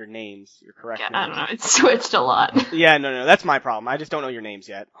Hey. your names, your correct Yeah, names. I don't know. It's switched a lot. Yeah, no, that's my problem. I just don't know your names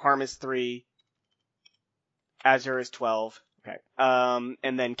yet. Harm is 3. Azure is 12. Okay.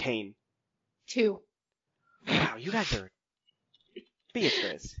 And then Kane. 2. Wow, you guys are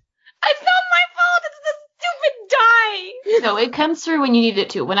Beatrice. It's not my fault. It's the stupid die. No, it comes through when you need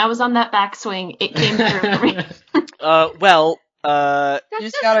it to. When I was on that backswing, it came through for me. Well, That's You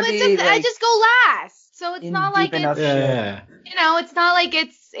just gotta be, I like, just go last. So it's in not like deep enough it's, Yeah. it's not like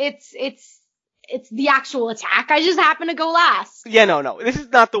it's the actual attack. I just happen to go last. yeah, no. This is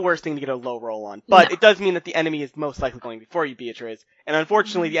not the worst thing to get a low roll on, but No. it does mean that the enemy is most likely going before you, Beatrice. And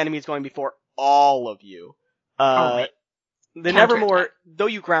unfortunately, the enemy is going before all of you. Alright. The Counterattack. Nevermore, though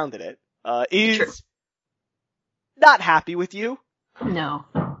you grounded it, is True. not happy with you. No.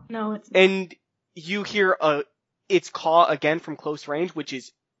 No, it's And you hear its caw again from close range, which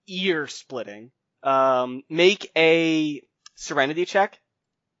is ear splitting. Make a Serenity check.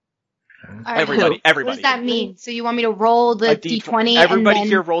 Alright. Everybody. What does that mean? So you want me to roll the A d20? Everybody and then...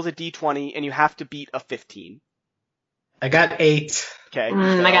 here rolls a d20, and you have to beat a 15. I got 8. Okay.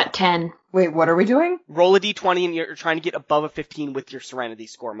 I so got 10. Wait, what are we doing? roll a d20, and you're trying to get above a 15 with your Serenity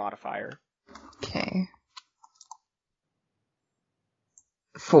score modifier. Okay.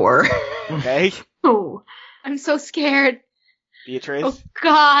 4. Okay, Oh. I'm so scared. Beatrice. Oh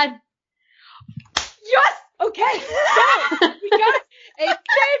God. Yes. Okay. Yes! We got a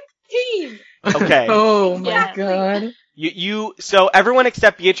 15. Okay. Oh my Yeah. god. So everyone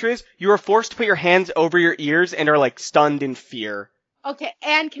except Beatrice, you are forced to put your hands over your ears and are like stunned in fear. Okay,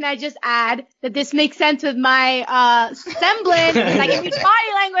 and can I just add that this makes sense with my semblance, because I can use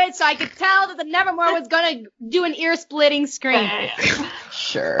body language, so I could tell that the Nevermore was gonna do an ear-splitting scream.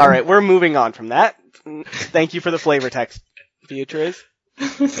 Sure. All right, we're moving on from that. Thank you for the flavor text, Beatrice.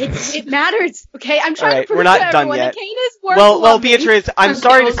 It matters. Okay, I'm trying Alright, to prove we're not to done everyone yet. that Kane is worth Well, loving. Beatrice, I'm Okay,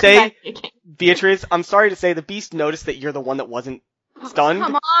 sorry we'll to come say, back to you. Beatrice, I'm sorry to say the beast noticed that you're the one that wasn't stunned.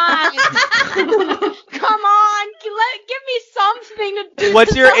 Come on. Come on. Give me something to do.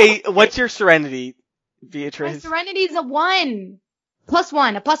 What's your Serenity, My Beatrice? Serenity's a 1. A plus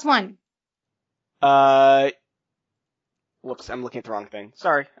 1. Whoops, I'm looking at the wrong thing.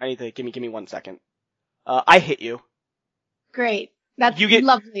 Sorry, I need to, give me 1 second. I hit you. Great. That's You get-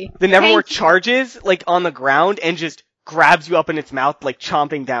 lovely. The Nevermore Thank you. charges, like, on the ground and just grabs you up in its mouth, like,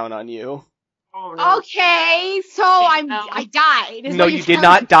 chomping down on you. Oh, no. Okay, so No. I died. is No, what you you're did telling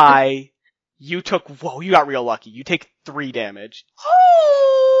not me. die. You got real lucky. You take 3 damage.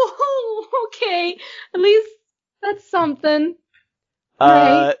 Oh, okay. At least that's something.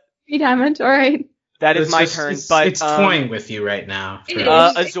 Right. 3 damage. All right. That is It's my just- turn, it's, but, it's toying with you right now. It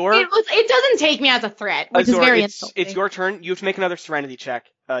Azor? It doesn't take me as a threat, which Azor, is very it's insulting. your turn. You have to make another Serenity check,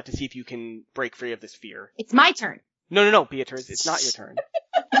 to see if you can break free of this fear. It's my turn. No, Beatrice, it's not your turn.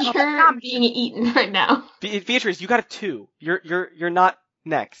 You're being eaten right now. Beatrice, you got a 2. You're not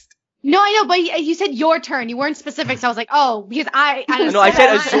next. No, I know, but you said your turn. You weren't specific, so I was like, oh, because I No, I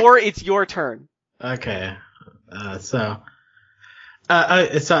said Azor, it's your turn. Okay. So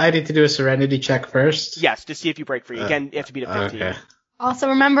I need to do a Serenity check first? Yes, to see if you break free. Again, you have to beat a 15. Okay. Also,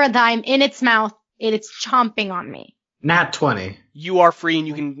 remember that I'm in its mouth. It's chomping on me. Nat 20. You are free and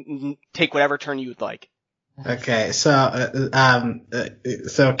you can take whatever turn you would like. Okay, so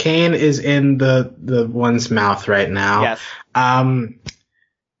Kane is in the one's mouth right now. Yes.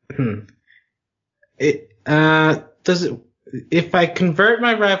 Does it, if I convert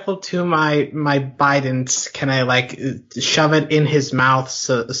my rifle to my Bidens, can I like shove it in his mouth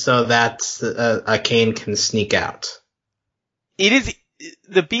so that a Kane can sneak out?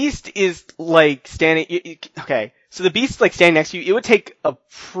 The beast is like standing, okay, so the beast is like standing next to you. It would take a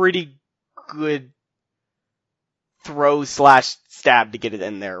pretty good throw / stab to get it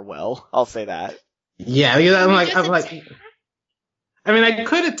in there well. I'll say that. Yeah, because I'm like, I mean, I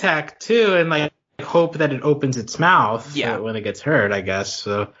could attack too, and like hope that it opens its mouth when it gets hurt, I guess.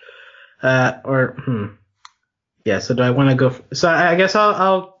 So, yeah. So do I want to go? So I guess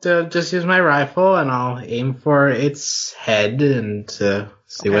I'll just use my rifle and I'll aim for its head and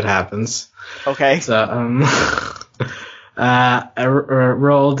see what happens. Okay. So I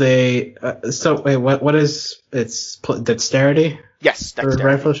rolled a. So wait, what is its dexterity? Yes, For dexterity.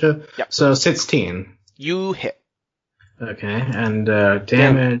 rifle shot? Yep. So 16. You hit. Okay, and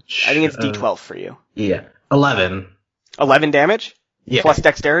damage. I think it's D12 for you. Yeah, 11. 11 damage? Yeah. Plus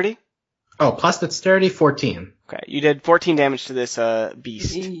dexterity? Oh, plus dexterity, 14. Okay, you did 14 damage to this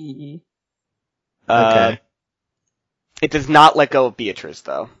beast. Okay. It does not let go of Beatrice,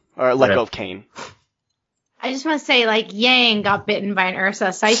 though. Or let go of Kane. I just want to say, like, Yang got bitten by an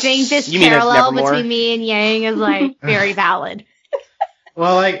Ursa, so I think this You mean it's parallel Nevermore? between me and Yang is, like, very valid.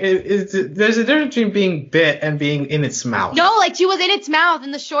 Well, like, there's a difference between being bit and being in its mouth. No, like, she was in its mouth,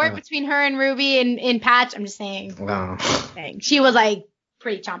 and the short between her and Ruby in Patch, I'm just saying. Wow. She was, like,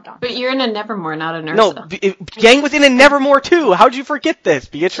 pretty chomped on. But you're in a Nevermore, not an No, Ursa. Yang was in a Nevermore, too. How'd you forget this,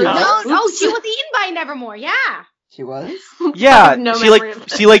 Beatrice? No, Oops. she was eaten by Nevermore, yeah. She was? Yeah, No she, memory of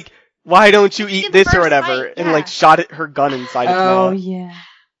this. she, like, why don't you In eat the this or first whatever, fight, and, yeah. like, shot her gun inside its mouth. yeah.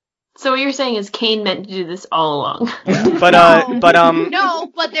 So what you're saying is Kane meant to do this all along.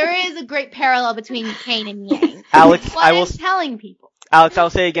 No, but there is a great parallel between Kane and Yang. Alex, That's what I'm telling people. Alex, I'll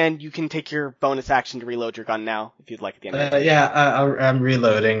say again, you can take your bonus action to reload your gun now, if you'd like at the end of it. I'm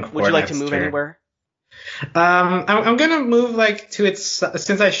reloading. Would you like to move anywhere? I'm gonna move like to its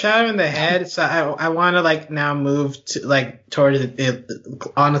since I shot him in the head, so I want to like now move to like towards it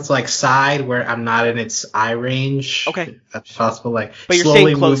on its like side where I'm not in its eye range. Okay. If that's possible. Like, But you're slowly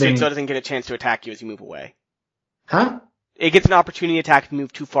staying closer moving. so it doesn't get a chance to attack you as you move away. Huh? It gets an opportunity attack if you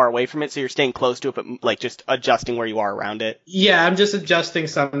move too far away from it, so you're staying close to it, but like just adjusting where you are around it. Yeah, I'm just adjusting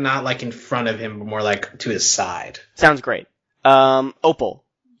so I'm not like in front of him, but more like to his side. Sounds great. Opal,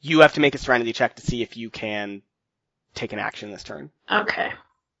 you have to make a Serenity check to see if you can take an action this turn. Okay.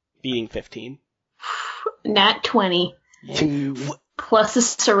 Beating 15. Nat 20 plus a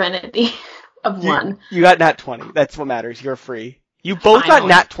Serenity of 1. You got nat 20. That's what matters. You're free. You both got Finally.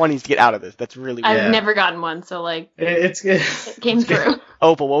 nat 20s to get out of this. That's really weird. I've never gotten one, so like It's good. it came through.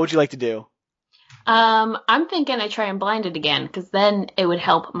 Opal, what would you like to do? I'm thinking I try and blind it again, because then it would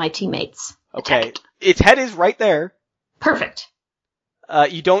help my teammates. Okay. Attack it. Its head is right there. Perfect.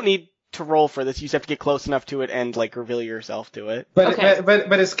 You don't need to roll for this. You just have to get close enough to it and like reveal yourself to it. But, Okay.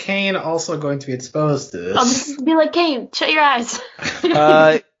 but is Kane also going to be exposed to this? I'll just be like, Kane, shut your eyes.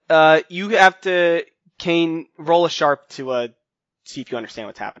 You have to, Kane, roll a sharp to see if you understand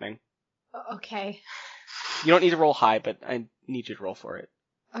what's happening. Okay. You don't need to roll high, but I need you to roll for it.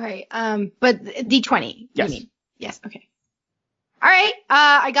 All right. But D20. Yes. You mean? Yes. Okay. All right.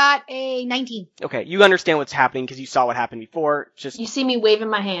 I got a 19. Okay, you understand what's happening because you saw what happened before. Just You see me waving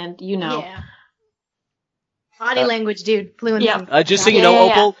my hand, you know. Yeah. Body language, dude. Fluency. Yeah. just so you know,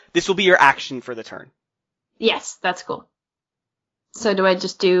 Yeah. Opal, this will be your action for the turn. Yes, that's cool. So do I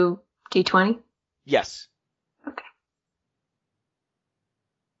just do D20? Yes. Okay.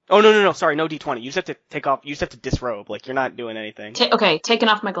 Oh no! Sorry, no D20. You just have to take off. You just have to disrobe. Like you're not doing anything. Okay, taking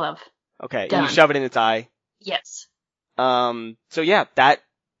off my glove. Okay, and Done. you shove it in its eye. Yes. So yeah,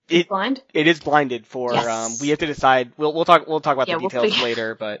 it Blind? is blinded for. Yes. We have to decide. We'll talk about Yeah, the we'll details figure-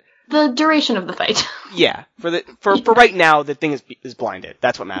 later, but The duration of the fight. yeah, for right now, the thing is blinded.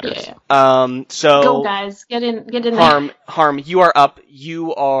 That's what matters. Yeah. So Go guys, get in there. Harm, you are up.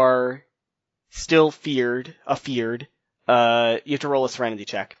 You are still feared. You have to roll a Serenity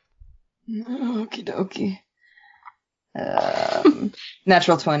check. Okie dokie.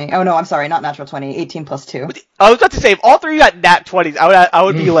 Natural 20. Oh no, I'm sorry, not natural 20. 18 plus 2. I was about to say, if all three got nat 20s, I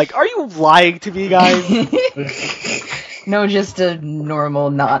would be like, are you lying to me, guys? No, just a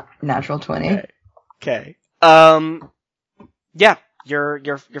normal, not natural 20. Okay. Yeah,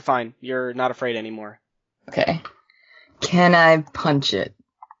 you're fine. You're not afraid anymore. Okay. Can I punch it?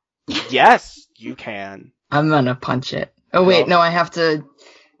 Yes, you can. I'm gonna punch it. Oh wait, Well- no, I have to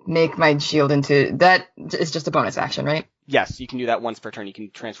make my shield into... That is just a bonus action, right? Yes, you can do that once per turn. You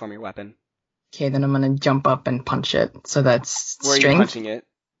can transform your weapon. Okay, then I'm gonna jump up and punch it. So that's Where are you strength punching it?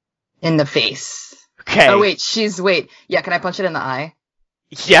 in the face. Okay. Oh wait, yeah, can I punch it in the eye?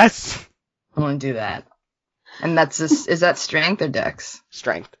 Yes. I want to do that. And that's is that strength or dex?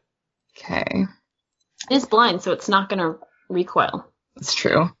 Strength. Okay, It is blind, so it's not gonna recoil. that's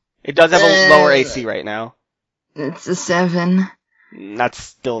true. It does have a lower AC right now. It's a 7. That's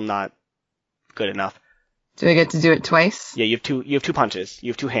still not good enough. Do I get to do it twice? Yeah, you have two punches. You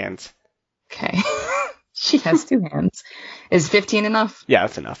have two hands. Okay. She has 2 hands. Is 15 enough? Yeah,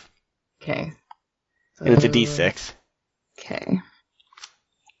 that's enough. Okay. And it's a D6. Okay.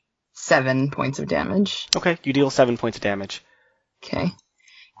 7 points of damage. Okay, you deal 7 points of damage. Okay.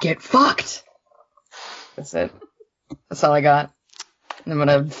 Get fucked! That's it. That's all I got. And I'm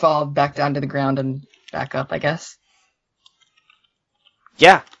gonna fall back down to the ground and back up, I guess.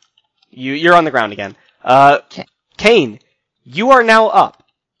 Yeah. You're on the ground again. Okay. Kane, you are now up.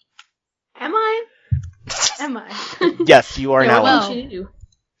 Am I? Am I? Yes, you are now well. up. What did you do?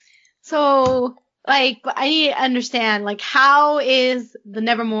 So, like, I need to understand, like, how is the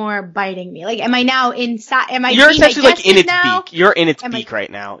Nevermore biting me? Like, am I now inside? Am I? You're being essentially like in digested its now? beak. You're in its Am I- beak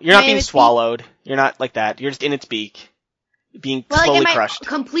right now. You're not am I in being its beak? swallowed. You're not like that. You're just in its beak. Being Well, like, slowly am crushed. I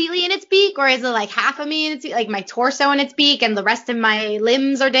completely in its beak, or is it like half of me in its beak, like my torso in its beak, and the rest of my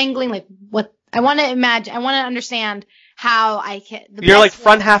limbs are dangling? Like, what? I want to imagine. I want to understand how I can. Your like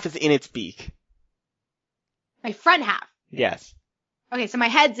front half is in its beak. My front half. Yes. Okay, so my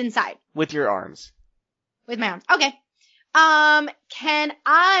head's inside With your arms. with my arms. Okay. Can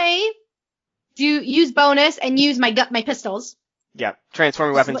I use bonus and use my pistols? Yep.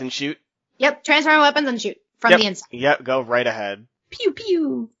 Transforming This is weapons what- and shoot. Yep. Transfer my weapons and shoot from Yep. the inside. Yep. Go right ahead. Pew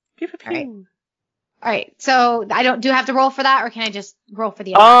pew. Pew, pew, pew. All right. All right. So I do I have to roll for that, or can I just roll for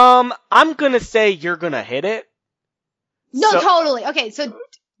the other? I'm gonna say you're gonna hit it. No, so- totally. Okay. So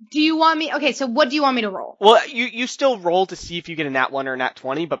do you want me? Okay. So what do you want me to roll? Well, you still roll to see if you get a nat 1 or a nat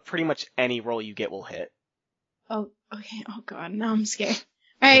 20, but pretty much any roll you get will hit. Oh. Okay. Oh God. Now I'm scared.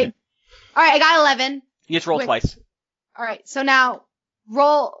 All right. All right. I got 11. You just roll Wait. twice. All right. So now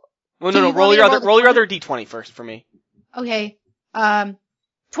roll. Well, Do no, you roll want me your to other roll the roll your other d20 first for me. Okay. 20. Oh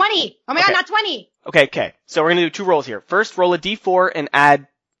my Okay. God. Not 20. Okay. So we're gonna do 2 rolls here. First, roll a d4 and add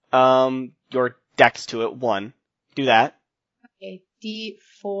your dex to it. 1. Do that. Okay.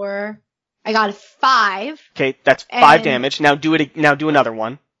 D4. I got a 5. Okay, that's 5 And- damage. Now do another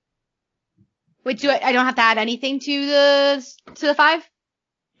one. Wait, I don't have to add anything to the 5?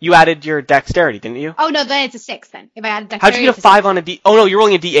 You added your dexterity, didn't you? Oh no, then it's a 6 then. If I add dexterity. How'd you get a it's 5 on a d? Oh no, you're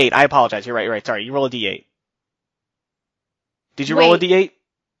rolling a d8. I apologize. You're right. Sorry, you roll a d8. Did you roll a Wait. d8?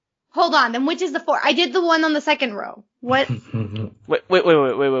 Hold on, then which is the 4? I did the one on the second row. What?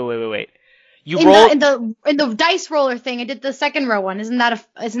 Wait. You in rolled. the dice roller thing, I did the second row one. Isn't that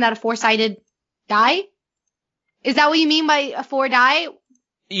a 4-sided die? Is that what you mean by a 4 die?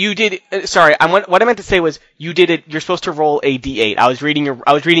 You did. Sorry, what I meant to say was you did it. You're supposed to roll a d8. I was reading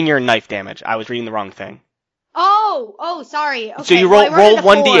your knife damage. I was reading the wrong thing. Oh, sorry. Okay, So you well, I roll wrote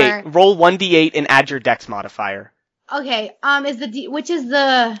it a 1d8. 4. Roll 1d8 and add your dex modifier. Okay. Which is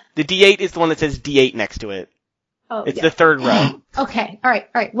the? The d8 is the one that says d8 next to it. Oh, It's yeah. the third row. Okay. All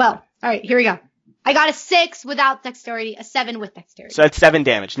right. Well. All right. Here we go. I got a 6 without dexterity, a 7 with dexterity. So that's 7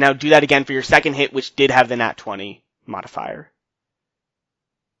 damage. Now do that again for your second hit, which did have the nat 20 modifier.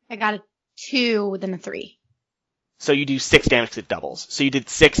 I got a 2 then a 3. So you do 6 damage because it doubles. So you did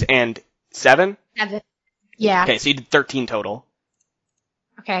 6 and 7? 7. Yeah. Okay, so you did 13 total.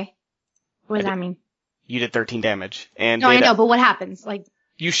 Okay. What does that mean? You did 13 damage. And No, I know, but what happens? Like,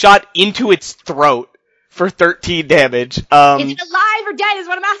 you shot into its throat for 13 damage. is it alive or dead is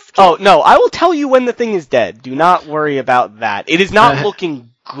what I'm asking. Oh, no, I will tell you when the thing is dead. Do not worry about that. It is not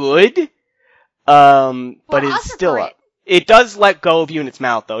looking good, but Well, it's I'll still prefer up. It does let go of you in its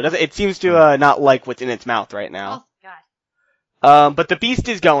mouth, though. It seems to not like what's in its mouth right now. Oh, God. But the beast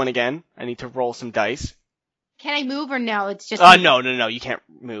is going again. I need to roll some dice. Can I move or no? It's just. No, you can't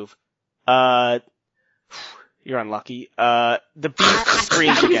move. You're unlucky. The beast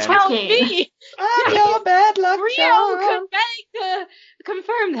screams again. Tell Okay. me. I'm your bad luck Rio charm. could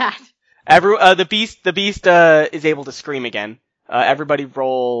confirm that. The beast is able to scream again. Everybody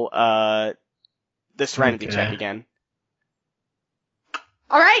roll, the Serenity Okay. check again.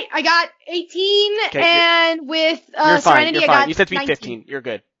 All right, I got 18, Okay, and with You're fine, Serenity, you're I got fine. You said to be 19. 15. You're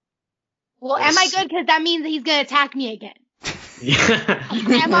good. Well, am I good? Because that means that he's gonna attack me again. Yeah.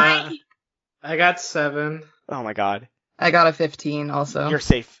 Am I? I got 7. Oh my god. I got a 15 also. You're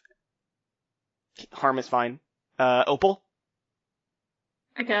safe. Harm is fine. Opal?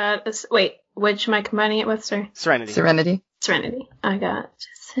 I got this. Wait, which am I combining it with, sir? Serenity. Serenity. Serenity. I got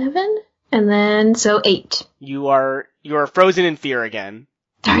 7, and then so 8. You are frozen in fear again.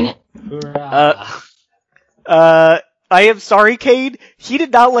 Darn it. I am sorry, Cade. He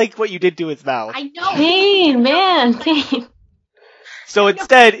did not like what you did to his mouth. I know. Kane, man, Kane. So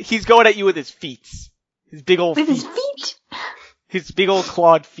instead, he's going at you with his feet. His big old With his feet. feet. His big old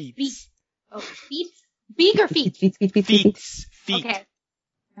clawed feet. Feet. Oh, feet? Beak or feet? Feet. Okay.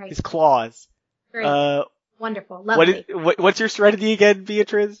 Right. His claws. Great. Wonderful. Lovely. What's your serenity again,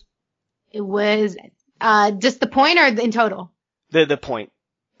 Beatrice? It was just the point or in total? The point.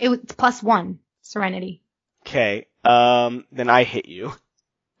 It was +1 serenity. Okay. Then I hit you.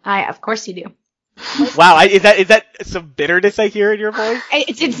 Of course you do. Wow, is that some bitterness I hear in your voice?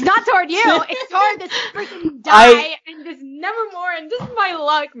 It's not toward you. It's toward this freaking die and this Nevermore and just my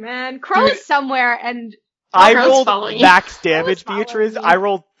luck, man. Crow is somewhere and I Crow's rolled following you. max damage, Crow's Beatrice. following me. I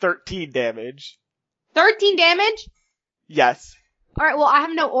rolled 13 damage. 13 damage. Yes. All right. Well, I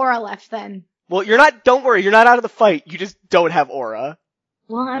have no aura left then. Well, don't worry, you're not out of the fight. You just don't have aura.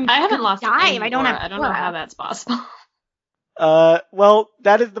 Well, I haven't lost die any if I don't aura. have I don't know aura. how that's possible. Well,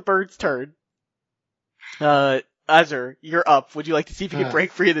 that is the bird's turn. Azur, you're up. Would you like to see if you can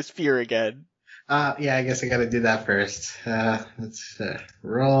break free of this fear again? Yeah, I guess I gotta do that first. Let's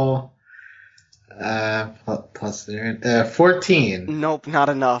roll. Plus 14. Nope, not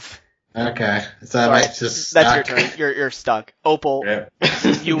enough. Okay, so I Sorry, might just that's your stuck. turn. You're stuck. Opal, Yep.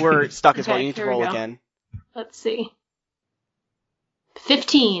 you were stuck as well. Okay, You need to here we roll go. again. Let's see.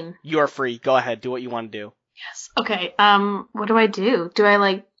 15. You are free. Go ahead. Do what you want to do. Yes. Okay. What do I do? Do I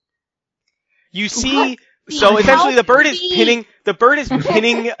like? You see, so What? essentially the bird is Help me.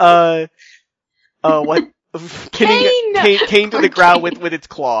 pinning, what? Cane to the ground with its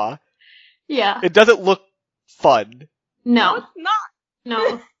claw. Yeah. It doesn't look fun. No. It's not.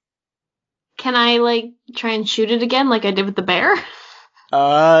 No. Can I like try and shoot it again like I did with the bear?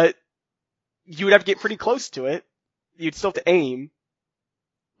 You would have to get pretty close to it. You'd still have to aim.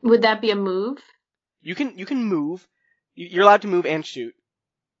 Would that be a move You can move. You're allowed to move and shoot.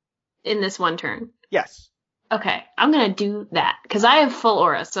 in this one turn? Yes. Okay, I'm gonna do that because I have full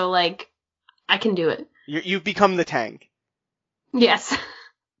aura, so like I can do it. You've become the tank. Yes.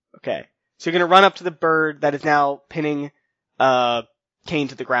 Okay. So you're gonna run up to the bird that is now pinning, Cane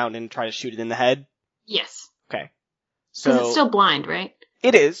to the ground and try to shoot it in the head. Yes. Okay. Because So it's still blind, right?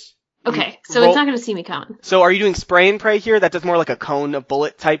 it is. Okay, You so roll- it's not gonna see me coming. So are you doing spray and pray here? That does more like a cone of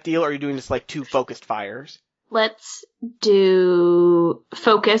bullet type deal, or are you doing just like 2 focused fires? Let's do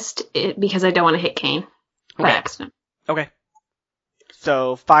focused because I don't want to hit Kane by Okay. accident. Okay.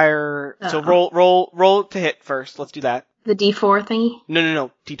 So fire. So Uh-oh. roll to hit first. Let's do that. The D4 thingy.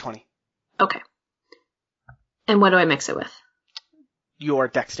 No. D20. Okay. And what do I mix it with? Your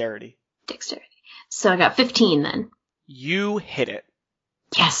dexterity. Dexterity. So I got 15 then. You hit it.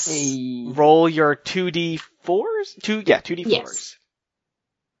 Yes. Roll your 2d4s? 2d4s. Yes.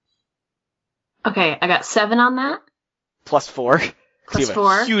 Okay, I got 7 on that. Plus 4. So Plus you have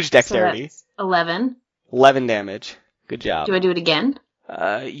 4. a huge dexterity. So that's 11. 11 damage. Good job. Do I do it again?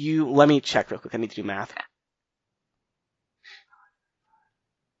 Let me check real quick. I need to do math.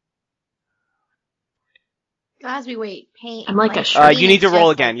 As we wait, paint. I'm like a shark. You need to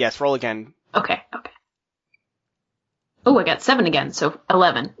roll again. Yes, roll again. Okay. Oh, I got 7 again, so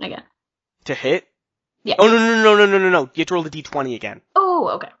 11 again. To hit? Yeah. Oh, no. You have to roll the d20 again. Oh,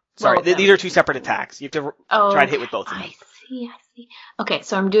 okay. Sorry, Well, these are 2 separate attacks. You have to try to hit with both of them. I see. Okay,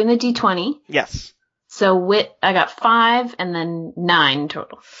 so I'm doing the D20. Yes. So I got 5 and then 9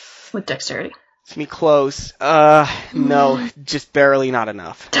 total with dexterity. It's me close. No, just barely not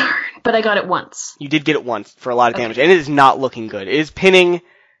enough. Darn. But I got it once. You did get it once for a lot of Okay. damage, and it is not looking good. It is pinning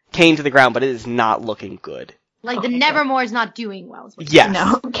Cane to the ground, but it is not looking good. Like Okay, the Nevermore is not doing well. Is what Yes.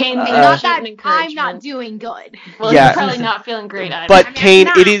 No, Kane Uh, thinks not it's that an I'm encouragement. not doing good. Well, Yeah. he's probably not feeling great either. But I mean, Cane,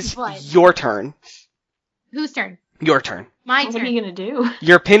 I'm it not, is but- your turn. Whose turn? Your turn. My what turn. are you gonna do?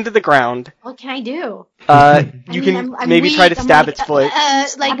 You're pinned to the ground. What can I do? You can I'm maybe weak. try to I'm stab like, its foot. like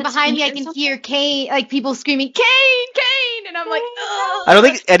Stab its behind me, I feet or can something? hear Kane, like people screaming, Kane, and I'm like, ugh. I don't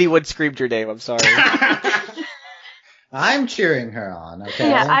think anyone screamed your name. I'm sorry. I'm cheering her on, okay?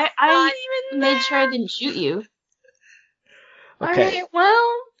 Yeah, I Not even made there. sure I didn't shoot you. Okay. All right,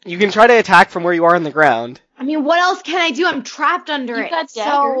 well, You can try to attack from where you are on the ground. I mean, what else can I do? I'm trapped under You've it. got So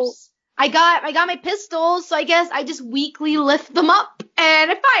daggers. I got my pistols, so I guess I just weakly lift them up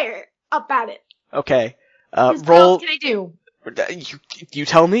and I fire up at it. Okay. 'Cause What Roll. else can I do? You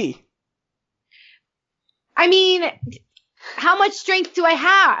tell me. I mean, how much strength do I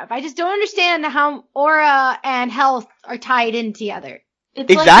have? I just don't understand how aura and health are tied in together.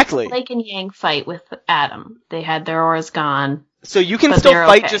 It's Exactly. like the Lake and Yang fight with Adam. They had their auras gone. So you can But still they're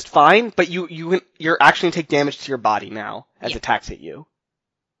fight okay. just fine, but you're actually gonna take damage to your body now as Yeah. attacks hit you.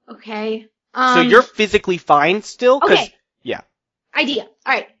 Okay. So you're physically fine still. 'Cause- okay. Yeah. Idea.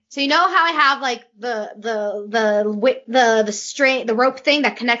 All right. So you know how I have like the string, the rope thing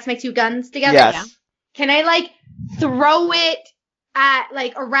that connects my 2 guns together? Yes. Yeah. Can I like throw it at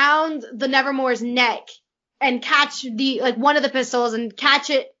like around the Nevermore's neck and catch one of the pistols and catch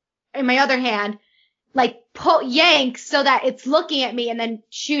it in my other hand, yank so that it's looking at me and then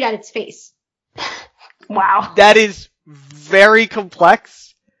shoot at its face. Wow. That is very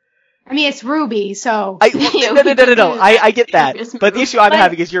complex. I mean, it's Ruby, so. No. I get that. Yes, But the issue I'm Like-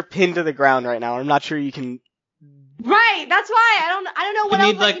 having is you're pinned to the ground right now. I'm not sure you can. Right, that's why I don't know what You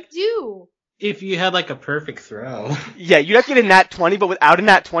else need, I like- can do. If you had like a perfect throw. Yeah, you'd have to get a nat 20, but without a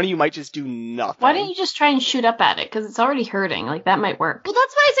nat 20, you might just do nothing. Why don't you just try and shoot up at it? Because it's already hurting. Like, that might work. Well,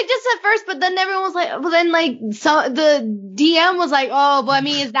 that's what I suggested at first, but then everyone was like, the DM was like, oh, but I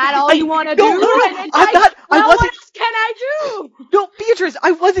mean, is that all you want to do? No, And it's I'm like, not. I well, wasn't. what else can I do? No, Beatrice,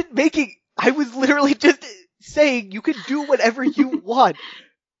 I wasn't making. I was literally just saying you can do whatever you want.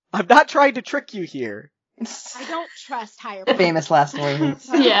 I'm not trying to trick you here. I don't trust higher The famous last words.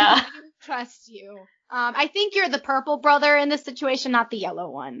 Yeah. I don't trust you. I think you're the purple brother in this situation, not the yellow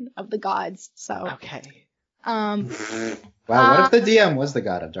one of the gods. So, Okay. um, Wow, what if the DM was the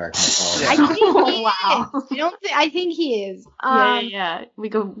god of darkness? I think he Oh, wow. is. I think he is. Yeah. We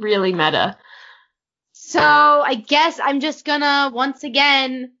go really meta. So I guess I'm just gonna once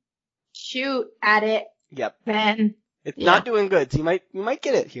again shoot at it. Yep. Then It's Yeah. not doing good, so you might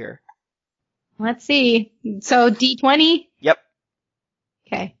get it here. let's see. So D20. Yep.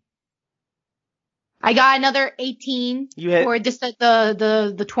 Okay. I got another 18. You hit. Or just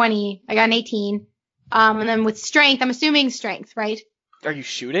the 20. I got an 18. And then with strength, I'm assuming strength, right? Are you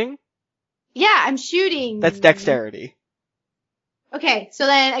shooting? Yeah, I'm shooting. That's dexterity. Okay, so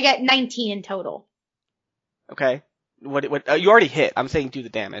then I get 19 in total. Okay. What, you already hit. I'm saying do the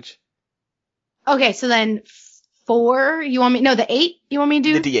damage. Okay, so then 4, the 8 you want me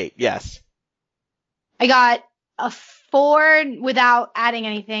to do? The D8, yes. I got a 4 without adding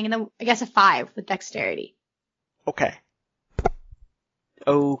anything, and then I guess a 5 with dexterity. Okay.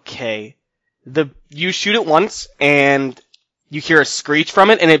 Okay. You shoot it once, and you hear a screech from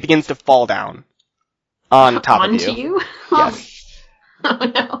it, and it begins to fall down. On top of Onto you. you? Yes.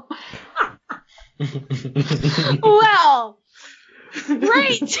 Oh, no. Well,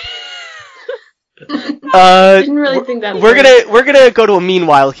 great. Didn't really think that We're gonna go to a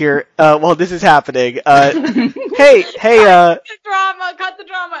meanwhile here, while this is happening. Hey, Cut the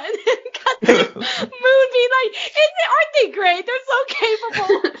drama, and then cut the Moon being like, aren't they great? They're so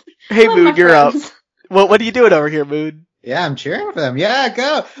capable. hey Love Moon, my you're up. friends. What are you doing over here, Moon? Yeah, I'm cheering for them. Yeah,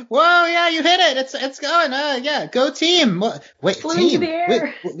 go. Whoa, yeah, you hit it. It's going. Yeah, go team. Wait, Flew team. into the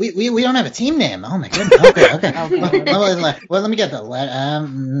air. We don't have a team name. Oh my goodness. Okay. Well, let me get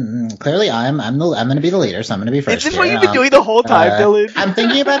that. Clearly I'm going to be the leader, so I'm going to be first. Is this what here. you've been doing the whole time, Dylan? I'm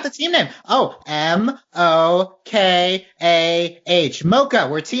thinking about the team name. Oh, Mokah. Mocha.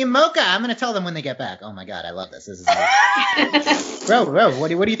 We're Team Mocha. I'm going to tell them when they get back. Oh my god, I love this. This is Bro, what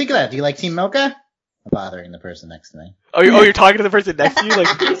do you think of that? Do you like Team Mocha? I'm bothering the person next to me. Oh, you're talking to the person next to you? Like,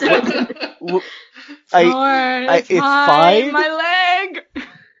 it's fine. My leg.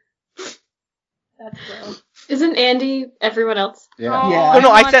 That's gross. Isn't Andy everyone else? Yeah. Oh, Yeah.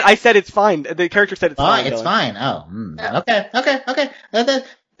 No, I said it's fine. The character said it's Oh, fine. it's Dylan. fine. Oh, okay.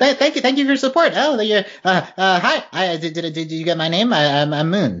 Thank you for your support. Oh, hi. Did you get my name?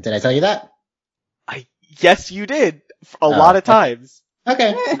 I'm Moon. Did I tell you that? Yes, you did. A Oh, lot of okay. times.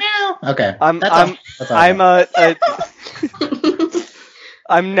 Okay. Meow. Okay. I'm That's all I'm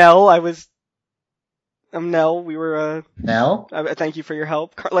I'm Nell. I'm Nell. We were Nell? thank you for your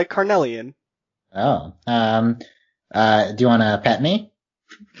help. Like Carnelian. Oh. Do you want to pet me?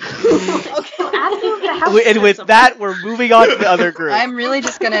 And with that, we're moving on to the other group. I'm really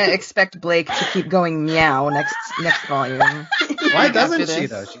just gonna expect Blake to keep going meow next volume. Why doesn't After she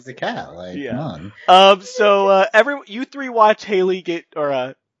this. though? She's a cat. Like, Yeah. come on. So you three watch Haley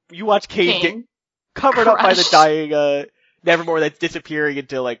you watch Kane get Kane. covered up by the Crushed. dying Nevermore that's disappearing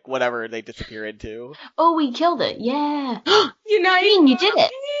into like whatever they disappear into. Oh, we killed it. Yeah. Kane, you did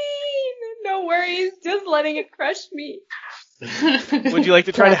it. No worries, just letting it crush me. Would you like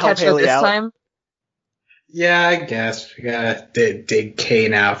to try Can to I help catch her Haley this out? time? Yeah, I guess. We gotta dig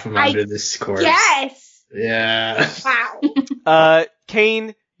Kane out from I under this corpse. Yes. Yeah. Wow.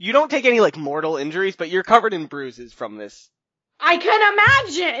 Kane, you don't take any like mortal injuries, but you're covered in bruises from this. I can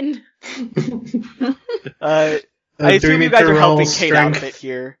imagine. I Do we assume you need guys to are roll helping Kate out a strength? bit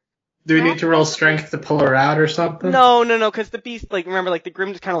here. Do we need to roll strength to pull her out or something? No, because the beast, like, remember, like, the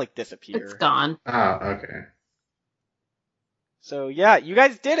Grim just kind of, like, disappear. It's gone. Oh, okay. So, yeah, you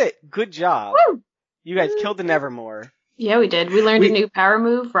guys did it. Good job. Woo! You guys killed the Nevermore. Yeah, we did. We learned a new power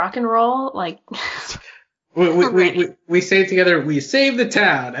move, rock and roll. Like, We say together, we save the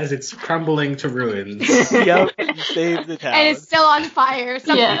town as it's crumbling to ruins. Yep, you saved the town. And it's still on fire.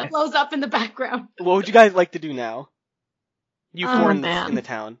 Something Yeah. blows up in the background. What would you guys like to do now? You Oh, four man. in the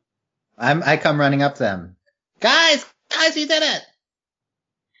town. I come running up to them. Guys, you did it!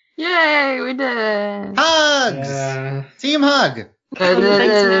 Yay, we did. Hugs! Yeah. Team hug!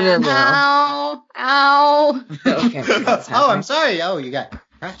 Ow. Ow. Okay. What's Oh, I'm happening? sorry. Oh, you got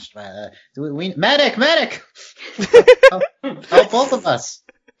crushed by medic! Help both of us.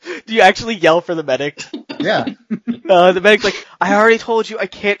 Do you actually yell for the medic? Yeah. The medic's like, I already told you I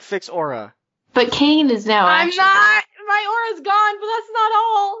can't fix Aura. But Kane is now I'm actually. not. My aura's gone, but that's not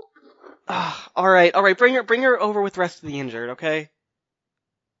all. All right. Bring her over with the rest of the injured, okay?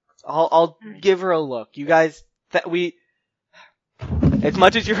 I'll give her a look. You guys, as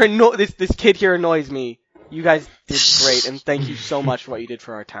much as this kid here annoys me, you guys did great, and thank you so much for what you did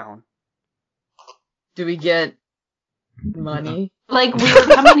for our town. Do we get money? Like, we were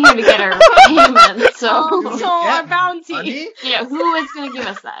coming here to get our payment, so. So our bounty. Honey? Yeah, who is gonna give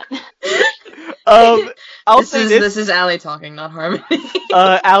us that? I'll say This is Allie talking, not Harmony.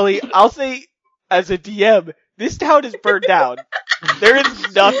 Allie, I'll say, as a DM, this town is burned down. There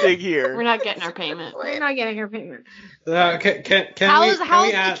is nothing here. We're not getting our payment. We're not getting our payment. Can How's we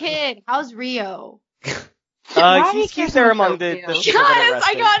the add- kid? How's Rio? He's there among the people that are Guys,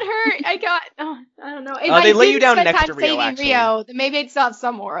 resting. I got hurt. I don't know. If They I lay you didn't down spend next time to Rio, saving actually. Rio, then maybe I'd still have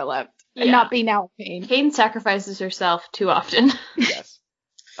some aura left and Yeah. not be now in pain. Kane sacrifices herself too often. Yes.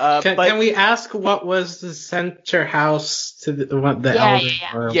 Can we ask what was the center house to the elder?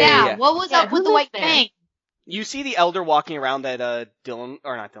 Yeah. Or- Yeah. What was Yeah, up with who the white lived there? thing? You see the elder walking around that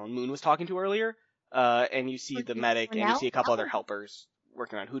Moon was talking to earlier, and you see the medic, and you see a couple other helpers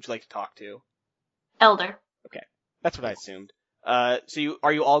working around. Who'd you like to talk to? Elder. That's what I assumed. So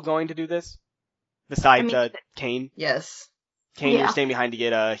are you all going to do this? Besides Kane? Yes. Kane, Yeah. you're staying behind to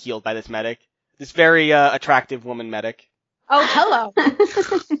get healed by this medic. This very attractive woman medic. Oh, hello.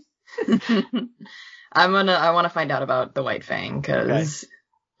 I want to find out about the White Fang, because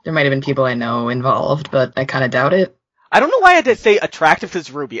there might have been people I know involved, but I kind of doubt it. I don't know why I had to say attractive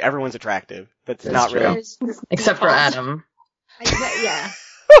because Ruby. Everyone's attractive. That's That's not true. really. Except for Adam, Yeah.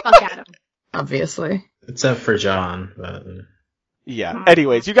 Fuck Adam. obviously. Except for John. But... Yeah.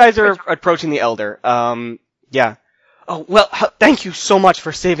 Anyways, you guys are approaching the elder. Yeah. Oh, well, thank you so much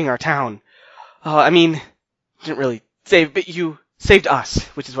for saving our town. Didn't really save, but you saved us,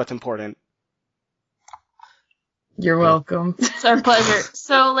 which is what's important. You're welcome. It's our pleasure.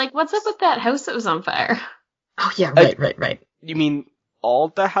 So, what's up with that house that was on fire? Oh yeah, right. You mean all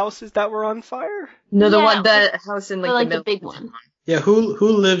the houses that were on fire? No, Yeah, the house in the the middle. big one. Yeah, who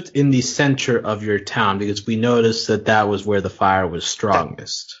lived in the center of your town? Because we noticed that was where the fire was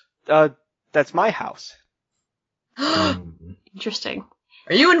strongest. That's my house. Interesting.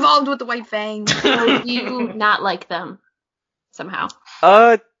 Are you involved with the White Fang? Or do you not like them somehow?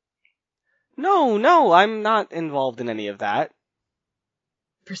 No, I'm not involved in any of that.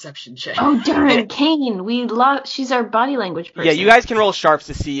 Perception check. Oh, darn, Kane. She's our body language person. Yeah, you guys can roll sharps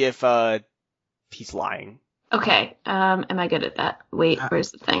to see if, he's lying. Okay, am I good at that? Wait,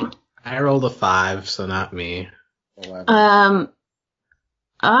 where's the thing? I rolled a 5, so not me. 11.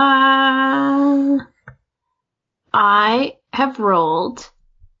 I have rolled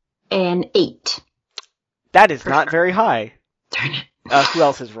an 8. That is not very high. Darn it. Who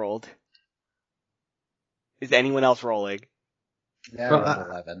else has rolled? Is anyone else rolling? Yeah, I Well, rolled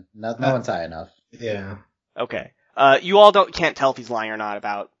 11. No one's high enough. Yeah. Okay. You all can't tell if he's lying or not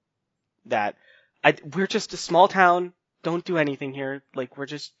about that. We're just a small town. Don't do anything here. We're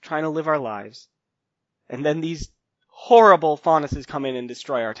just trying to live our lives. And then these horrible faunuses come in and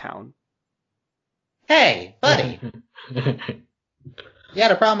destroy our town. Hey, buddy, you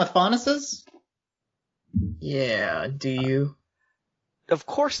had a problem with faunuses? Yeah, do you? Of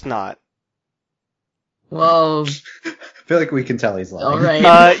course not. Well, I feel like we can tell he's lying.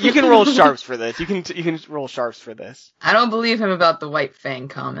 alright. You can roll sharps for this. You can roll sharps for this. I don't believe him about the White Fang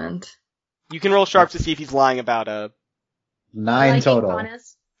comment. You can roll sharps to see if he's lying about 9 total.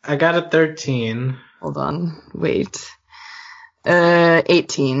 I got a 13. Hold on, wait.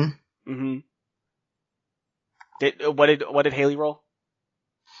 18. Mm-hmm. What did Haley roll?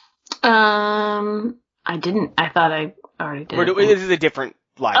 I didn't. I thought I already did. This is a different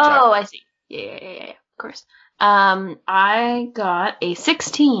lie check. Oh, I see. Yeah, of course. I got a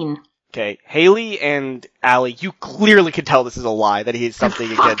 16. Okay, Haley and Allie, you clearly can tell this is a lie, that he's something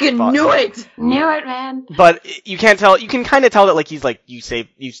against Fucking Fawn. knew it! Knew it, man. But you can't tell, you can kind of tell that he's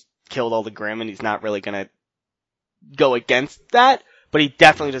you killed all the Grimm and he's not really gonna go against that, but he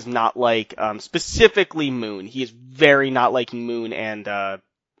definitely does not like, specifically Moon. He is very not liking Moon and,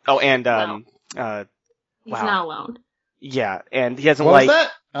 He's wow. not alone. Yeah, and he doesn't What like, was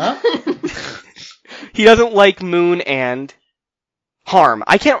that? Huh? he doesn't like Moon and Harm.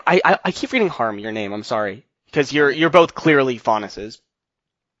 I can't. I keep reading Harm. Your name. I'm sorry, because you're both clearly Faunuses.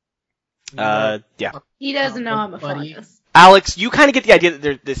 Yeah. He doesn't know I'm a Buddy. Faunus. Alex, you kind of get the idea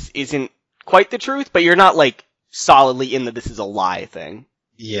that this isn't quite the truth, but you're not like solidly in that this is a lie thing.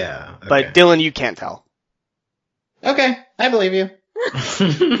 Yeah. Okay. But Dylan, you can't tell. Okay, I believe you.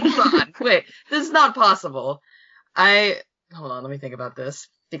 Hold on, wait, this is not possible. Hold on, let me think about this.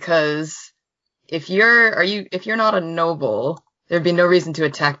 Because if you're not a noble, there'd be no reason to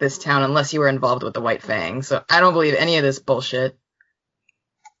attack this town unless you were involved with the White Fang. So I don't believe any of this bullshit.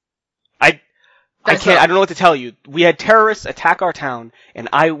 I can't. I don't know what to tell you. We had terrorists attack our town, and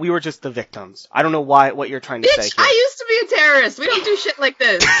we were just the victims. I don't know what you're trying to say Bitch, here. I used to be a terrorist. We don't do shit like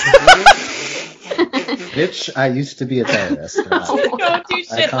this. Bitch, I used to be a terrorist. Don't do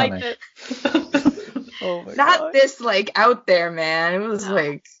shit like Iconic. this. Oh my Not God. this like out there, man. It was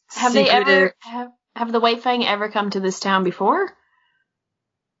like Have they secretive. ever have the White Fang ever come to this town before?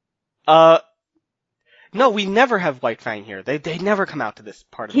 No, we never have White Fang here. They never come out to this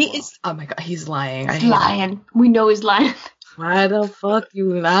part of the He world. is. Oh my god, he's lying. I He's hate him. lying. We know he's lying. Why the fuck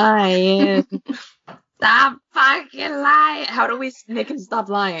you lying? Stop fucking lying. How do we make him stop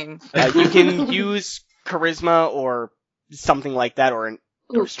lying? You can use charisma or something like that, or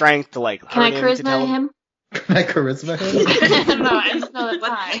strength to like Can I hurt him to tell charisma him? Can I charisma him? No, I just know that's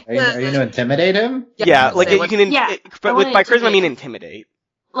high. Are you going to intimidate him? Yeah, like Say you what- can. Yeah, But I with wanna by charisma, I mean intimidate. intimidate.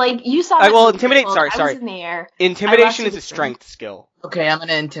 Like you saw. well, some intimidate- people, sorry. I was in the air. Intimidation I is a lost strength skill. Okay, I'm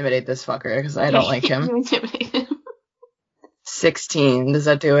gonna intimidate this fucker because I don't like him. You intimidate him. 16. Does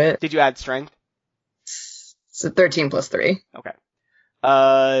that do it? Did you add strength? So 13 plus 3. Okay.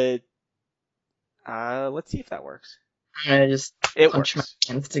 Let's see if that works. I'm gonna just It punch works.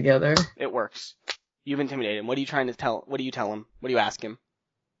 my hands together. It works. You've intimidated him. What are you trying to tell? What do you tell him? What do you ask him?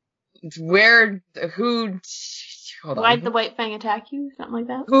 Who? Hold on. Why'd the White Fang attack you? Something like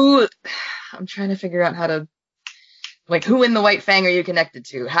that. Who? I'm trying to figure out how to. Like, who in the White Fang are you connected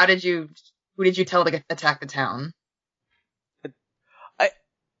to? Who did you tell to attack the town?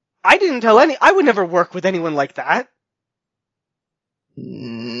 I didn't tell any. I would never work with anyone like that.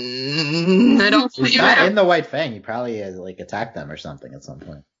 I don't He's think not in the White Fang. He probably like attacked them or something at some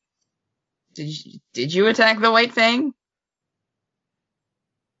point. Did you attack the White Fang?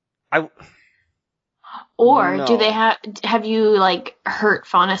 Or No. do they have you like hurt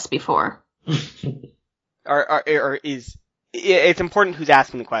Faunus before? Or is it's important who's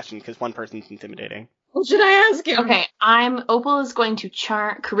asking the question because one person's intimidating. What should I ask him? Okay, Opal is going to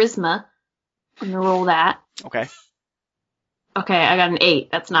charisma. I'm gonna roll that. Okay. Okay, I got an 8.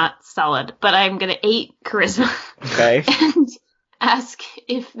 That's not solid, but I'm gonna 8 charisma Okay. and ask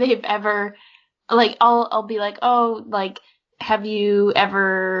if they've ever, like, I'll be like, oh, like, have you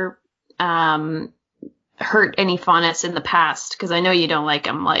ever hurt any Faunus in the past? Because I know you don't like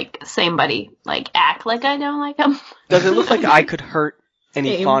them. Like, same buddy, like, act like I don't like them. Does it look like I could hurt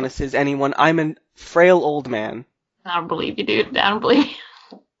any Same. Faunuses? Anyone? I'm a frail old man. I don't believe you, dude. I don't believe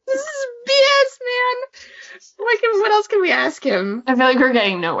you. This is BS, man. Like, what else can we ask him? I feel like we're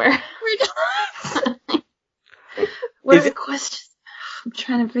getting nowhere. We're not. What Is are the it- questions? I'm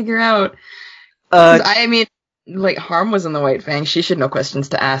trying to figure out. 'Cause I mean, like, Harm was in the White Fang. She should know questions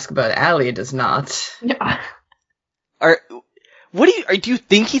to ask, but Allie does not. Yeah. Do you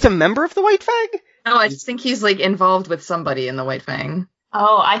think he's a member of the White Fang? No, I just think he's, like, involved with somebody in the White Fang.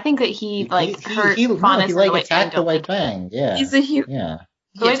 Oh, I think that he like hurt he Faunus and like the White Fang. attacked the White Fang. Yeah. He's a huge. Yeah.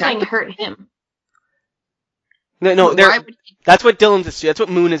 The White Fang hurt him. No, Why would he? that's what that's what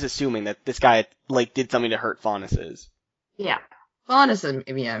Moon is assuming, that this guy like did something to hurt Faunuses. Yeah. Faunus,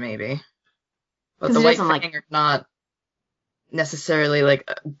 yeah, maybe. But 'Cause the he White doesn't, Fang like- are not necessarily, like,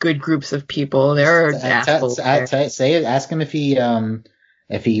 good groups of people. There are assholes there. Ask him if he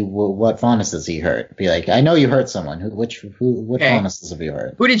what Faunuses he hurt. Be like, I know you hurt someone. What Okay. Faunuses have you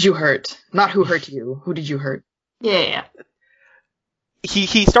hurt? Who did you hurt? Not who hurt you. Who did you hurt? Yeah.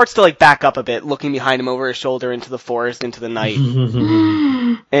 He starts to like back up a bit, looking behind him over his shoulder into the forest, into the night,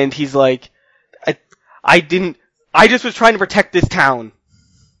 and he's like, I just was trying to protect this town.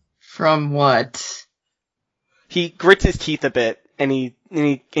 From what? He grits his teeth a bit, and he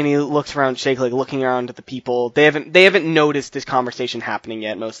looks around shakily, looking around at the people. They haven't noticed this conversation happening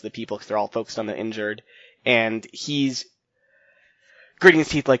yet, most of the people, because they're all focused on the injured. And he's gritting his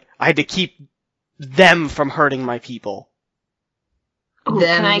teeth like, I had to keep them from hurting my people. Ooh,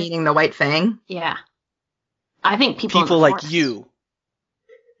 Them can I? meaning the White Fang? Yeah. I think people. in People the like forest. you.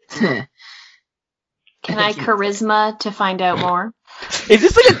 Can I charisma to find out more? Is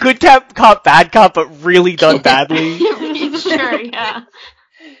this like a good cop, bad cop, but really done badly? Sure. Yeah.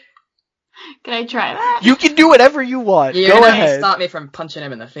 Can I try that? You can do whatever you want. You're Go gonna ahead. stop me from punching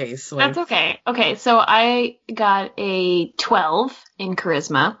him in the face. Like, That's okay. Okay, so I got a 12 in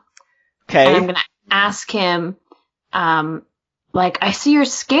charisma. Okay. And I'm gonna ask him, like, I see you're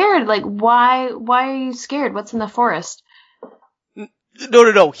scared. Like, why are you scared? What's in the forest?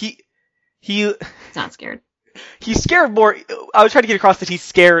 No. He He's not scared. he's scared more. I was trying to get across that he's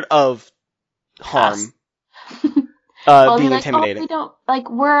scared of harm. Well, Being you're like, intimidating. oh, we don't, like,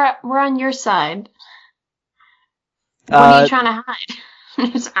 we're on your side. What are you trying to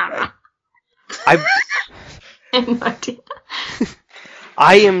hide? Just, I don't know. I I have no idea.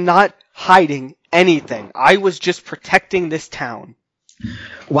 I am not hiding anything. I was just protecting this town.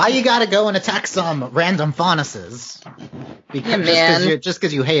 Why you gotta go and attack some random faunuses? Yeah, man. Just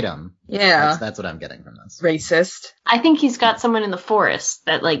because you hate them. yeah, That's what I'm getting from this. racist. I think he's got someone in the forest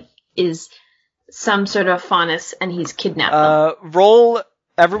that, like, is some sort of faunus and he's kidnapped them.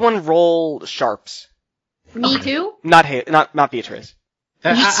 Everyone roll sharps. Me too? Not Beatrice.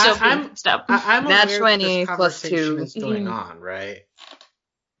 He's still I'm mixed up. Nat aware 20 this plus conversation 2. is going on, right?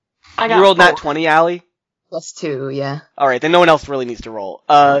 I You got rolled nat both. 20, Allie? Plus 2, yeah. Alright, then no one else really needs to roll.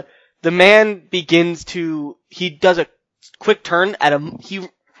 The man he does a quick turn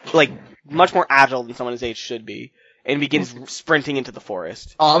much more agile than someone his age should be, and begins sprinting into the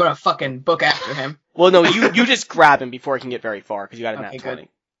forest. Oh, I'm gonna fucking book after him. Well, no, you just grab him before he can get very far, because you got a nat Okay, 20. good.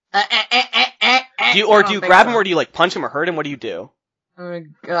 Do you grab him, or do you, like, punch him or hurt him? What do you do? Throw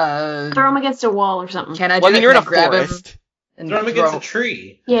him against a wall or something. Can I do Well, I mean, it? you're in Can a I grab him forest. and Throw him against a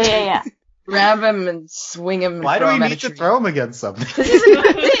tree. Yeah. grab him and swing him. And Why do throw we him at need a to tree? throw him against something?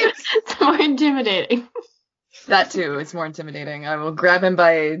 It's more intimidating. That too. It's more intimidating. I will grab him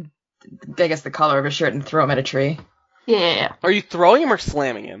by, I guess, the collar of his shirt and throw him at a tree. Yeah. Are you throwing him or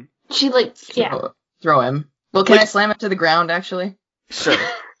slamming him? She, like, yeah. Throw him. Well, can Like- I slam him to the ground, actually? Sure.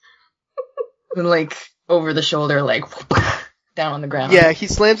 And, like, over the shoulder, like, down on the ground. Yeah, he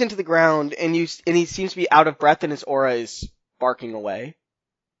slams into the ground, and he seems to be out of breath, and his aura is barking away.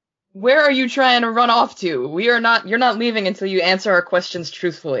 Where are you trying to run off to? You're not leaving until you answer our questions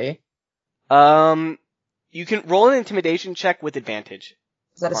truthfully. You can roll an intimidation check with advantage.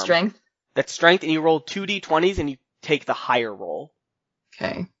 Is that a Arm. strength? That's strength, and you roll 2d20s, and you take the higher roll.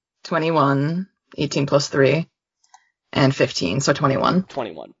 Okay. 21, 18 plus 3, and 15, so 21.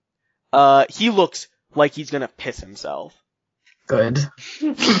 21. He looks like he's gonna piss himself. Good.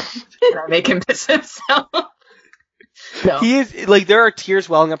 Can I make him piss himself? No. He is, like, there are tears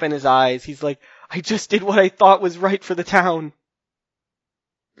welling up in his eyes. He's like, I just did what I thought was right for the town.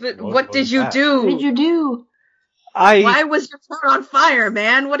 But What what was did you that? do? What did you do? Why was your town on fire,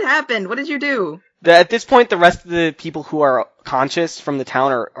 man? What happened? What did you do? At this point, the rest of the people who are conscious from the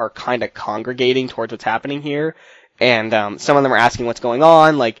town are kind of congregating towards what's happening here. And some of them are asking what's going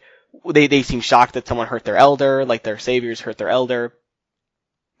on. Like, they seem shocked that someone hurt their elder, like their saviors hurt their elder.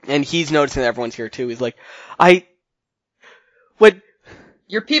 And he's noticing that everyone's here too. He's like,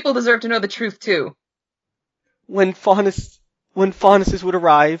 Your people deserve to know the truth, too. when faunuses would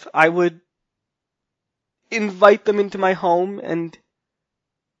arrive, I would invite them into my home, and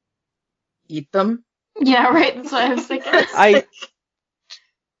Eat them? Yeah, right. That's what I was thinking.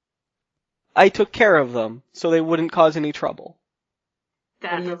 I took care of them, so they wouldn't cause any trouble.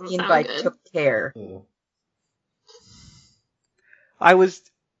 That What do you doesn't mean sound by good. took care?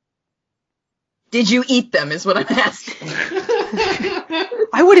 Did you eat them, is what I'm asking.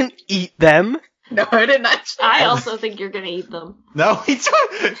 I wouldn't eat them. No, I did not. I also think you're gonna eat them. No, he's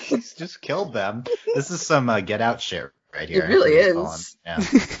just killed them. This is some Get Out shit right here. It really It's is. Yeah.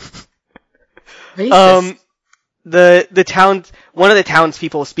 Racist. One of the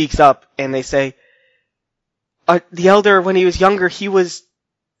townspeople speaks up, and they say, the elder, when he was younger, he was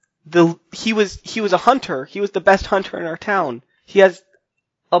a hunter. He was the best hunter in our town. He has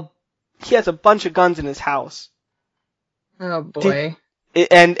a bunch of guns in his house. Oh boy.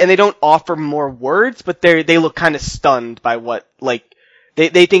 And they don't offer more words, but they look kind of stunned by what, like,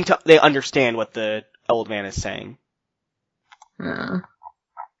 they think they understand what the old man is saying.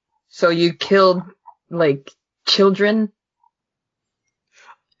 So you killed, like, children?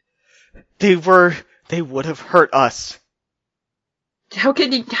 They would have hurt us. How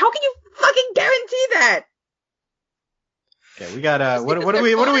can you fucking guarantee that? Okay, we got what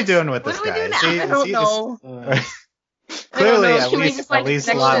are we doing with this What do we guy? do now? I don't know. Clearly, know. at Should we least just, like, at least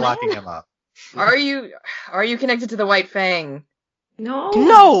connection? locking him up. Are you connected to the White Fang? No.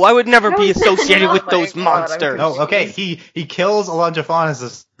 No, I would never be associated Oh with my those God, I'm monsters. Oh, okay. He kills Alonja Faunus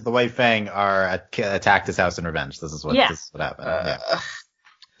as the White Fang attacked his house in revenge. This is what happened. Yeah.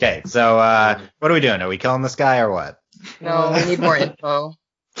 Okay, so what are we doing? Are we killing this guy or what? No, we need more info.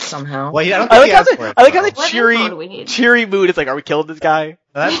 somehow. Well, yeah, I don't I think like he how asked the, for it. I like how though. the What cheery, info do we need? cheery mood is like, are we killing this guy?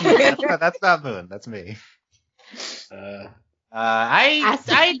 That's me. That's not Moon. That's me.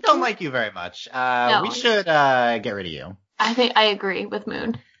 I don't like you very much. No. We should get rid of you. I think I agree with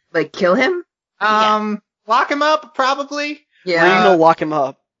Moon. Like, kill him? Lock him up, probably. Where are you Yeah. gonna lock him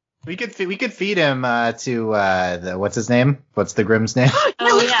up? We could feed him to the what's his name? What's the Grimm's name?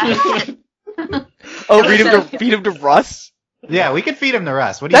 Oh yeah. Oh, feed him to Russ? Yeah, we could feed him to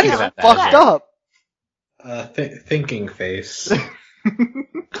Russ. What do you That think is about that? fucked Jay? up. Thinking face.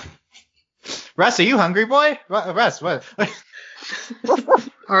 Russ, are you hungry, boy? Russ, what?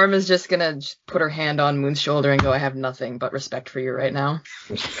 Harm is just gonna put her hand on Moon's shoulder and go, I have nothing but respect for you right now.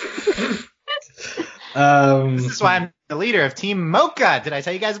 This is why I'm the leader of Team Mocha. Did I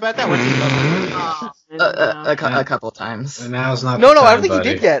tell you guys about that? What Team Mocha? A couple times. Now's not. No, the I time, don't think buddy.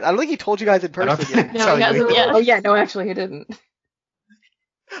 he did yet. I don't think he told you guys in I don't person yet. think No, so. he hasn't yet. Oh yeah, no, actually he didn't.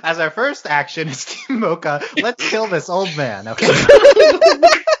 As our first action is Team Mocha. Let's kill this old man. Okay.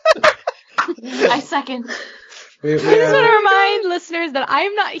 I second. I just want to remind listeners that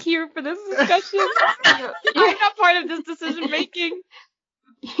I'm not here for this discussion. I'm not part of this decision making.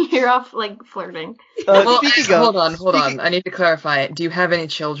 You're off like flirting. Well, Speaking of, hold on. I need to clarify. Do you have any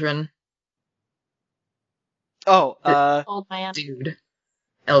children, Oh, Old man. dude?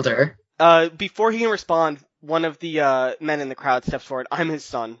 Elder. before he can respond, one of the men in the crowd steps forward. I'm his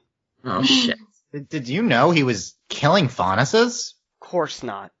son. Oh shit. Did you know he was killing faunuses? Of course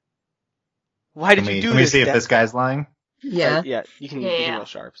not. Why did you do Let me this? see if Dad? this guy's lying. Yeah. Yeah, you can Yeah. roll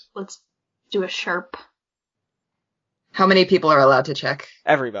sharps. Let's do a sharp. How many people are allowed to check?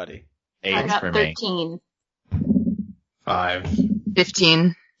 Everybody. I 8 got for me. 13. 5.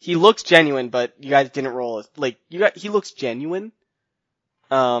 15. He looks genuine, but you guys didn't roll. He looks genuine.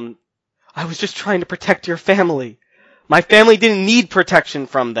 I was just trying to protect your family. My family didn't need protection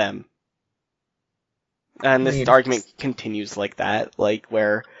from them. And this Weird. argument continues like that,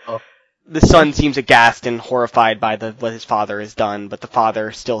 where Oh. the son seems aghast and horrified by what his father has done, but the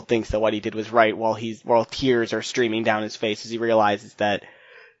father still thinks that what he did was right while tears are streaming down his face as he realizes that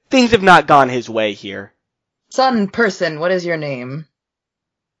things have not gone his way here. Son person, what is your name?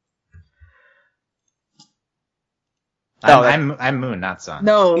 Oh, I'm Moon, not Sun.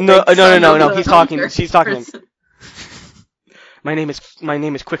 No. No, like, no, son no, of no, the he's talking, person. she's talking. My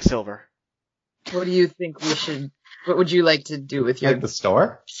name is Quicksilver. What do you think we should? What would you like to do with your Like the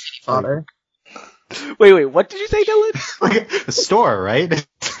store? father? Wait, what did you say, Dylan? Like the store, right?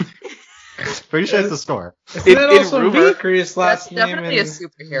 Pretty sure it's the store. Isn't In- that in also Ruby? Mercury's last That's name? definitely a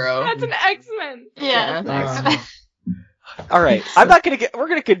superhero. That's an X-Men. Yeah. Yeah. Alright, we're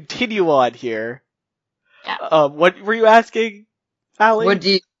gonna continue on here. Yeah. What were you asking, Allie?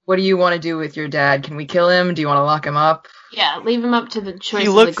 What do you want to do with your dad? Can we kill him? Do you want to lock him up? Yeah, leave him up to the choice He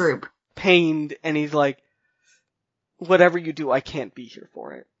of looks- the group. Pained, and he's like, whatever you do, I can't be here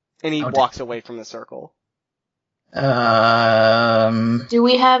for it. And he Oh, walks away from the circle. Do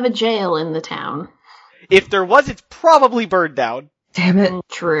we have a jail in the town? If there was, it's probably burned down. Damn it.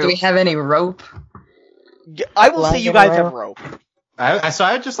 True. Do we have any rope? I will say you guys have rope. So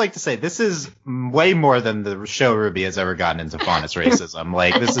I would just like to say this is way more than the show Ruby has ever gotten into faunus racism.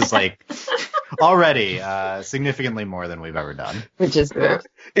 Like this is already significantly more than we've ever done. Which is good.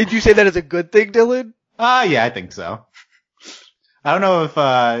 Did you say that as a good thing, Dylan? Yeah, I think so. I don't know if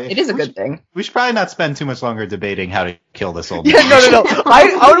It is a good thing. we should probably not spend too much longer debating how to kill this old Yeah, man. no.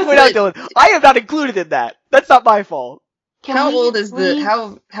 I want to point out, Dylan, I am not included in that. That's not my fault. Can How we old is the leave?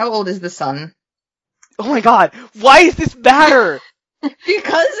 how old is the son? Oh my god, why does this matter? Because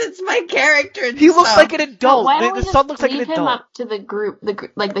it's my character. He looks like an adult. Why don't The we son just looks like an leave him adult. up to the group,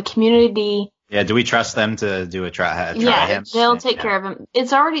 the community. Yeah, do we trust them to do a try Yeah, him? they'll take Yeah. care of him.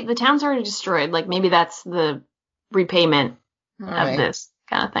 The town's already destroyed. Like maybe that's the repayment of Alright. this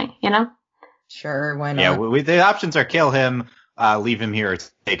kind of thing, you know? Sure, why not? Yeah, the options are kill him, leave him here, or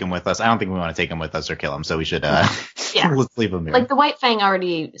take him with us. I don't think we want to take him with us or kill him, so we should Yeah. let's leave him here. Like the White Fang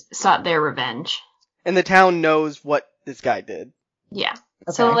already sought their revenge. And the town knows what this guy did. Yeah.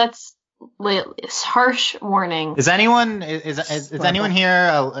 Okay. So let's harsh warning. Is anyone is anyone here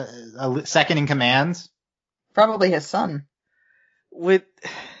a second in command? Probably his son.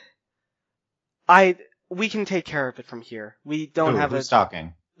 We can take care of it from here. We don't have who's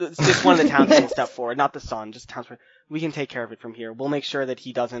talking? It's just one of the townsmen step forward, not the son, just townsmen. We can take care of it from here. We'll make sure that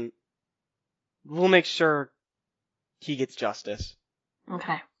he doesn't. We'll make sure he gets justice.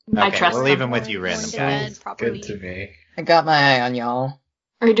 Okay. Okay, I trust we'll leave them. him with you, random Going to guy. bed properly. Good to me. I got my eye on y'all.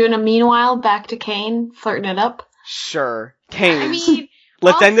 Are you doing a meanwhile back to Kane, flirting it up? Sure, Kane. I mean,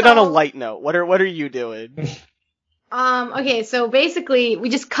 Let's end it on a also- light note. What are you doing? Okay, so basically, we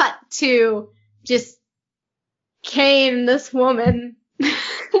just cut to just Kane, this woman. I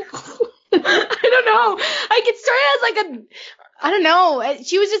don't know. Like, it started as like I don't know.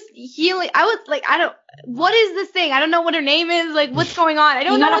 She was just healing. I was like, what is this thing? I don't know what her name is. Like, what's going on? I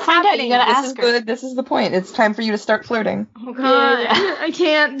don't know what's happening. You gotta ask her. This is the point. It's time for you to start flirting. Oh god, Yeah. I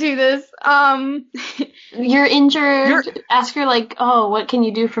can't do this. You're injured. Ask her like, oh, what can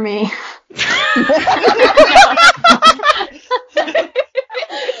you do for me? This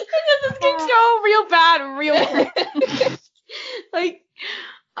can go real bad, real bad. Like,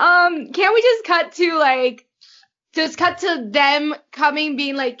 can't we just cut to them coming,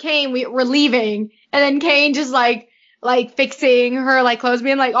 being like, Kane, we're leaving, and then Kane just like fixing her like clothes,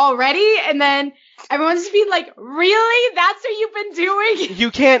 being like, all ready, and then everyone's just being like, really? That's what you've been doing?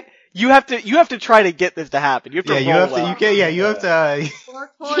 You can't. You have to try to get this to happen. You have to. You have to. You can. Yeah, you have to.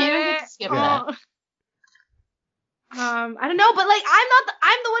 Work You for don't it. get to skip that. I don't know, but like, I'm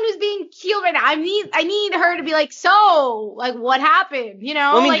the one who's being healed right now. I need her to be like, so, like, what happened? You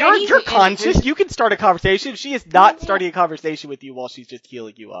know? Well, I mean, like, you're conscious. You can start a conversation. She is not starting a conversation with you while she's just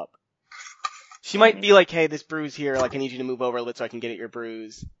healing you up. She might be like, hey, this bruise here, like, I need you to move over a little so I can get at your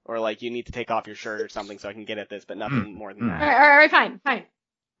bruise. Or, like, you need to take off your shirt or something so I can get at this, but nothing more than that. Alright, fine.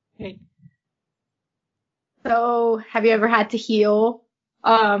 Okay. So, have you ever had to heal,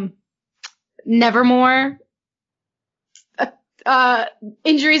 Nevermore,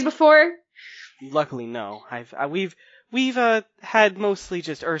 injuries before? Luckily, no. We've had mostly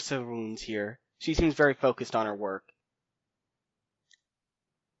just Ursa wounds here. She seems very focused on her work.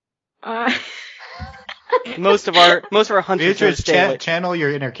 Most of our hunters Beatrice, channel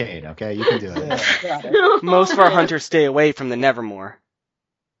your inner Kane, okay? You can do it. Got it. Most of our hunters stay away from the Nevermore.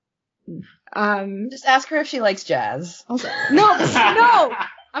 Just ask her if she likes jazz. No.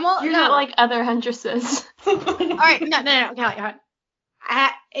 I'm all, You're no. not like other huntresses. Alright, no. Okay.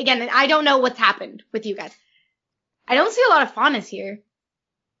 Again, I don't know what's happened with you guys. I don't see a lot of faunas here.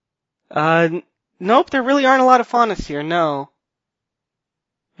 Nope, there really aren't a lot of faunas here, no.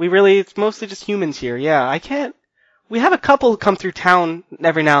 It's mostly just humans here, yeah. We have a couple come through town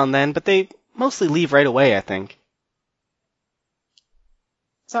every now and then, but they mostly leave right away, I think.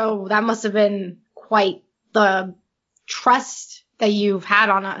 So that must have been quite the trust that you've had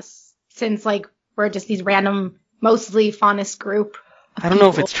on us, since, like, we're just these random, mostly faunus group. I don't know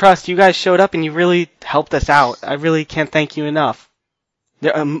if it's trust. You guys showed up and you really helped us out. I really can't thank you enough.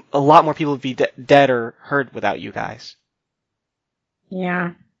 There, a lot more people would be dead or hurt without you guys.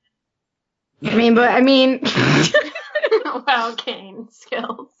 Yeah. I mean, Wow, Kane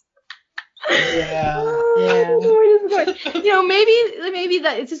skills. Yeah. You know, maybe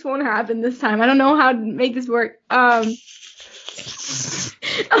that it just won't happen this time. I don't know how to make this work. I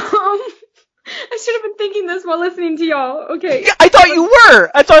should have been thinking this while listening to y'all. Okay. I thought you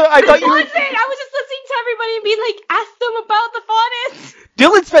were! I thought you were... I was just listening to everybody and being like, ask them about the faunus.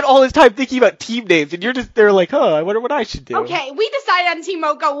 Dylan spent all his time thinking about team names, and you're just there like, I wonder what I should do. Okay, we decided on Team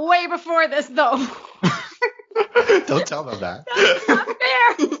Mocha way before this, though. Don't tell them that. That's not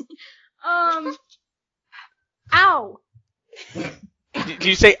fair. Ow. Did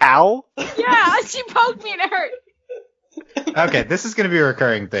you say ow? Yeah, she poked me and it hurt. Okay, this is going to be a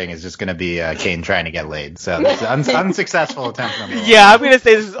recurring thing. It's just going to be Kane trying to get laid. So this is unsuccessful attempt number one. Yeah, I'm going to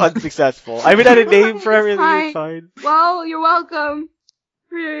say this is unsuccessful. I haven't had a name for everything. It's fine. Well, you're welcome.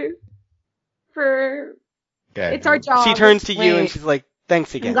 For Okay. it's our job. She turns to you and Wait. she's like,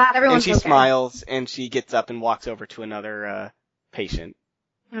 thanks again. I'm glad everyone's and she okay. smiles and she gets up and walks over to another patient.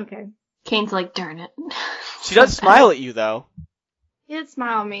 Okay. Kane's like, darn it. She does smile at you though. He did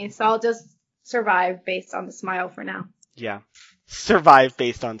smile at me, so I'll just survive based on the smile for now. Yeah. Survive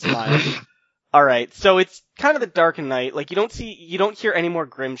based on smile. Alright, so it's kind of the dark and night. Like, you don't hear any more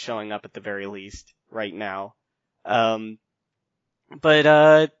Grimm showing up at the very least right now.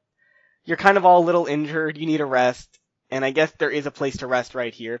 But you're kind of all a little injured, you need a rest, and I guess there is a place to rest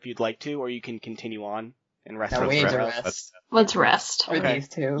right here if you'd like to, or you can continue on and rest. No, we need to somewhere else. rest. Let's rest. For Okay. these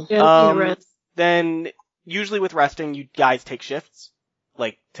two. Then, usually with resting, you guys take shifts,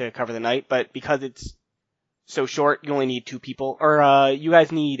 like, to cover the night, but because it's so short, you only need 2 people, or, you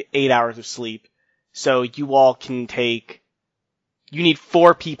guys need 8 hours of sleep, so you all can you need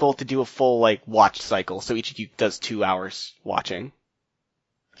 4 people to do a full, like, watch cycle, so each of you does 2 hours watching.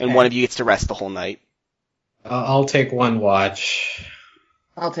 And Okay. one of you gets to rest the whole night. I'll take one watch.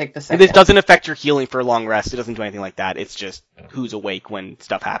 I'll take the And second. this doesn't affect your healing for a long rest, it doesn't do anything like that, it's just who's awake when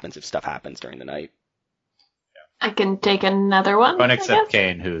stuff happens, if stuff happens during the night. I can take another one. Everyone I except guess.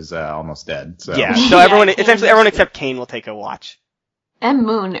 Kane, who's almost dead. So. Yeah, so Yeah, essentially everyone except Kane will take a watch. And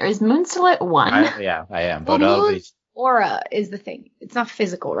Moon. Is Moon still at 1? I am. But Well, aura is the thing. It's not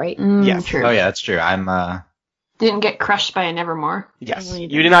physical, right? Yes. True. Oh yeah, that's true. I'm Didn't get crushed by a Nevermore. Yes. Really You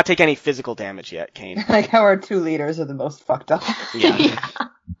didn't. did not take any physical damage yet, Kane. Like how our 2 leaders are the most fucked up. Yeah.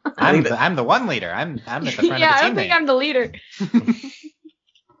 I'm the one leader. I'm at the front Yeah, of I the don't team. think I'm the leader.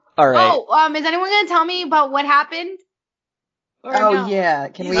 All right. Oh, is anyone gonna tell me about what happened? Or Oh no? yeah,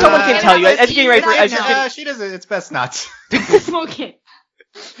 can we? Someone can tell you. Everybody- As you're getting ready for, as you're No. getting, She doesn't. It's best not. Smoke it.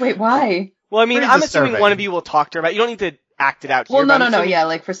 Wait, why? well, I mean, Pretty I'm assuming disturbing. one of you will talk to her about. You don't need to act it out here. Well, but no, I'm no, assuming- yeah,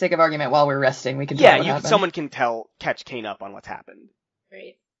 like for sake of argument, while we're resting, we can. Yeah, tell what happened. someone can catch Kane up on what's happened.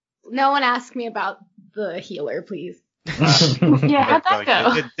 Great. No one asked me about the healer, please. Yeah, how'd that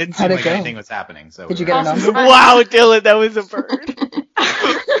go? It didn't How'd seem it like go? anything was happening. So Did you we get a were- number? Wow, Dylan, that was a bird.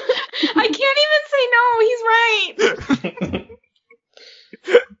 I can't even say no. He's right.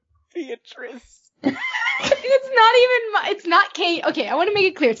 Beatrice. It's not Kane. Okay, I want to make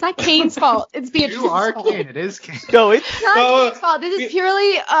it clear. It's not Kane's fault. It's Beatrice's You are fault. Kane. It is Kane. No, it's It's not No, Kane's fault. This is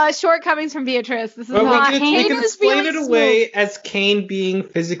purely shortcomings from Beatrice. This is Well, not. we Kane can was explain feeling it away as Kane being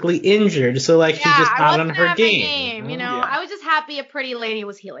physically injured, so like smooth. she's just I not on wasn't her having game. You know, Yeah. I was just happy a pretty lady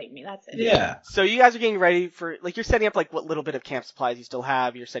was healing me. That's it. Yeah. so you guys are getting ready for you're setting up like what little bit of camp supplies you still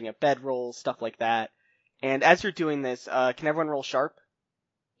have. You're setting up bedrolls, stuff like that. And as you're doing this, can everyone roll sharp?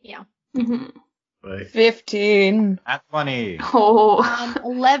 Mhm. 15. At 20. Oh,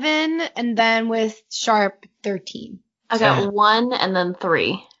 11, and then with sharp 13. I got 1 and then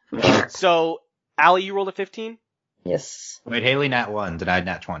 3. from Sharp. So, Allie, you rolled a 15? Yes. Wait, Haley nat 1. Did I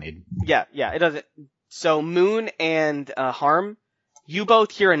nat 20? Yeah, it doesn't. So, Moon and Harm, you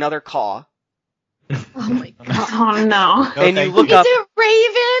both hear another caw. Oh my god. Oh no. No, And you thank look Is up, it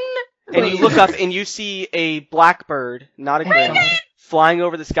Raven? and you look up, and you see a blackbird, not a grin, flying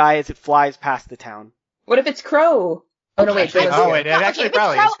over the sky as it flies past the town. What if it's Crow? Oh no, wait. Actually, that was oh, you. wait, it Okay, actually if it's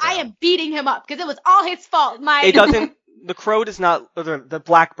probably Crow, is Crow. I am beating him up because it was all his fault. It doesn't, the crow does not, or the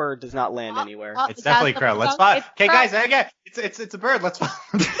blackbird does not land anywhere. Oh, It's definitely that's Crow. the- Let's fly. it's Okay, Crow. guys, again, it's a bird. Let's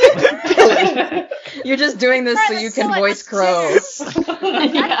fly. You're just doing this so Right, you let's can do it. voice Let's Crow.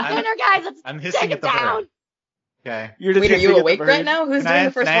 Yeah. Dinner, guys. Let's I'm take hissing it at the down. bird. Okay. You're just Wait, are hissing you at the awake bird. right now? Who's doing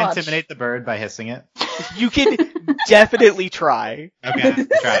the first can I watch? intimidate the bird by hissing it? You can definitely try. Okay, I'm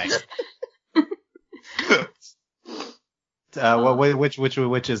trying.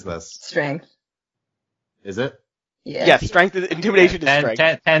 Which is this? Strength. Is it? Yeah. Yes, strength, intimidation is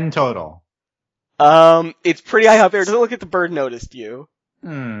strength. 10 total. It's pretty high up there. Doesn't look like the bird noticed you.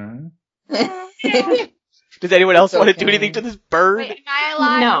 Hmm. Does anyone else It's want to okay. do anything to this bird? Wait, am I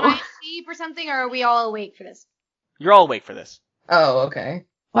alive? No. Am I asleep or something, or are we all awake for this? You're all awake for this. Oh, okay.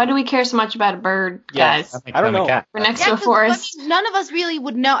 Why do we care so much about a bird, Yes. guys? I don't know. We're next to a 'cause, forest. I mean, none of us really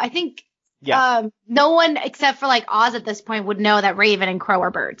would know. I think Yeah. no one except for like Oz at this point would know that Raven and Crow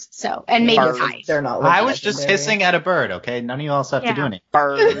are birds. So, and maybe Birds. Kai. They're not. I was just legendary. hissing at a bird, okay? None of you else have to Yeah. do anything.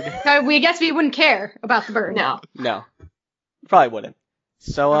 Bird. So we guess we wouldn't care about the bird. No. No. Probably wouldn't.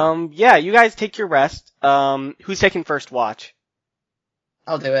 So, yeah, you guys take your rest. Who's taking first watch?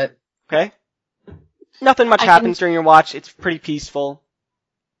 I'll do it. Okay? Nothing much I happens can- during your watch. It's pretty peaceful.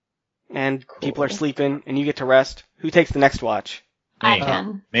 And Cool. people are sleeping, and you get to rest. Who takes the next watch? I Me.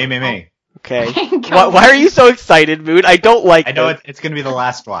 can. Me. Okay. Go. Why are you so excited, Mood? I don't like I know this. it's going to be the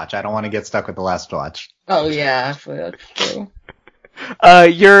last watch. I don't want to get stuck with the last watch. Oh yeah, actually that's true.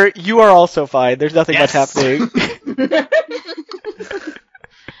 You are also fine. There's nothing much Yes. happening.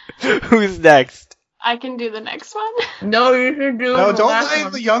 Who's next? I can do the next one. No, you should do No, the don't last leave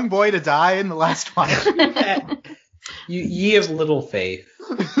one. the young boy to die in the last watch. Ye have little faith.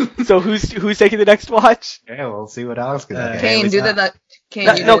 So who's taking the next watch? Okay, we'll see what else. Kane, do the Kane.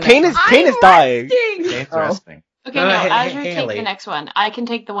 No, you do no, the Kane next is Kane is dying. Kane's Oh. resting. Okay, No, no, Haley. Azure, take the next one. I can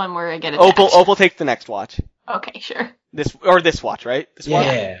take the one where I get attacked. Opal takes the next watch. Okay, sure. This watch, right? This watch.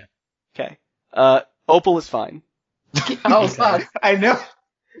 Yeah. Okay. Opal is fine. one. Oh fuck. I know.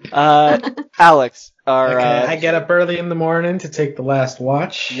 Alex, or Okay, I get up early in the morning to take the last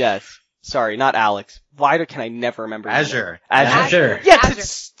watch. yes. Sorry, not Alex. Why can I never remember? your name? Azure. Azure. Yeah, 'cause Azure. it's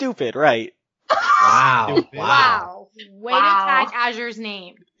stupid, right? Wow. Stupid. Wow. Way Wow. to attack Azure's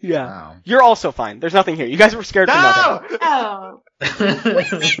name. Yeah. Wow. You're also fine. There's nothing here. You guys were scared for nothing. No!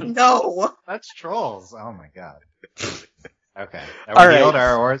 Oh. No. That's trolls. Oh my god. Okay. All Are we right. healed? Are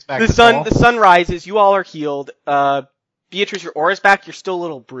our auras back The to sun full? the sun rises. You all are healed. Beatrice, your aura's back. You're still a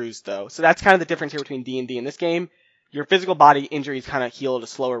little bruised though. So that's kind of the difference here between D&D and this game. Your physical body injuries kind of heal at a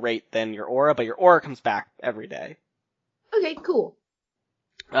slower rate than your aura, but your aura comes back every day. Okay, cool.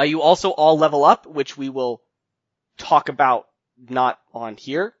 You also all level up, which we will talk about not on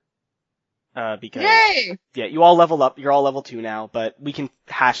here. Because Yay! yeah, you all level up. You're all level 2 now, but we can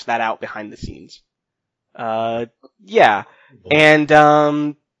hash that out behind the scenes. Yeah.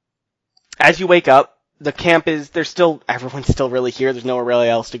 And, as you wake up, the camp is, everyone's still really here, there's nowhere really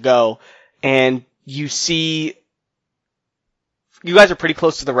else to go, and you see, you guys are pretty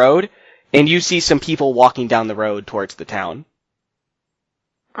close to the road, and you see some people walking down the road towards the town.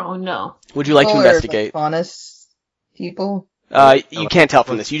 Oh no. Would you like to investigate? Faunus people? You can't tell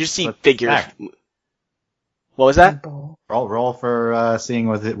from this, you just see figures. What was that? Roll for seeing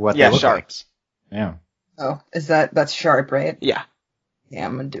what they look sharps. like. Yeah. Oh, that's sharp, right? Yeah. Yeah,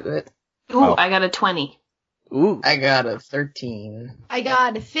 I'm gonna do it. Ooh, I got a 20. Ooh. I got a 13. I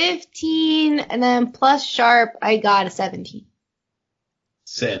got a 15, and then plus sharp, I got a 17.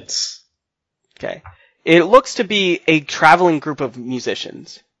 6. Okay. It looks to be a traveling group of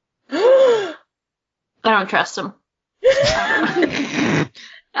musicians. I don't trust them. Let's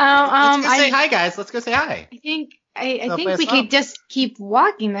go say hi, guys. Let's go say hi. I think They'll play we a song. could just keep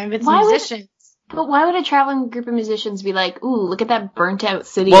walking then. If it's Why would- musicians. But why would a traveling group of musicians be like, ooh, look at that burnt out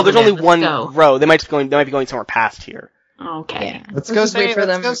city? Well, there's over only there, one let's go. row. They might be going somewhere past here. Okay. Yeah. Let's Let's go just wait for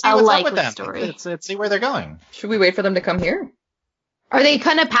them. Let's go see A what's up likely with them. story. Let's see where they're going. Should we wait for them to come here? Are they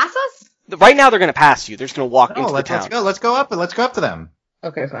gonna pass us? Right now, they're going to pass you. They're just going to walk into the let's town. go. Let's go up to them.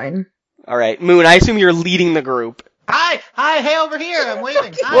 Okay, fine. All right, Moon. I assume you're leading the group. Hi, hey, over here. I'm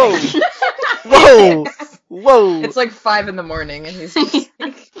waving. Hi. Whoa, whoa. It's like 5 a.m. and he's just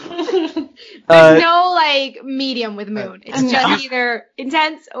There's no medium with Moon. It's just either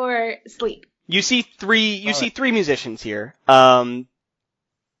intense or sleep. You see three musicians here. The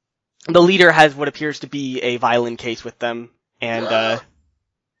leader has what appears to be a violin case with them, and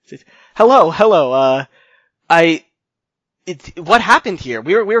says, "Hello. What happened here?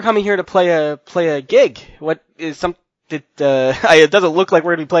 We were coming here to play a gig. What is it doesn't look like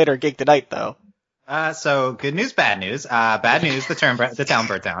we're gonna be playing our gig tonight, though." So good news, bad news. Bad news, the town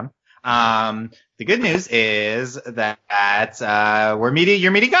burnt down. The good news is that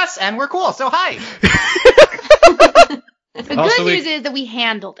you're meeting us, and we're cool. So hi. The Also, good news is that we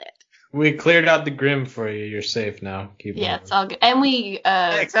handled it. We cleared out the Grim for you. You're safe now. Keep Yeah, moving. it's all good. And we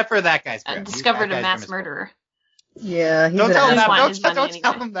Except for that guy's grim. discovered That a guy's mass grim is murderer. yeah. He's Don't an tell him asshole. that. Fine, it's Don't funny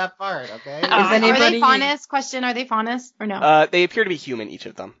tell anyway. him that part, okay? Is Are anybody? they faunus? Question: Are they faunus or no? They appear to be human, each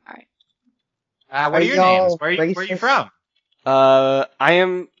of them. What are your y'all names? Where are you racist? from? I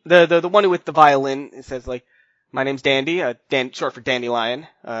am the one with the violin. It says my name's Dandy, short for Dandelion.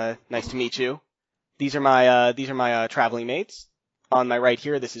 Nice to meet you. These are my traveling mates. On my right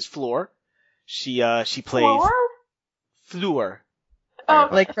here, this is Floor. She plays Fleur. Oh.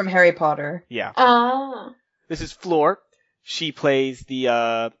 Like from Harry Potter. Yeah. Ah. This is Floor. She plays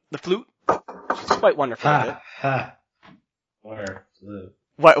the flute. She's quite wonderful at it. Ha. Or flu.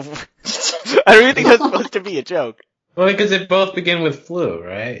 What? I don't even think that's supposed to be a joke. Well, because they both begin with flu,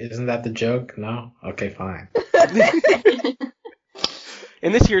 right? Isn't that the joke? No? Okay, fine.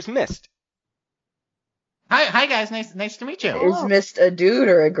 And this here's Mist. Hi guys. Nice to meet you. Is Mist a dude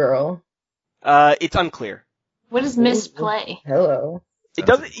or a girl? It's unclear. What does Miss play? Hello. It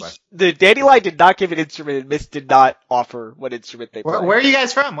doesn't. The Dandelion did not give an instrument, and Mist did not offer what instrument they play. Where are you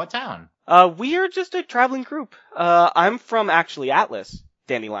guys from? What town? We are just a traveling group. I'm from actually Atlas,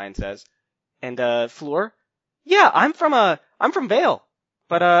 Dandelion says. And Floor? Yeah, I'm from Vale.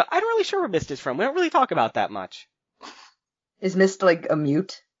 But I'm not really sure where Mist is from. We don't really talk about that much. Is Mist like a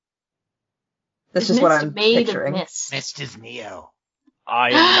mute? That's Is just what Mist I'm made picturing. of mist. Mist is Neo. I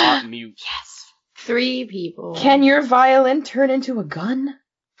am not mute. Yes. 3 people. Can your violin turn into a gun?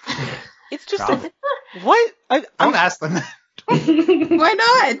 It's just Probably. what? Don't ask them that. Why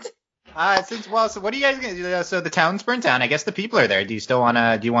not? So what are you guys gonna do? So the town's burnt down. I guess the people are there. Do you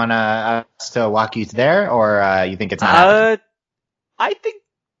want us to walk you there, or you think it's not happening? I think.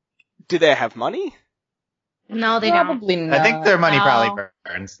 Do they have money? No, they don't. Probably not. I think their money No. probably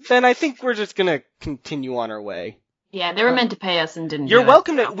burns. Then I think we're just gonna continue on our way. Yeah, they were meant to pay us and didn't. You're do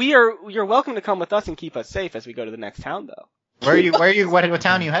welcome it, to. so. You're welcome to come with us and keep us safe as we go to the next town, though. What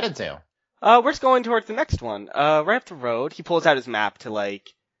town are you headed to? We're just going towards the next one. Right up the road. He pulls out his map to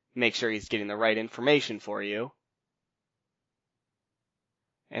make sure he's getting the right information for you.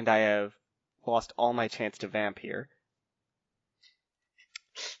 And I have lost all my chance to vamp here.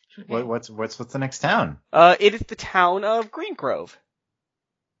 What's the next town? It is the town of Green Grove.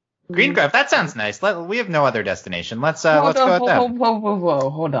 Green Grove. That sounds nice. We have no other destination. Let's go with them. Whoa,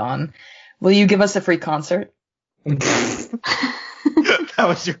 hold on. Will you give us a free concert? That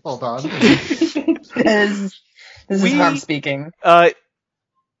was your hold on. This is Harm speaking.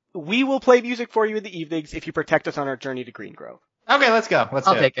 We will play music for you in the evenings if you protect us on our journey to Green Grove. Okay, let's go.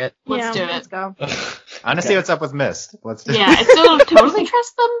 I'll take it. Let's do it. Let's go. I want to see what's up with Mist. Let's do Yeah, I still don't totally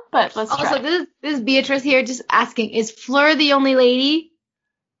trust them, but let's Also, try. this is Beatrice here, just asking: is Fleur the only lady?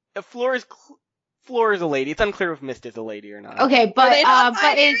 Floor is a lady. It's unclear if Mist is a lady or not. Okay, but they not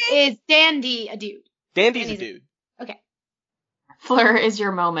but is binary? Dandy a dude? Dandy's a Dandy's a- dude. Fleur is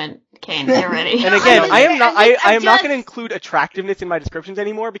your moment, Kane. Get ready. And again, I'm I am not. just- I am not just- going to include attractiveness in my descriptions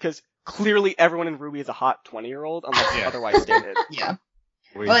anymore because clearly everyone in RWBY is a hot 20-year-old unless Yeah. otherwise stated. Yeah.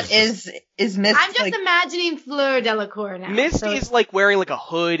 We But just- is Mist I'm just like imagining Fleur Delacour now. Mist so- is like wearing like a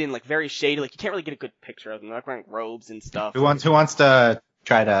hood and like very shady. Like you can't really get a good picture of them. They're like wearing robes and stuff. who wants to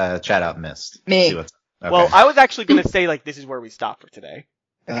try to chat out Mist? Me. See what's up. Okay. Well, I was actually going to say like this is where we stop for today.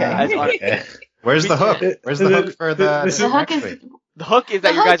 Okay. As on- Okay. Where's the hook? Where's the hook for the This the hook next is week? The hook is the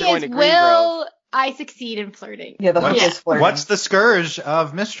that you hook guys are going is to Green Grove. will I succeed in flirting? Yeah, the hook Yeah. is flirting. What's the scourge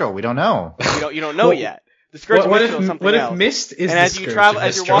of Mistral? We don't know. You don't know Well, yet. The Scourge of What Mistral is something if else. Mist is And the as you scourge travel, of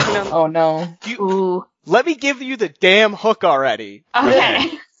as you're Mistral? walking down, Oh no. Ooh. let me give you the damn hook already.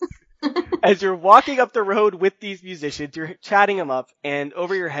 Okay. As you're walking up the road with these musicians, you're chatting them up, and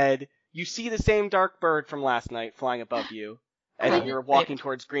over your head, you see the same dark bird from last night flying above you as you're walking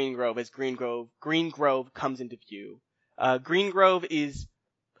towards Green Grove. As Green Grove comes into view. Green Grove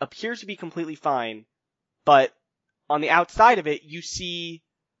appears to be completely fine, but on the outside of it, you see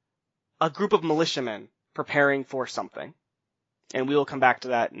a group of militiamen preparing for something, and we will come back to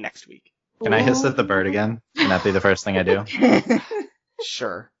that next week. Can I hiss at the bird again? Can that be the first thing I do?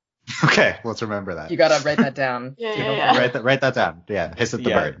 Sure. Okay, let's remember that. You gotta write that down. Yeah. Write that down. Yeah, hiss at the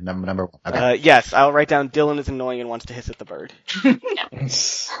Yeah. bird. Number one. Okay. Yes, I'll write down Dylan is annoying and wants to hiss at the bird.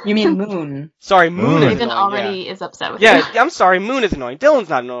 You mean Moon? Sorry, Moon is Raven annoying. already is upset with Yeah, you. I'm sorry, Moon is annoying. Dylan's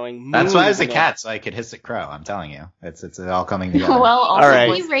not annoying. Moon That's why I was is a annoying. cat, so I could hiss at Crow. I'm telling you, it's all coming together. Well, also All right.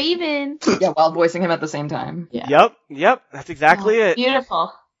 voice- Raven. Yeah, while voicing him at the same time. Yeah. Yep, that's exactly it.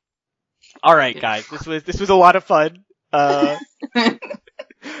 Beautiful. All right, guys, this was a lot of fun.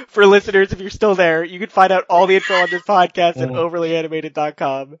 For listeners, if you're still there, you can find out all the info on this podcast at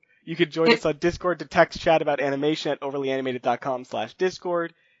overlyanimated.com. You can join us on Discord to text chat about animation at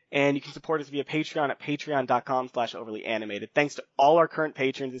overlyanimated.com/Discord. And you can support us via Patreon at patreon.com/overlyanimated. Thanks to all our current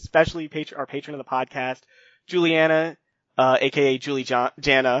patrons, especially our patron of the podcast, Juliana, aka Julie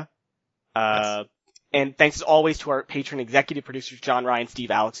Jana. And thanks as always to our patron executive producers, John, Ryan, Steve,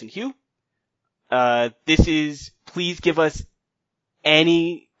 Alex, and Hugh. Please give us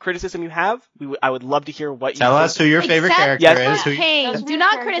any criticism you have. I would love to hear what you Tell think. us who your favorite Except character Yes. is. Who Kane. Those Do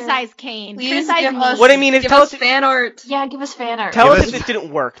not characters. criticize Kane. Please Criticize give me. us, What I mean is give tell us us- fan art. Yeah, give us fan art. Tell Give us us- if this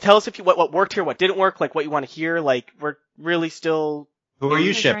didn't work. Tell us what worked here, what didn't work, like what you want to hear. Like we're really still. are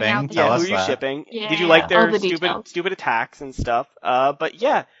you Figuring out shipping? the- Tell Yeah, us who are you that. shipping? Yeah, Did you like all their the details. stupid attacks and stuff? But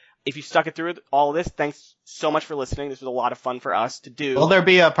yeah, if you stuck it through all of this, thanks so much for listening. This was a lot of fun for us to do. Will there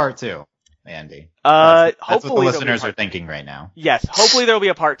be a part 2, Andy? Hopefully That's what the there'll be a listeners are part- thinking right now. Yes, hopefully there will be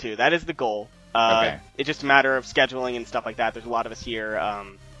a part 2. That is the goal. Okay. It's just a matter of scheduling and stuff like that. There's a lot of us here.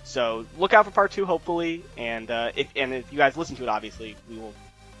 So look out for part 2, hopefully. And if you guys listen to it, obviously, we will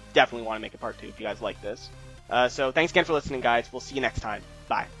definitely want to make a part 2 if you guys like this. So thanks again for listening, guys. We'll see you next time.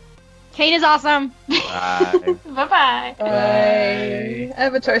 Bye. Kane is awesome. Bye. Bye-bye. Bye.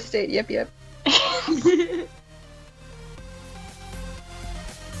 Avatar State. Yep. Bye.